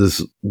on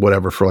this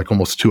whatever for like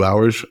almost 2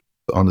 hours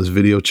on this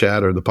video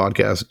chat or the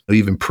podcast,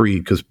 even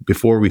because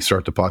before we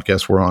start the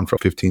podcast, we're on for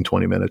 15,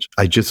 20 minutes.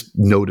 I just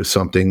noticed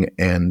something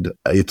and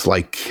it's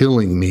like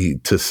killing me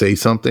to say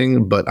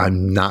something, but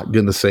I'm not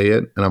going to say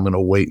it and I'm going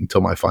to wait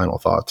until my final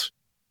thoughts.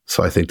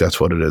 So I think that's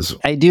what it is.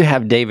 I do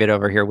have David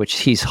over here, which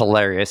he's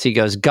hilarious. He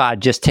goes,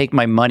 God, just take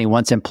my money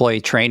once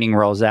employee training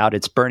rolls out.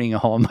 It's burning a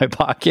hole in my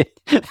pocket.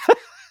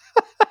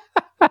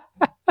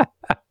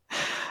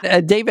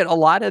 David, a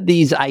lot of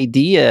these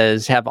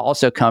ideas have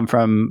also come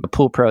from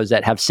pool pros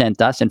that have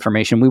sent us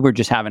information. We were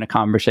just having a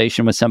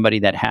conversation with somebody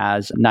that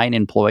has 9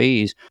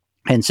 employees.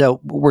 And so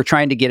we're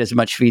trying to get as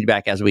much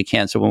feedback as we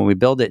can. So when we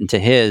build it into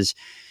his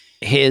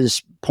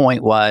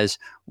point was,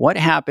 what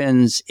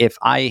happens if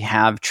I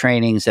have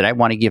trainings that I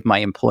want to give my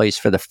employees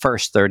for the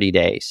first 30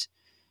 days?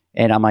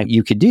 And I'm like,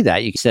 you could do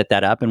that. You can set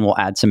that up and we'll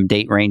add some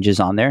date ranges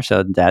on there.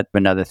 So that's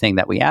another thing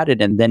that we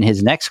added. And then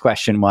his next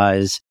question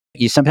was,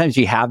 sometimes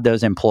you have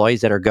those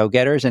employees that are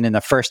go-getters, and in the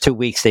first 2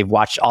 weeks, they've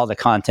watched all the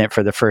content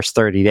for the first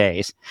 30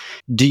 days.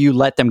 Do you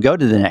let them go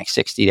to the next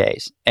 60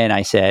 days? And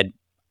I said,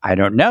 I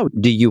don't know.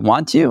 Do you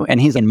want to?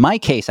 And he's, in my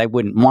case, I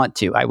wouldn't want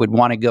to. I would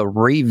want to go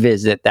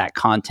revisit that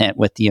content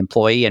with the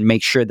employee and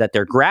make sure that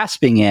they're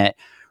grasping it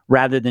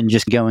rather than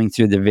just going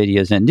through the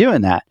videos and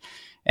doing that.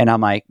 And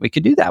I'm like, we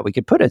could do that. We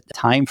could put a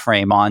time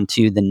frame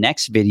onto the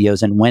next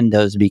videos and when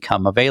those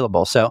become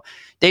available. So,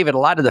 David, a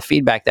lot of the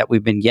feedback that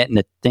we've been getting,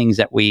 the things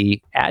that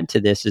we add to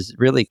this is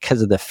really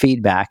because of the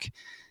feedback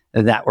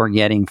that we're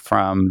getting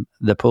from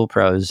the pool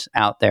pros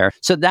out there.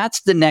 So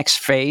that's the next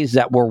phase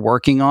that we're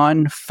working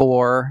on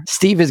for.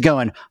 Steve is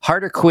going,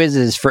 harder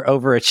quizzes for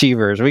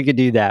overachievers. We could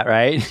do that,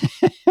 right?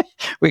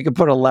 We could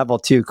put a level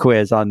 2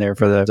 quiz on there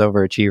for those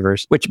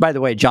overachievers, which, by the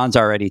way, John's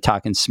already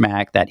talking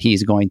smack that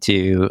he's going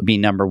to be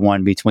number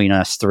 1 between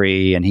us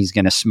 3 and he's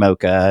going to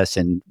smoke us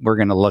and we're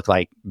going to look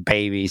like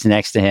babies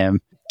next to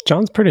him.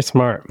 John's pretty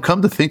smart.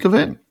 Come to think of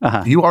it,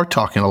 You are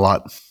talking a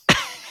lot.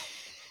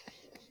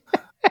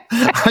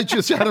 I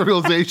just had a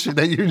realization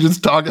that you're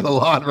just talking a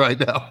lot right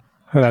now.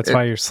 That's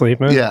why you're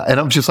sleeping? Yeah. And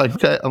I'm just like,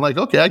 okay. I'm like,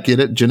 okay, I get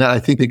it. Jeanette, I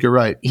think you're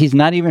right. He's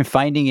not even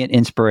finding it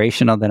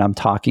inspirational that I'm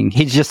talking.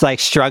 He's just like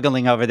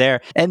struggling over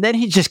there. And then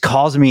he just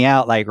calls me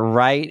out like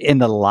right in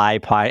the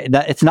live pod.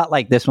 It's not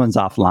like this one's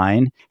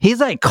offline. He's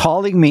like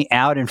calling me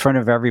out in front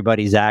of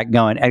everybody, Zach,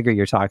 going, Edgar,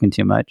 you're talking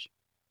too much.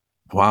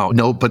 Wow.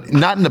 No, but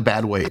not in a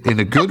bad way, in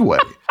a good way.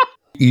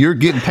 You're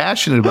getting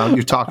passionate about,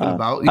 you're talking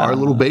about our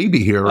little baby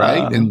here,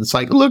 right? And it's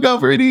like, look how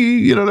pretty,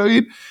 you know what I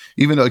mean?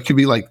 Even though it could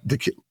be like,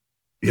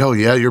 oh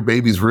yeah, your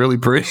baby's really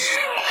pretty.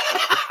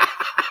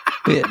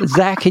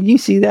 Zach, can you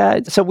see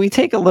that? So we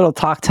take a little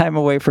talk time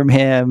away from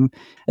him.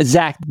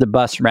 Zach, the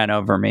bus ran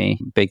over me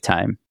big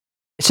time.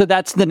 So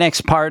that's the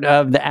next part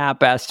of the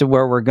app as to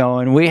where we're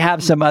going. We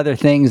have some other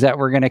things that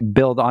we're going to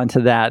build onto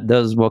that.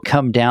 Those will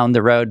come down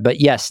the road. But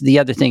yes, the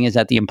other thing is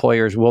that the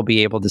employers will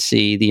be able to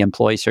see the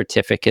employee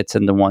certificates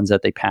and the ones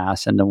that they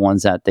pass and the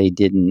ones that they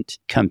didn't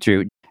come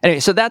through. Anyway,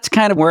 so that's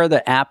kind of where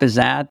the app is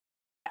at.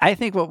 I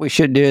think what we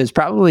should do is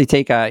probably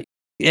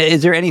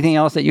is there anything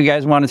else that you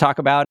guys want to talk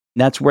about?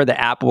 That's where the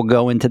app will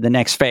go into the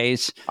next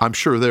phase. I'm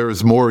sure there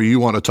is more you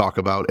want to talk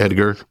about,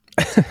 Edgar.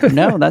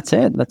 No, that's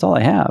it. That's all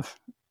I have.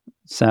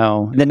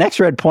 So the next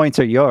red points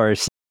are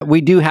yours.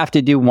 We do have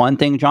to do one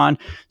thing, John.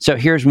 So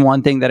here's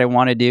one thing that I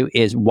want to do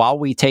is while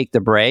we take the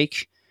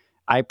break,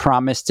 I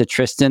promised to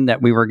Tristan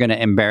that we were going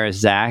to embarrass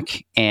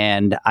Zach,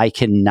 and I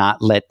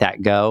cannot let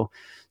that go.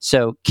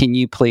 So can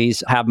you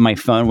please have my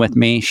phone with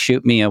me,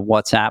 shoot me a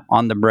WhatsApp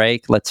on the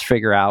break. Let's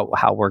figure out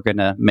how we're going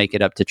to make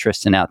it up to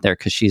Tristan out there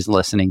because she's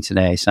listening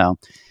today. So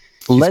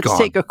he's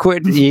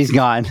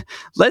gone.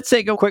 Let's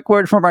take a quick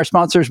word from our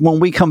sponsors. When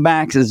we come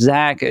back,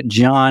 Zach,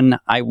 John,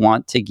 I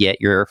want to get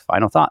your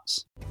final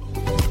thoughts.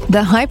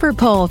 The Hyper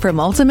Pole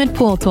from Ultimate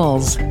Pool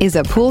Tools is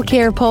a pool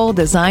care pole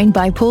designed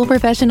by pool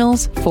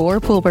professionals for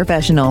pool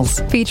professionals,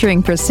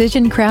 featuring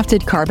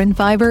precision-crafted carbon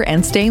fiber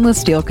and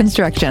stainless steel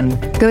construction.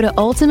 Go to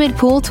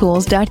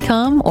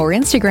ultimatepooltools.com or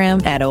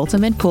Instagram at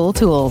Ultimate Pool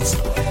Tools.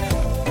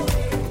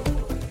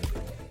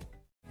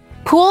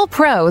 Pool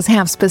pros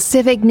have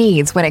specific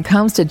needs when it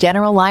comes to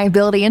general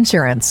liability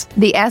insurance.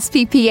 The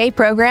SPPA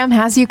program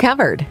has you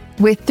covered.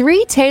 With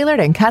 3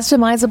 tailored and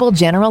customizable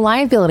general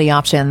liability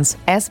options,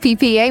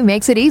 SPPA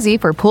makes it easy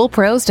for pool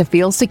pros to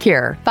feel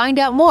secure. Find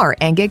out more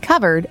and get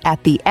covered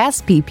at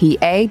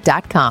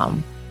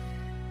thesppa.com.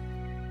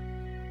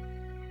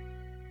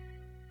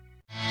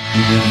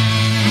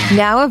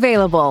 Now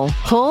available,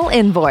 Pool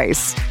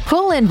Invoice.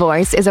 Pool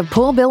Invoice is a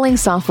pool billing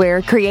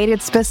software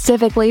created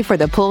specifically for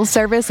the pool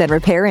service and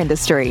repair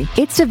industry.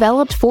 It's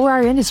developed for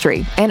our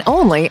industry and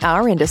only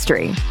our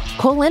industry.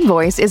 Pool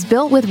Invoice is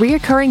built with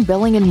recurring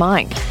billing in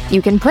mind.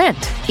 You can print,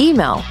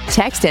 email,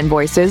 text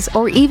invoices,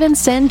 or even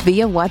send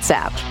via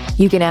WhatsApp.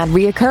 You can add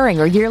recurring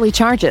or yearly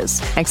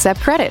charges,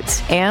 accept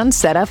credits, and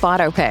set up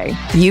autopay.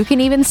 You can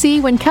even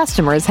see when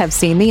customers have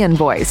seen the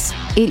invoice.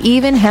 It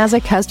even has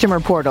a customer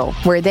portal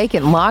where they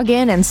can log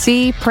in and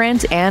see,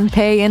 print, and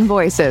pay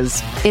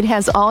invoices. It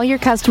has all your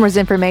customers'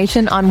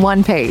 information on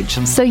one page,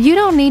 so you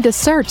don't need to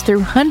search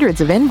through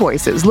hundreds of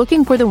invoices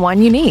looking for the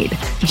one you need.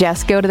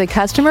 Just go to the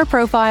customer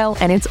profile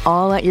and it's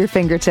all at your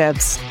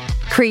fingertips.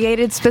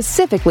 Created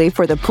specifically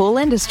for the pool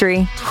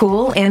industry,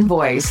 Pool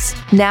Invoice.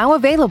 Now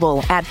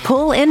available at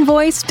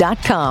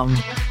poolinvoice.com.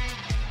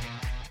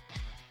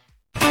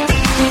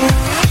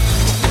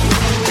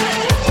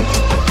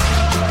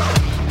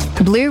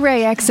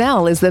 Blu-ray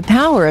XL is the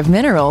power of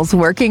minerals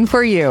working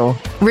for you.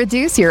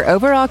 Reduce your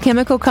overall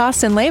chemical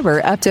costs and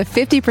labor up to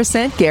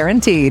 50%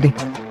 guaranteed.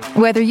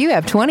 Whether you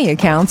have 20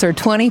 accounts or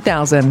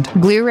 20,000,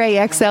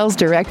 Blu-ray XL's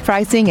direct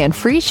pricing and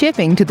free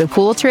shipping to the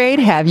pool trade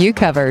have you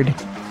covered.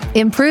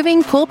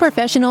 Improving pool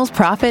professionals'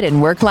 profit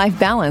and work-life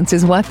balance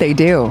is what they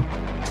do.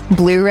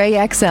 Blu-ray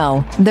XL,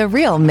 the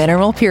real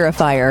mineral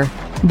purifier.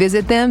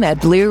 Visit them at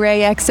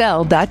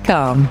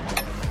BluRayXL.com.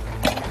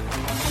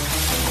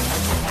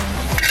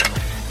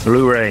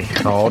 Blu-ray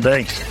all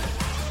day.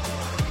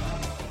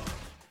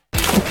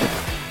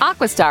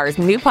 Aquastar's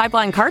new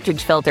pipeline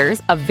cartridge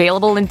filters,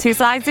 available in 2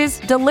 sizes,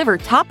 deliver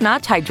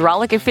top-notch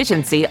hydraulic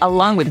efficiency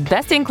along with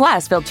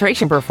best-in-class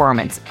filtration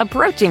performance,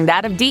 approaching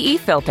that of DE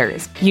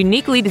filters.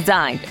 Uniquely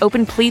designed,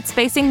 open pleat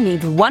spacing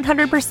means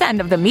 100%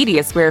 of the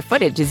media square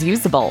footage is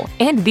usable.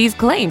 And these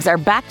claims are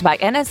backed by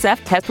NSF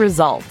test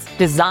results.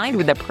 Designed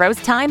with the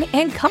pro's time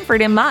and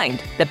comfort in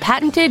mind, the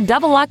patented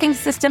double-locking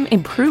system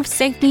improves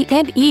safety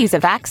and ease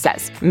of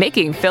access,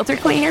 making filter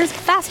cleaners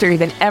faster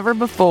than ever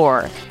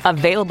before.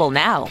 Available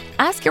now.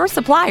 Ask your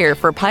supplier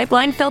for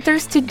pipeline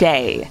filters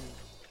today.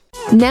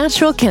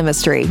 Natural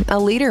Chemistry, a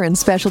leader in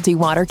specialty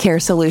water care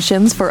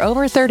solutions for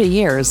over 30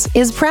 years,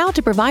 is proud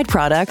to provide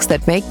products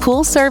that make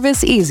pool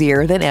service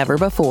easier than ever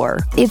before.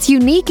 Its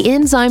unique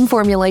enzyme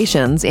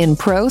formulations in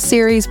Pro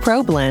Series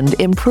Pro Blend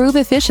improve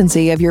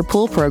efficiency of your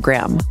pool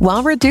program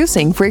while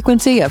reducing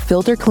frequency of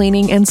filter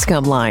cleaning and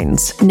scum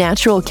lines.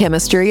 Natural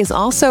Chemistry is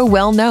also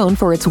well known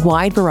for its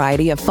wide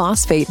variety of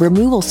phosphate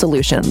removal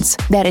solutions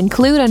that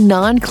include a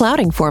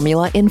non-clouding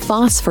formula in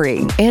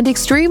Phos-Free and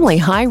extremely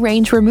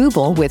high-range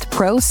removal with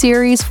Pro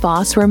Series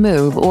Phos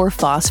Remove or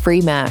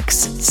Phos-Free Max.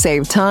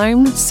 Save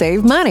time,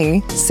 save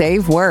money,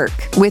 save work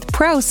with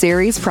Pro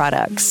Series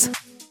products.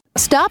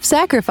 Stop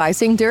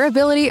sacrificing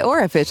durability or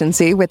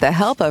efficiency with the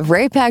help of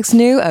Raypak's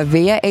new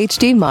Avia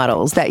HD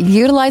models that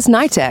utilize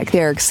NITEC,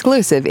 their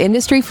exclusive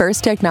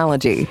industry-first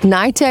technology.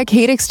 NITEC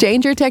heat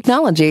exchanger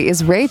technology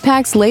is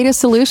Raypak's latest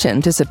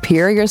solution to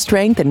superior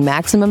strength and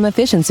maximum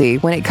efficiency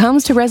when it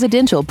comes to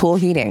residential pool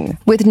heating.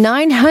 With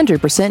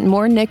 900%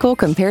 more nickel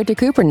compared to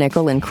copper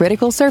nickel in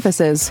critical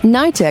surfaces,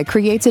 NITEC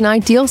creates an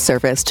ideal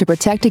surface to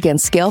protect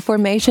against scale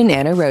formation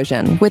and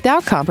erosion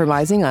without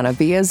compromising on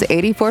Avia's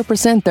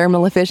 84%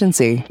 thermal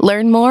efficiency.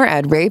 Learn more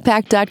at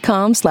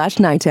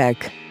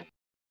raypak.com/NITEC.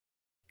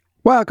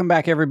 Welcome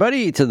back,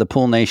 everybody, to the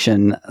Pool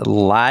Nation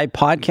live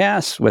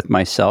podcast with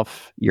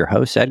myself, your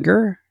host,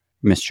 Edgar,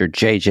 Mr.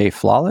 JJ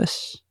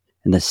Flawless,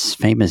 and this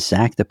famous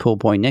Zach, the Pool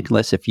Boy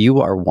Nicholas. If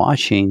you are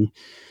watching,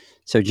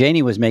 so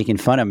Janie was making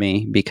fun of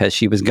me because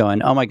she was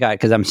going, oh my God,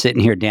 because I'm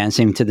sitting here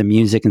dancing to the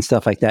music and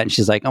stuff like that. And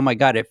she's like, oh my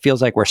God, it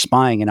feels like we're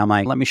spying. And I'm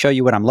like, let me show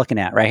you what I'm looking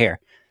at right here.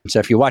 So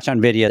if you watch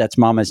on video, that's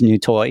Mama's new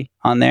toy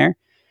on there.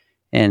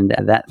 And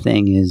that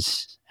thing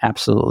is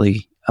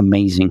absolutely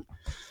amazing.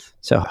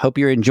 So hope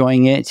you're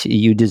enjoying it.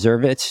 You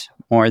deserve it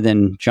more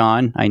than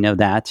John. I know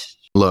that.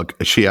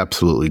 Look, she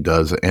absolutely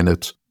does. And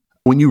it's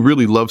when you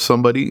really love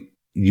somebody,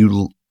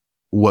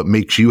 what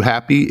makes you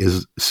happy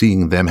is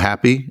seeing them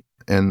happy.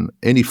 And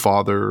any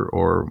father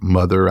or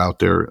mother out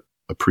there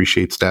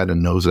appreciates that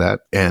and knows that.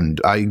 And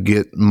I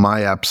get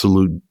my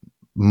absolute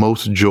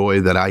most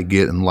joy that I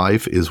get in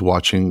life is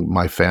watching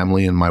my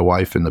family and my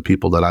wife and the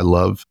people that I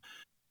love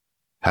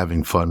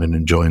having fun and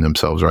enjoying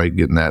themselves, right?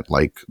 Getting that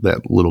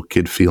little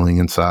kid feeling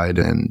inside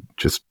and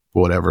just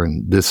whatever.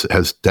 And this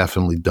has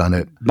definitely done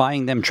it.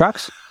 Buying them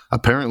trucks?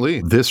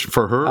 Apparently, this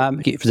for her.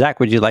 Zach,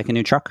 would you like a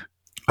new truck?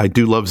 I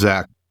do love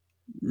Zach.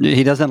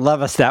 He doesn't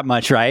love us that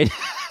much, right?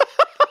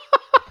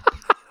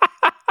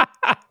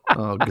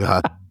 Oh,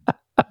 God.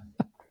 I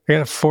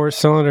got a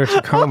 4-cylinder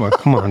Tacoma.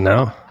 Come on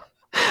now.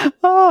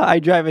 Oh, I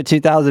drive a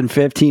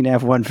 2015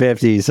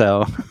 F-150,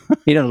 so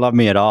he doesn't love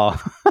me at all.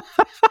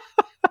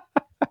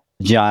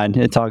 John,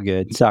 it's all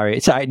good.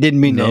 Sorry, I didn't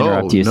mean to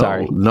interrupt you.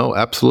 Sorry. No,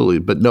 absolutely.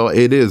 But no,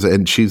 it is.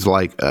 And she's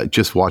like,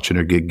 just watching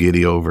her get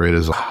giddy over it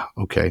is,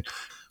 okay.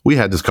 We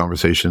had this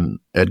conversation,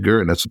 Edgar,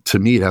 and to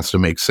me, it has to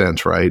make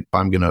sense, right? If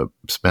I'm going to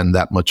spend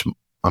that much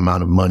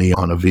amount of money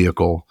on a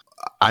vehicle,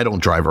 I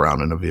don't drive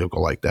around in a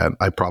vehicle like that.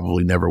 I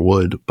probably never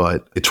would,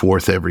 but it's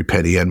worth every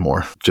penny and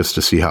more just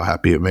to see how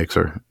happy it makes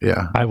her.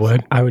 Yeah. I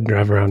would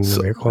drive around in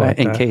a vehicle like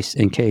that.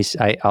 In case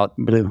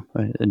blue,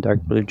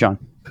 dark blue, John.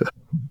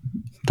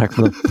 Dark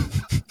blue.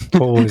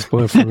 Always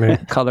blue for me.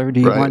 Color do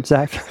you want,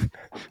 Zach?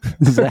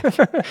 Zach,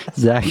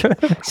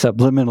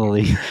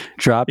 subliminally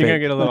drop it. You're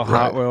going to get a little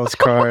Hot Wheels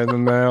car in the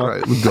mail.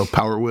 Right, we go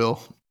Power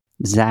Wheel.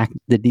 Zach,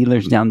 the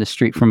dealer's down the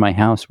street from my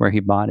house where he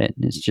bought it.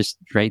 It's just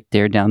right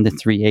there down the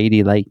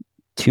 380, like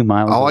 2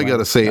 miles All away. I got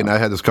to say, and I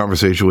had this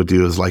conversation with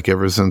you, is like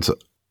ever since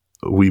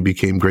we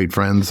became great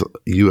friends,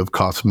 you have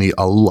cost me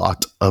a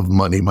lot of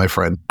money, my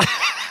friend.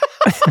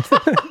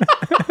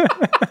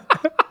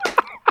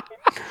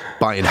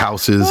 Buying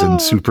houses and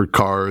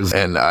supercars.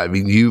 And I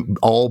mean, you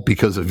all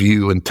because of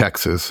you in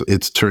Texas,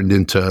 it's turned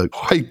into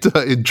quite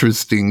an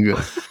interesting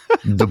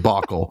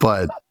debacle.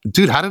 But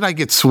dude, how did I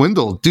get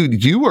swindled?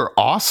 Dude, you were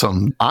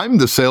awesome. I'm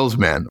the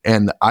salesman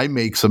and I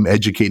make some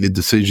educated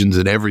decisions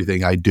in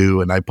everything I do.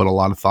 And I put a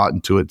lot of thought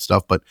into it and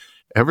stuff. But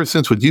ever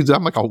since with you,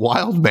 I'm like a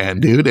wild man,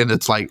 dude. And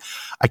it's like,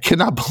 I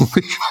cannot believe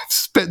I've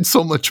spent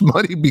so much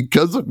money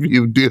because of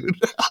you, dude.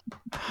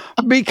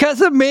 Because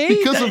of me?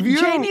 Because of you.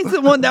 Janie's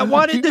the one that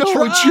wanted the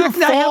truck. It's your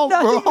fault, I have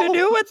nothing bro. to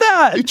do with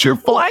that. It's your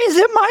fault. Why is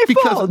it my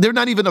because fault? they're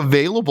not even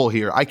available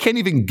here. I can't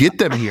even get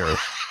them here.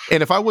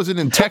 And if I wasn't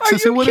in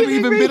Texas, it wouldn't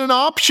even been an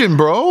option,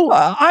 bro.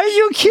 Are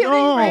you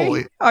kidding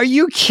me? Are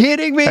you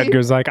kidding me?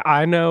 Edgar's like,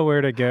 I know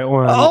where to get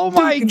one. Oh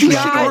my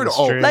God!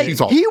 Like,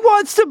 he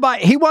wants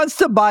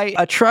to buy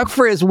a truck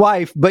for his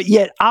wife, but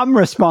yet I'm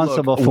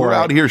responsible for it. We're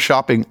out here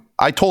shopping.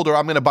 I told her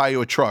I'm going to buy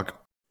you a truck.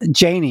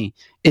 Janie,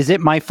 is it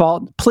my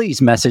fault?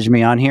 Please message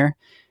me on here.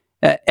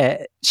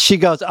 She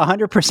goes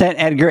 100%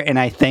 Edgar, and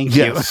I thank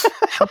you.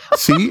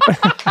 See,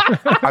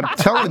 I'm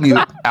telling you,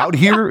 out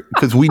here,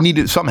 because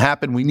something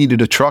happened, we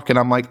needed a truck, and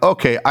I'm like,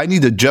 okay, I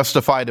need to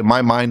justify it in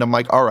my mind. I'm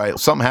like, all right,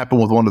 something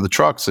happened with one of the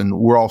trucks, and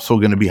we're also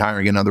going to be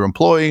hiring another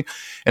employee.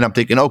 And I'm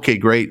thinking, okay,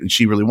 great, and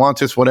she really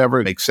wants this, whatever.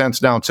 It makes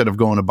sense now. Instead of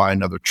going to buy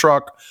another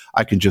truck,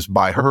 I can just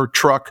buy her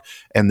truck,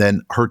 and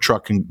then her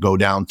truck can go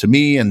down to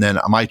me, and then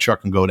my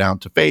truck can go down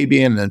to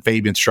Fabian, and then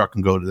Fabian's truck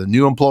can go to the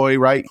new employee,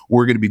 right?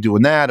 We're going to be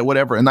doing that or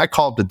whatever. And I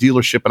called the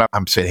dealership, and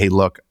I'm saying, hey,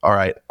 look, all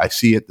right, I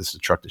see it. This is the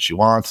truck that she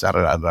wants,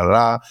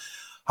 da-da-da-da-da.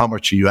 How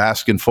much are you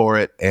asking for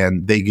it?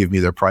 And they give me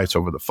their price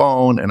over the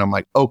phone. And I'm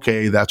like,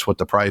 okay, that's what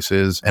the price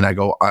is. And I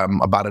go, I'm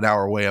about an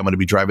hour away. I'm going to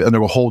be driving. And they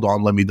go, hold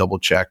on, let me double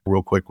check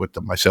real quick with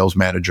my sales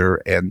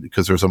manager. And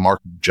because there's a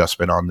market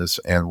adjustment on this.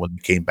 And when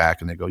they came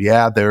back and they go,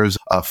 yeah, there's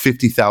a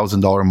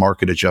 $50,000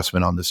 market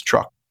adjustment on this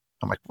truck.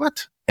 I'm like,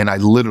 what? And I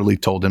literally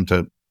told him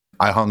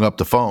I hung up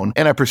the phone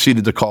and I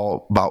proceeded to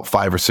call about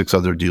 5 or 6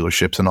 other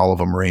dealerships, and all of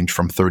them range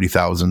from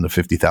 $30,000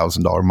 to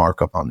 $50,000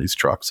 markup on these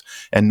trucks,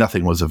 and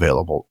nothing was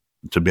available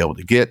to be able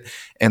to get.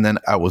 And then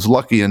I was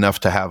lucky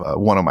enough to have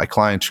one of my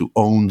clients who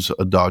owns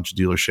a Dodge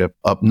dealership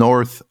up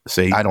north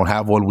say, I don't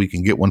have one, we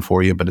can get one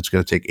for you, but it's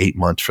going to take 8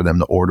 months for them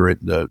to order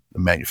it, to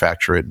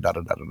manufacture it, and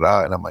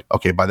da-da-da-da-da. And I'm like,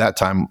 okay, by that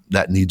time,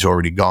 that need's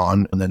already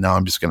gone. And then now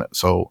I'm just going to,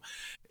 so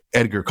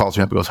Edgar calls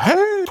me up and goes,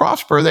 hey,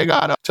 Prosper, they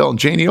got, telling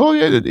Janie, oh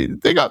yeah,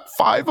 they got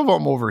 5 of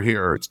them over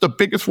here. It's the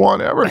biggest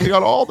one ever. They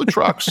got all the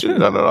trucks. I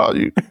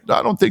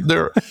don't think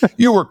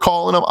you were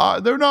calling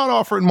them. They're not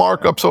offering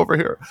markups over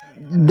here.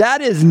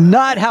 That is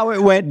not how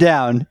it went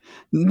down.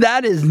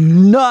 That is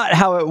not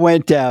how it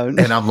went down.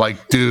 And I'm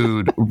like,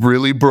 dude,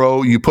 really,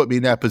 bro? You put me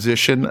in that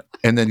position?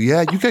 And then,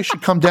 yeah, you guys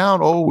should come down.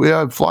 Oh,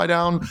 yeah, fly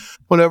down,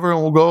 whatever,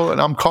 and we'll go.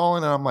 And I'm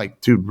calling, and I'm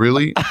like, dude,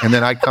 really? And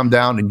then I come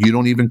down, and you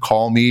don't even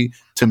call me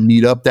to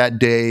meet up that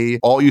day.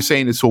 All you're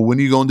saying is, so when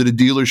are you going to the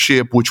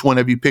dealership? Which one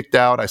have you picked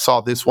out? I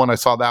saw this one. I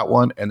saw that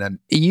one. And then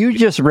you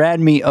just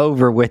ran me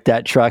over with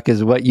that truck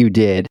is what you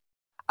did.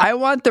 I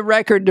want the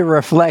record to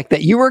reflect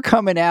that you were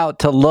coming out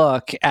to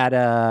look at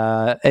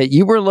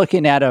you were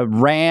looking at a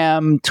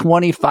Ram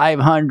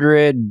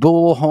 2500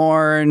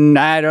 Bullhorn,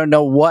 I don't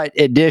know what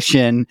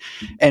edition.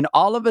 And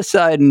all of a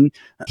sudden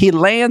he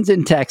lands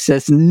in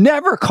Texas,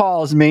 never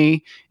calls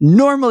me.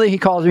 Normally he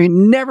calls me,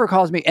 never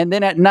calls me. And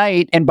then at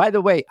night, and by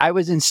the way, I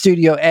was in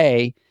Studio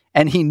A,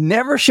 and he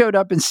never showed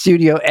up in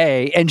Studio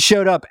A and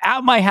showed up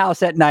at my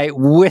house at night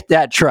with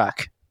that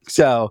truck.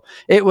 So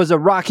it was a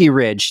Rocky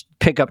Ridge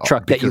pickup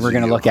truck that you were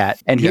going to look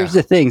at. And here's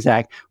the thing,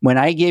 Zach, when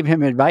I gave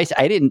him advice,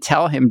 I didn't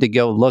tell him to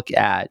go look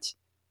at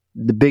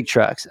the big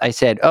trucks. I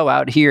said, oh,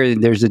 out here,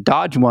 there's a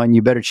Dodge one.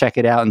 You better check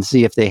it out and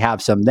see if they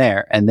have some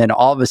there. And then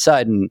all of a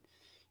sudden,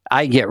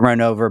 I get run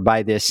over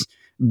by this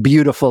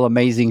beautiful,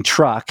 amazing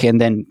truck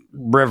and then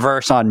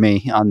reverse on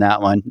me on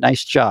that one.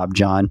 Nice job,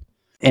 John.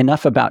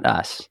 Enough about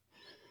us.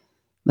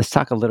 Let's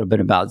talk a little bit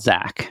about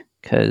Zach,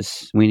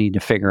 because we need to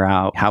figure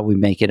out how we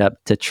make it up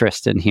to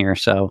Tristan here.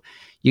 So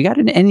you got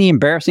any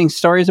embarrassing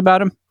stories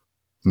about him?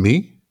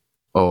 Me?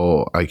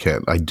 Oh, I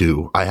can't. I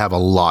do. I have a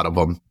lot of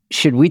them.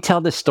 Should we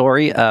tell the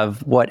story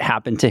of what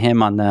happened to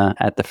him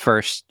at the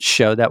first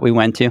show that we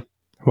went to?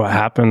 What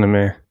happened to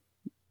me?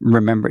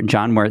 Remember,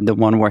 John, the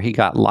one where he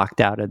got locked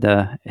out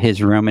of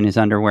his room in his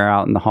underwear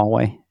out in the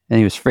hallway? And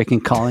he was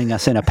freaking calling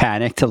us in a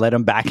panic to let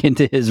him back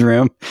into his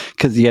room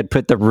because he had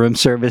put the room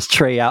service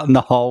tray out in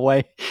the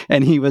hallway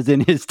and he was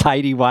in his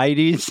tidy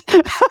whities.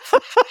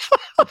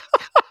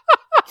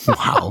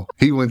 Wow.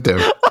 He went there.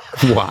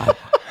 Wow.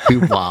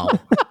 Wow.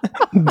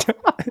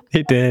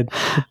 He did.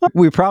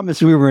 We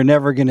promised we were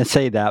never going to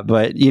say that,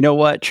 but you know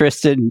what,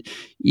 Tristan?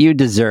 You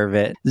deserve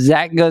it.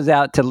 Zach goes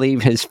out to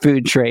leave his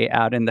food tray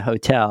out in the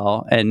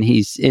hotel, and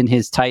he's in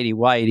his tidy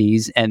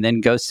whities, and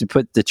then goes to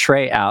put the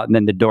tray out, and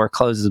then the door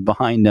closes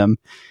behind him,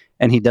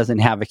 and he doesn't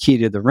have a key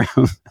to the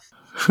room.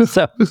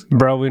 So,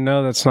 bro, we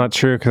know that's not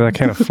true because I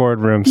can't afford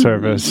room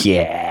service.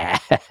 Yeah.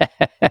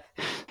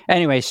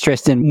 Anyways,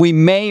 Tristan, we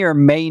may or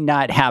may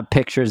not have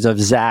pictures of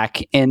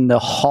Zach in the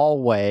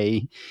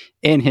hallway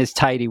in his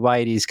tidy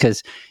whities,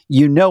 because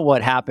you know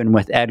what happened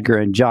with Edgar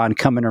and John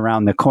coming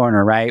around the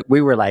corner, right?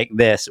 We were like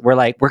this. We're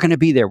like, we're going to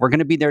be there. We're going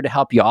to be there to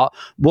help y'all.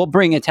 We'll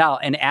bring a towel.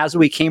 And as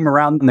we came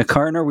around the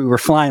corner, we were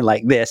flying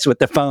like this with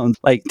the phone,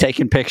 like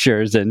taking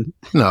pictures. And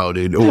no,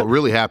 dude. What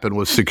really happened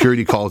was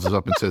security calls us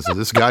up and says, "Is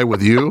this guy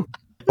with you?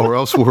 Or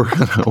else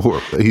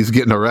he's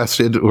getting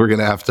arrested. We're going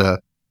to have to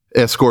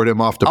escort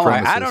him off the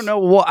premises." I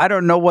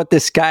don't know what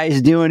this guy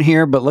is doing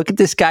here, but look at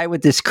this guy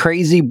with this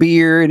crazy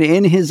beard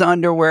in his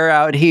underwear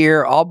out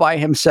here all by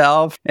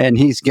himself. And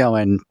he's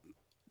going,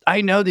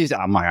 I know these.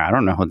 I'm like, I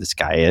don't know who this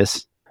guy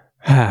is.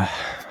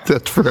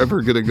 That's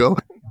forever going to go.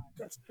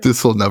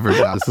 This will never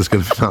die. This is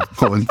going to be an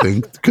ongoing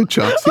thing. Good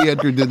job. See,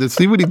 Edgar did this.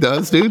 See what he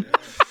does, dude?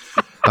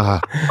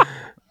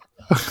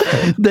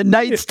 The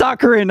Night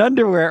Stalker in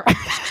underwear.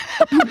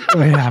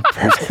 Oh, yeah,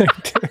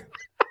 perfect.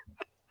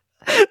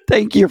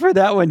 Thank you for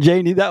that one,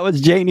 Janie. That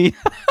was Janie.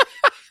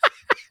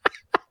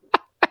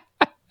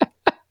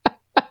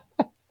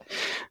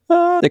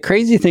 The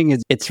crazy thing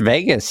is it's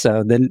Vegas.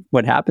 So then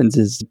what happens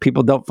is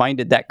people don't find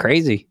it that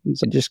crazy.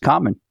 It's just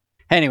common.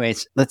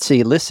 Anyways, let's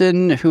see.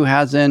 Listen, who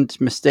hasn't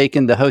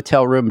mistaken the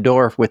hotel room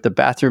door with the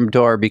bathroom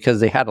door because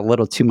they had a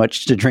little too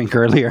much to drink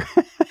earlier.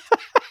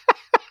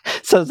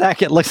 So,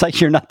 Zach, it looks like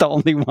you're not the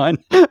only one.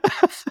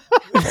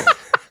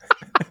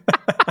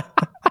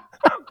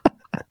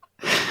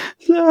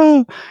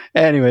 So,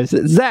 anyways,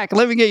 Zach,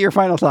 let me get your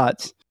final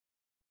thoughts.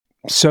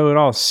 So in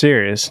all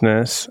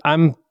seriousness,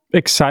 I'm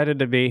excited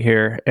to be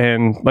here.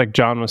 And like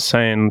John was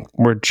saying,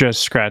 we're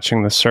just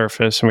scratching the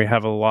surface and we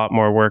have a lot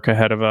more work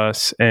ahead of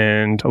us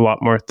and a lot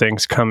more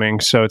things coming.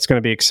 So it's going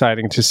to be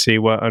exciting to see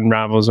what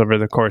unravels over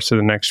the course of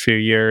the next few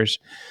years.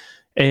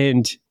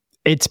 And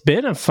it's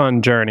been a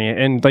fun journey.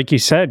 And like you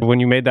said, when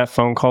you made that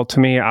phone call to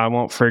me, I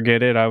won't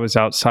forget it. I was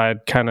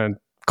outside kind of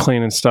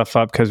cleaning stuff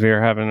up because we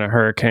were having a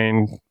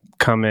hurricane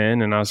come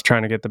in and I was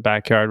trying to get the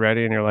backyard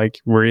ready, and you're like,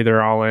 we're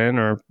either all in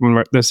or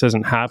this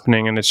isn't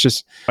happening. And it's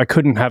just, I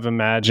couldn't have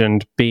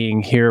imagined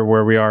being here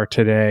where we are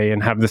today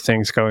and have the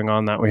things going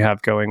on that we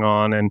have going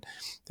on. And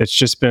it's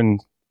just been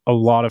a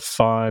lot of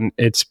fun.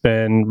 It's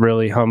been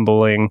really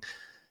humbling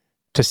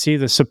to see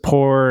the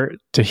support,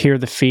 to hear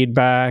the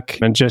feedback,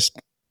 and just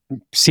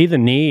see the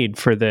need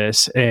for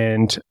this.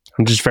 And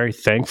I'm just very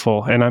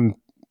thankful. And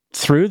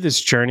through this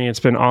journey,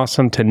 it's been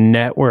awesome to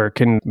network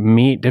and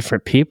meet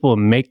different people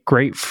and make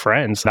great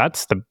friends.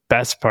 That's the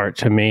best part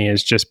to me,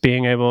 is just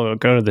being able to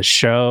go to the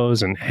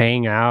shows and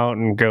hang out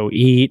and go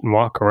eat and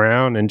walk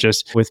around, and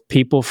just with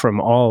people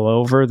from all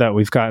over that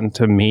we've gotten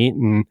to meet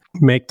and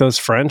make those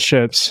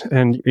friendships,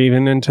 and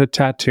even into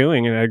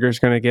tattooing. And Edgar's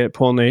going to get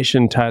Pool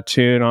Nation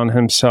tattooed on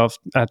himself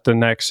at the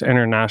next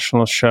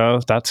international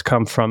show. That's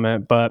come from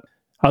it. But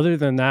other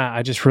than that,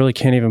 I just really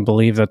can't even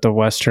believe that the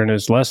Western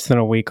is less than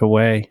a week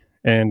away.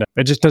 And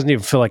it just doesn't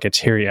even feel like it's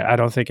here yet. I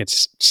don't think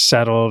it's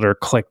settled or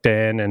clicked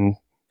in, and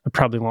I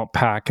probably won't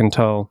pack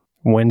until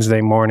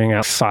Wednesday morning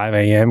at 5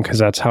 a.m. because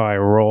that's how I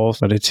roll.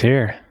 But it's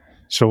here.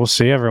 So we'll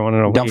see everyone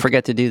in a week. Don't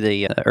forget to do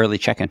the early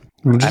check-in.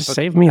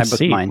 Save me a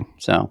seat. Mine.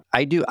 So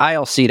I do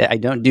aisle seat. I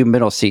don't do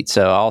middle seat.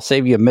 So I'll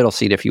save you a middle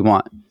seat if you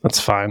want.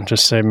 That's fine.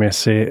 Just save me a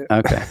seat.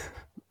 Okay.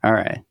 All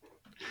right.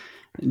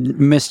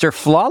 Mr.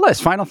 Flawless,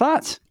 final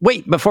thoughts.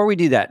 Wait, before we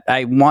do that,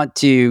 I want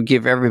to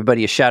give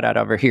everybody a shout out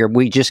over here.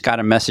 We just got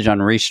a message on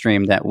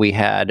Restream that we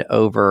had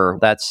over,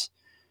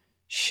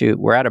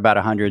 we're at about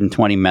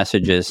 120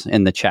 messages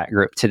in the chat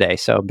group today.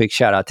 So big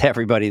shout out to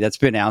everybody that's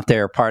been out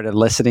there, part of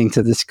listening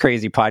to this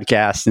crazy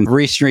podcast. And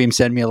Restream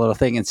sent me a little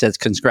thing and says,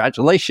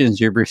 congratulations,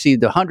 you've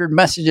received 100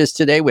 messages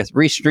today with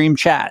Restream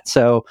chat.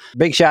 So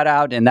big shout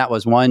out. And that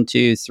was 1,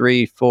 2,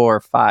 3, 4,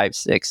 5,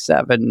 6,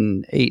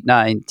 7, 8,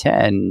 9,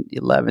 10,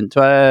 11,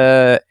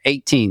 12,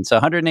 18. So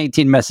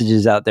 118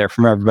 messages out there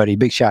from everybody.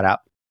 Big shout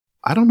out.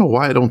 I don't know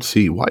why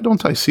why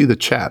don't I see the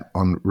chat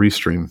on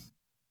Restream?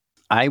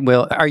 I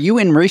will. Are you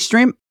in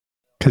Restream?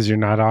 Because you're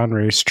not on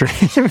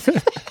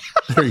Restream.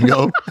 There you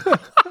go.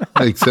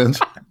 Makes sense.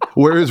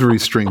 Where is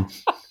Restream?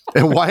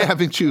 And why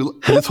haven't you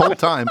this whole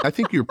time? I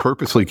think you're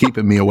purposely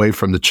keeping me away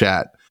from the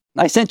chat.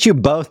 I sent you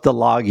both the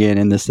login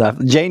and the stuff.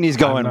 Janie's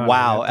going,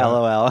 wow,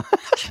 LOL.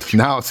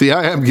 Now, see,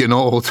 I am getting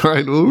old,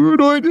 right? Where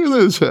do I do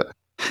this? That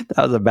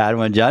was a bad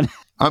one, John.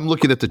 I'm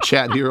looking at the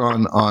chat here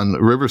on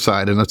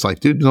Riverside, and it's like,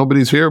 dude,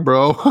 nobody's here,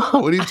 bro.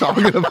 What are you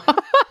talking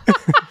about?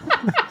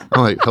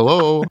 I'm like,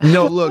 hello.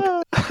 No,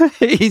 look.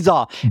 He's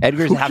all,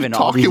 Edgar's having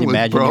all these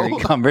imaginary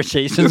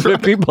conversations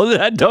with people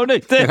that don't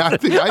exist. And I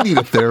think I need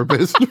a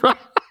therapist. Right?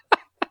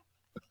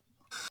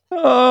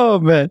 Oh,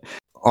 man.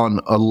 On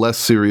a less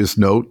serious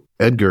note,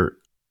 Edgar,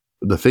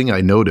 the thing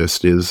I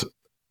noticed is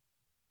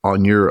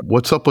on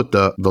what's up with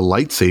the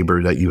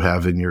lightsaber that you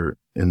have in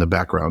the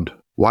background?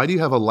 Why do you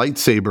have a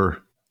lightsaber?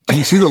 Do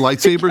you see the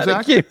lightsaber,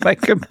 Zach? Keep my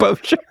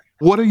composure.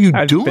 What are you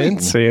doing? I've been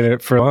seeing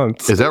it for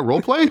months. Is that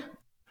role play?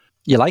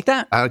 You like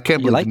that? I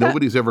can't believe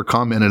nobody's ever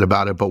commented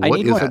about it, but what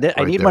is that?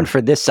 I need one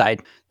for this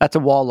side. That's a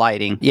wall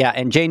lighting. Yeah,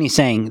 and Janie's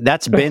saying,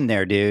 that's been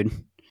there, dude.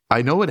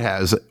 I know it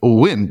has.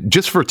 When?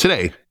 Just for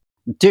today?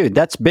 Dude,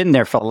 that's been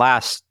there for the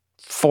last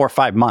 4 or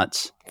 5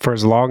 months. For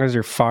as long as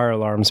your fire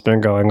alarm's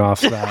been going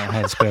off, that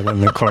has been in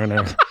the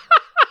corner.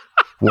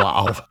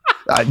 Wow.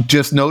 I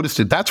just noticed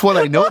it. That's what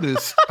I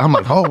noticed. I'm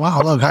like, oh,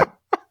 wow, look.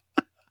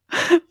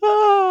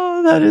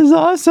 Oh, that is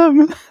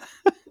awesome.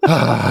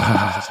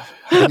 I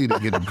need to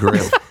get a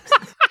grip.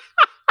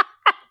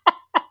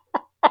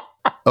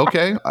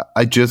 Okay.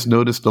 I just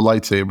noticed the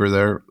lightsaber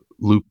there,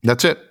 Luke.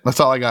 That's it. That's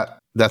all I got.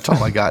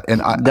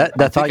 And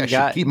that's all you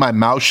got. Keep my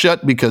mouth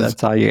shut because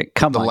that's all you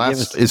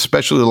get.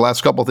 Especially the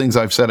last couple of things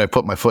I've said, I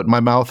put my foot in my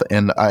mouth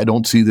and I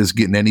don't see this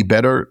getting any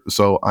better.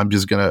 So I'm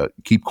just going to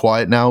keep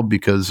quiet now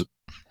because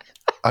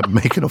I'm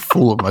making a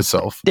fool of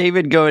myself.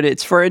 David going,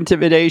 it's for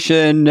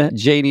intimidation.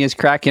 Janie is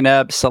cracking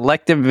up,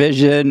 selective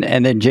vision.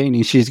 And then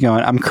Janie, she's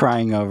going, I'm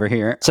crying over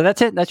here. So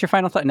that's it. That's your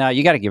final thought. Now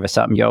you got to give us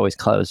something. You always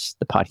close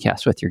the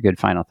podcast with your good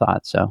final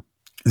thoughts. So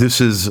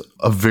this is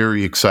a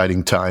very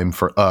exciting time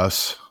for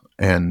us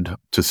and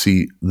to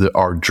see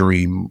our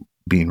dream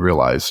being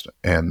realized.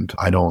 And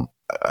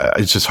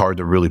it's just hard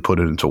to really put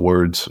it into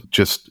words.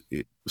 Just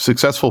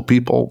successful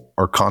people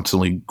are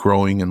constantly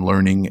growing and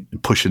learning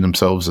and pushing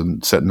themselves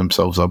and setting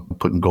themselves up,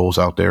 putting goals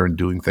out there and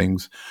doing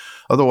things.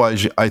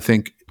 Otherwise, I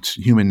think it's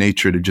human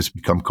nature to just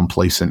become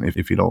complacent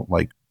if you don't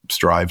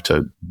strive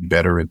to be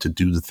better and to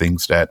do the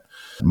things that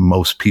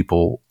most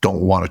people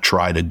don't want to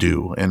try to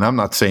do. And I'm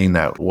not saying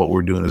that what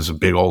we're doing is a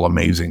big, old,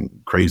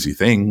 amazing, crazy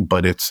thing,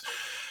 but it's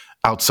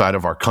outside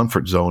of our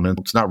comfort zone and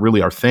it's not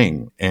really our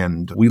thing.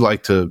 And we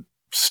like to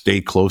stay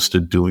close to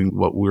doing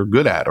what we're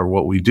good at or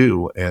what we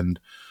do. And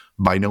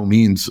by no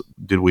means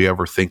did we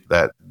ever think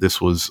that this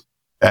was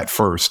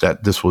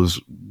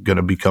going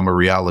to become a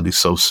reality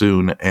so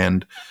soon.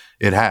 And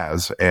it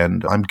has.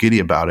 And I'm giddy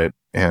about it.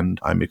 And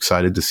I'm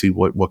excited to see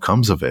what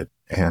comes of it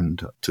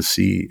and to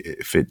see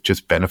if it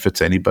just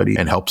benefits anybody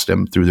and helps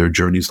them through their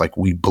journeys like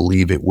we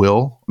believe it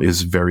will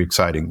is very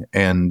exciting.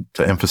 And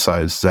to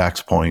emphasize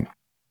Zach's point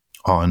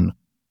on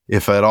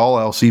if at all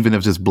else, even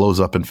if this blows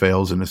up and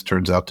fails and this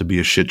turns out to be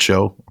a shit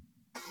show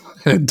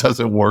and it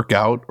doesn't work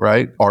out,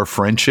 right? Our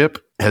friendship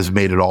has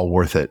made it all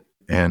worth it.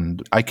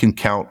 And I can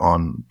count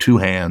on 2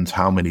 hands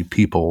how many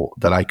people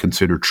that I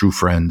consider true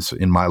friends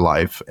in my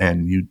life.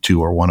 And you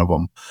two are one of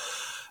them.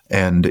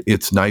 And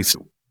it's nice.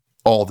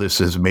 All this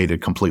has made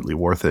it completely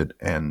worth it.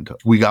 And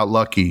we got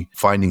lucky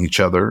finding each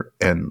other.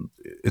 And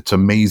it's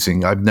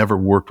amazing. I've never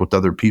worked with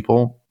other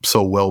people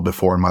so well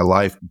before in my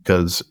life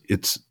because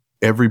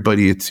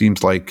it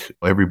seems like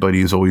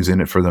everybody is always in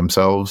it for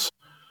themselves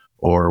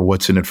or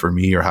what's in it for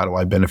me or how do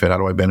I benefit?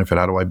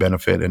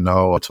 And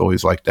no, it's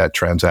always like that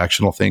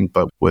transactional thing.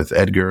 But with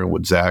Edgar and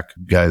with Zach,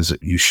 guys,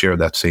 you share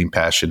that same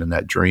passion and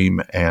that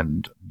dream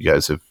and you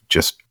guys have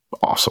just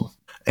awesome.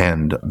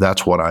 And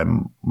that's what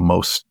I'm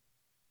most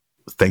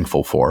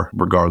thankful for,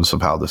 regardless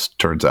of how this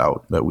turns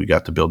out, that we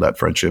got to build that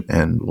friendship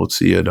and let's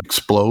see it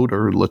explode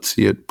or let's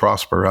see it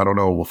prosper. I don't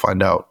know. We'll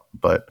find out,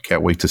 but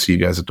can't wait to see you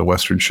guys at the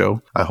Western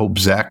show. I hope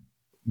Zach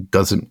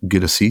doesn't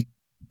get a seat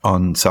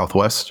on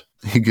Southwest.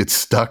 He gets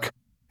stuck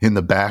in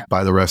the back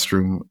by the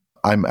restroom.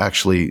 I'm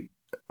actually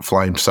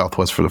flying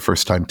Southwest for the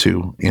first time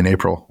too in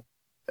April,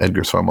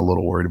 Edgar, so I'm a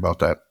little worried about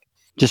that.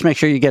 Just make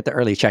sure you get the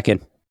early check-in.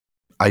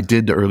 I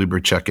did the early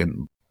bird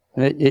check-in.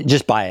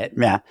 Just buy it.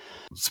 Yeah.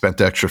 Spent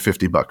the extra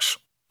 $50.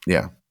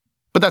 Yeah.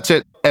 But that's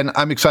it. And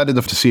I'm excited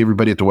to see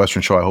everybody at the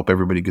Western show. I hope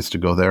everybody gets to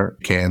go there.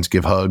 Cans,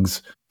 give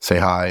hugs, say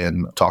hi,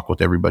 and talk with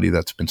everybody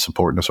that's been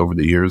supporting us over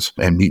the years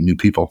and meet new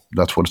people.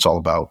 That's what it's all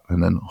about.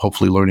 And then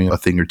hopefully learning a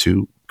thing or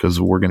two because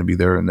we're going to be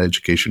there in the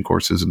education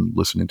courses and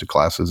listening to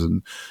classes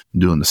and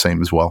doing the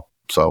same as well.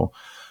 So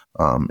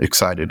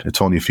excited.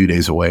 It's only a few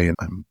days away and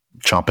I'm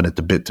chomping at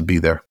the bit to be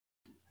there.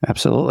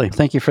 Absolutely.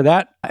 Thank you for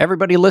that.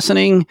 Everybody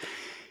listening,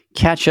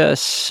 catch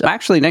us.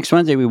 Actually, next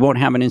Wednesday, we won't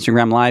have an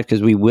Instagram Live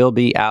because we will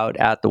be out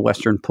at the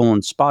Western Pool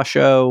and Spa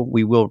Show.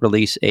 We will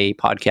release a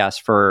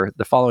podcast for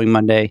the following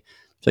Monday.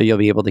 So you'll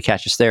be able to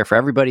catch us there. For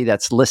everybody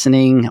that's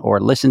listening or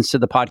listens to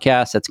the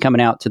podcast that's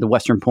coming out to the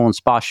Western Pool and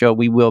Spa Show,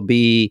 we will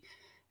be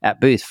at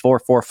booth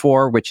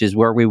 444, which is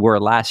where we were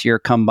last year.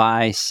 Come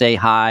by, say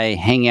hi,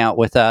 hang out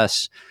with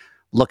us.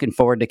 Looking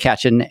forward to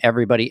catching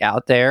everybody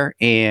out there.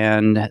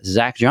 And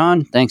Zach,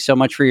 John, thanks so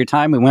much for your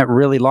time. We went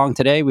really long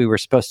today. We were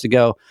supposed to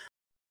go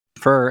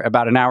for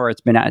about an hour. It's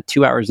been at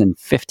 2 hours and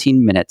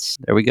 15 minutes.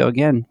 There we go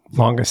again.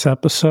 Longest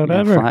episode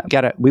ever.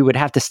 We would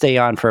have to stay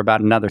on for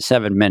about another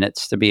 7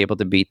 minutes to be able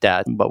to beat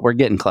that, but we're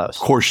getting close.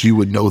 Of course, you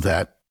would know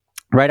that.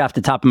 Right off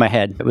the top of my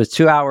head. It was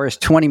 2 hours,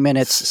 20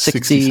 minutes,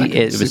 60 seconds,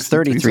 it was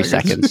 33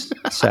 seconds.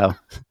 So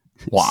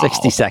Wow.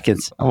 60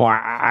 seconds.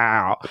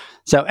 Wow.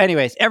 So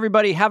anyways,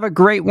 everybody have a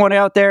great one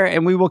out there,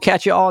 and we will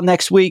catch you all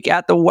next week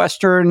at the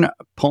Western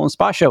Pool and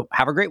Spa Show.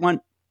 Have a great one.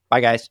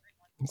 Bye, guys.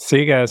 See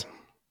you guys.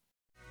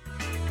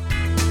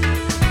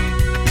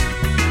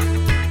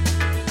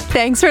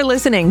 Thanks for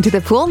listening to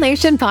the Pool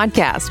Nation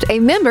podcast, a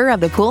member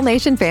of the Pool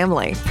Nation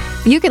family.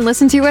 You can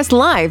listen to us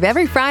live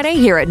every Friday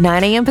here at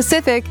 9 a.m.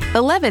 Pacific,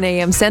 11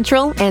 a.m.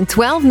 Central, and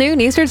 12 noon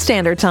Eastern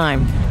Standard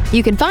Time.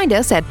 You can find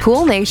us at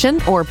Pool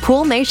Nation or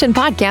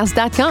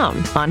PoolNationPodcast.com,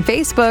 on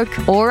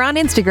Facebook, or on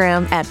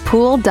Instagram at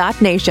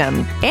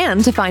pool.nation.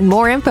 And to find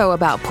more info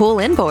about Pool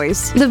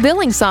Invoice, the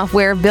billing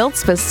software built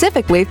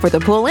specifically for the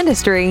pool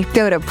industry,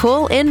 go to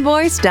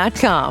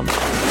poolinvoice.com.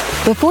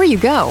 Before you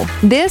go,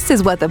 this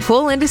is what the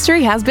pool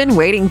industry has been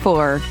waiting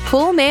for.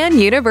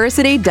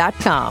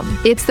 PoolmanUniversity.com.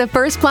 It's the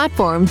first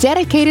platform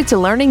dedicated to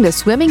learning the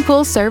swimming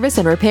pool service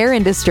and repair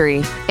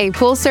industry. A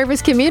pool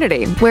service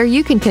community where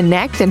you can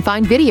connect and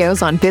find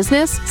videos on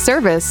business,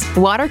 service,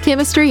 water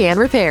chemistry, and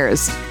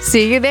repairs.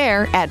 See you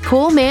there at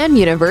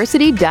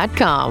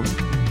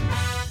PoolmanUniversity.com.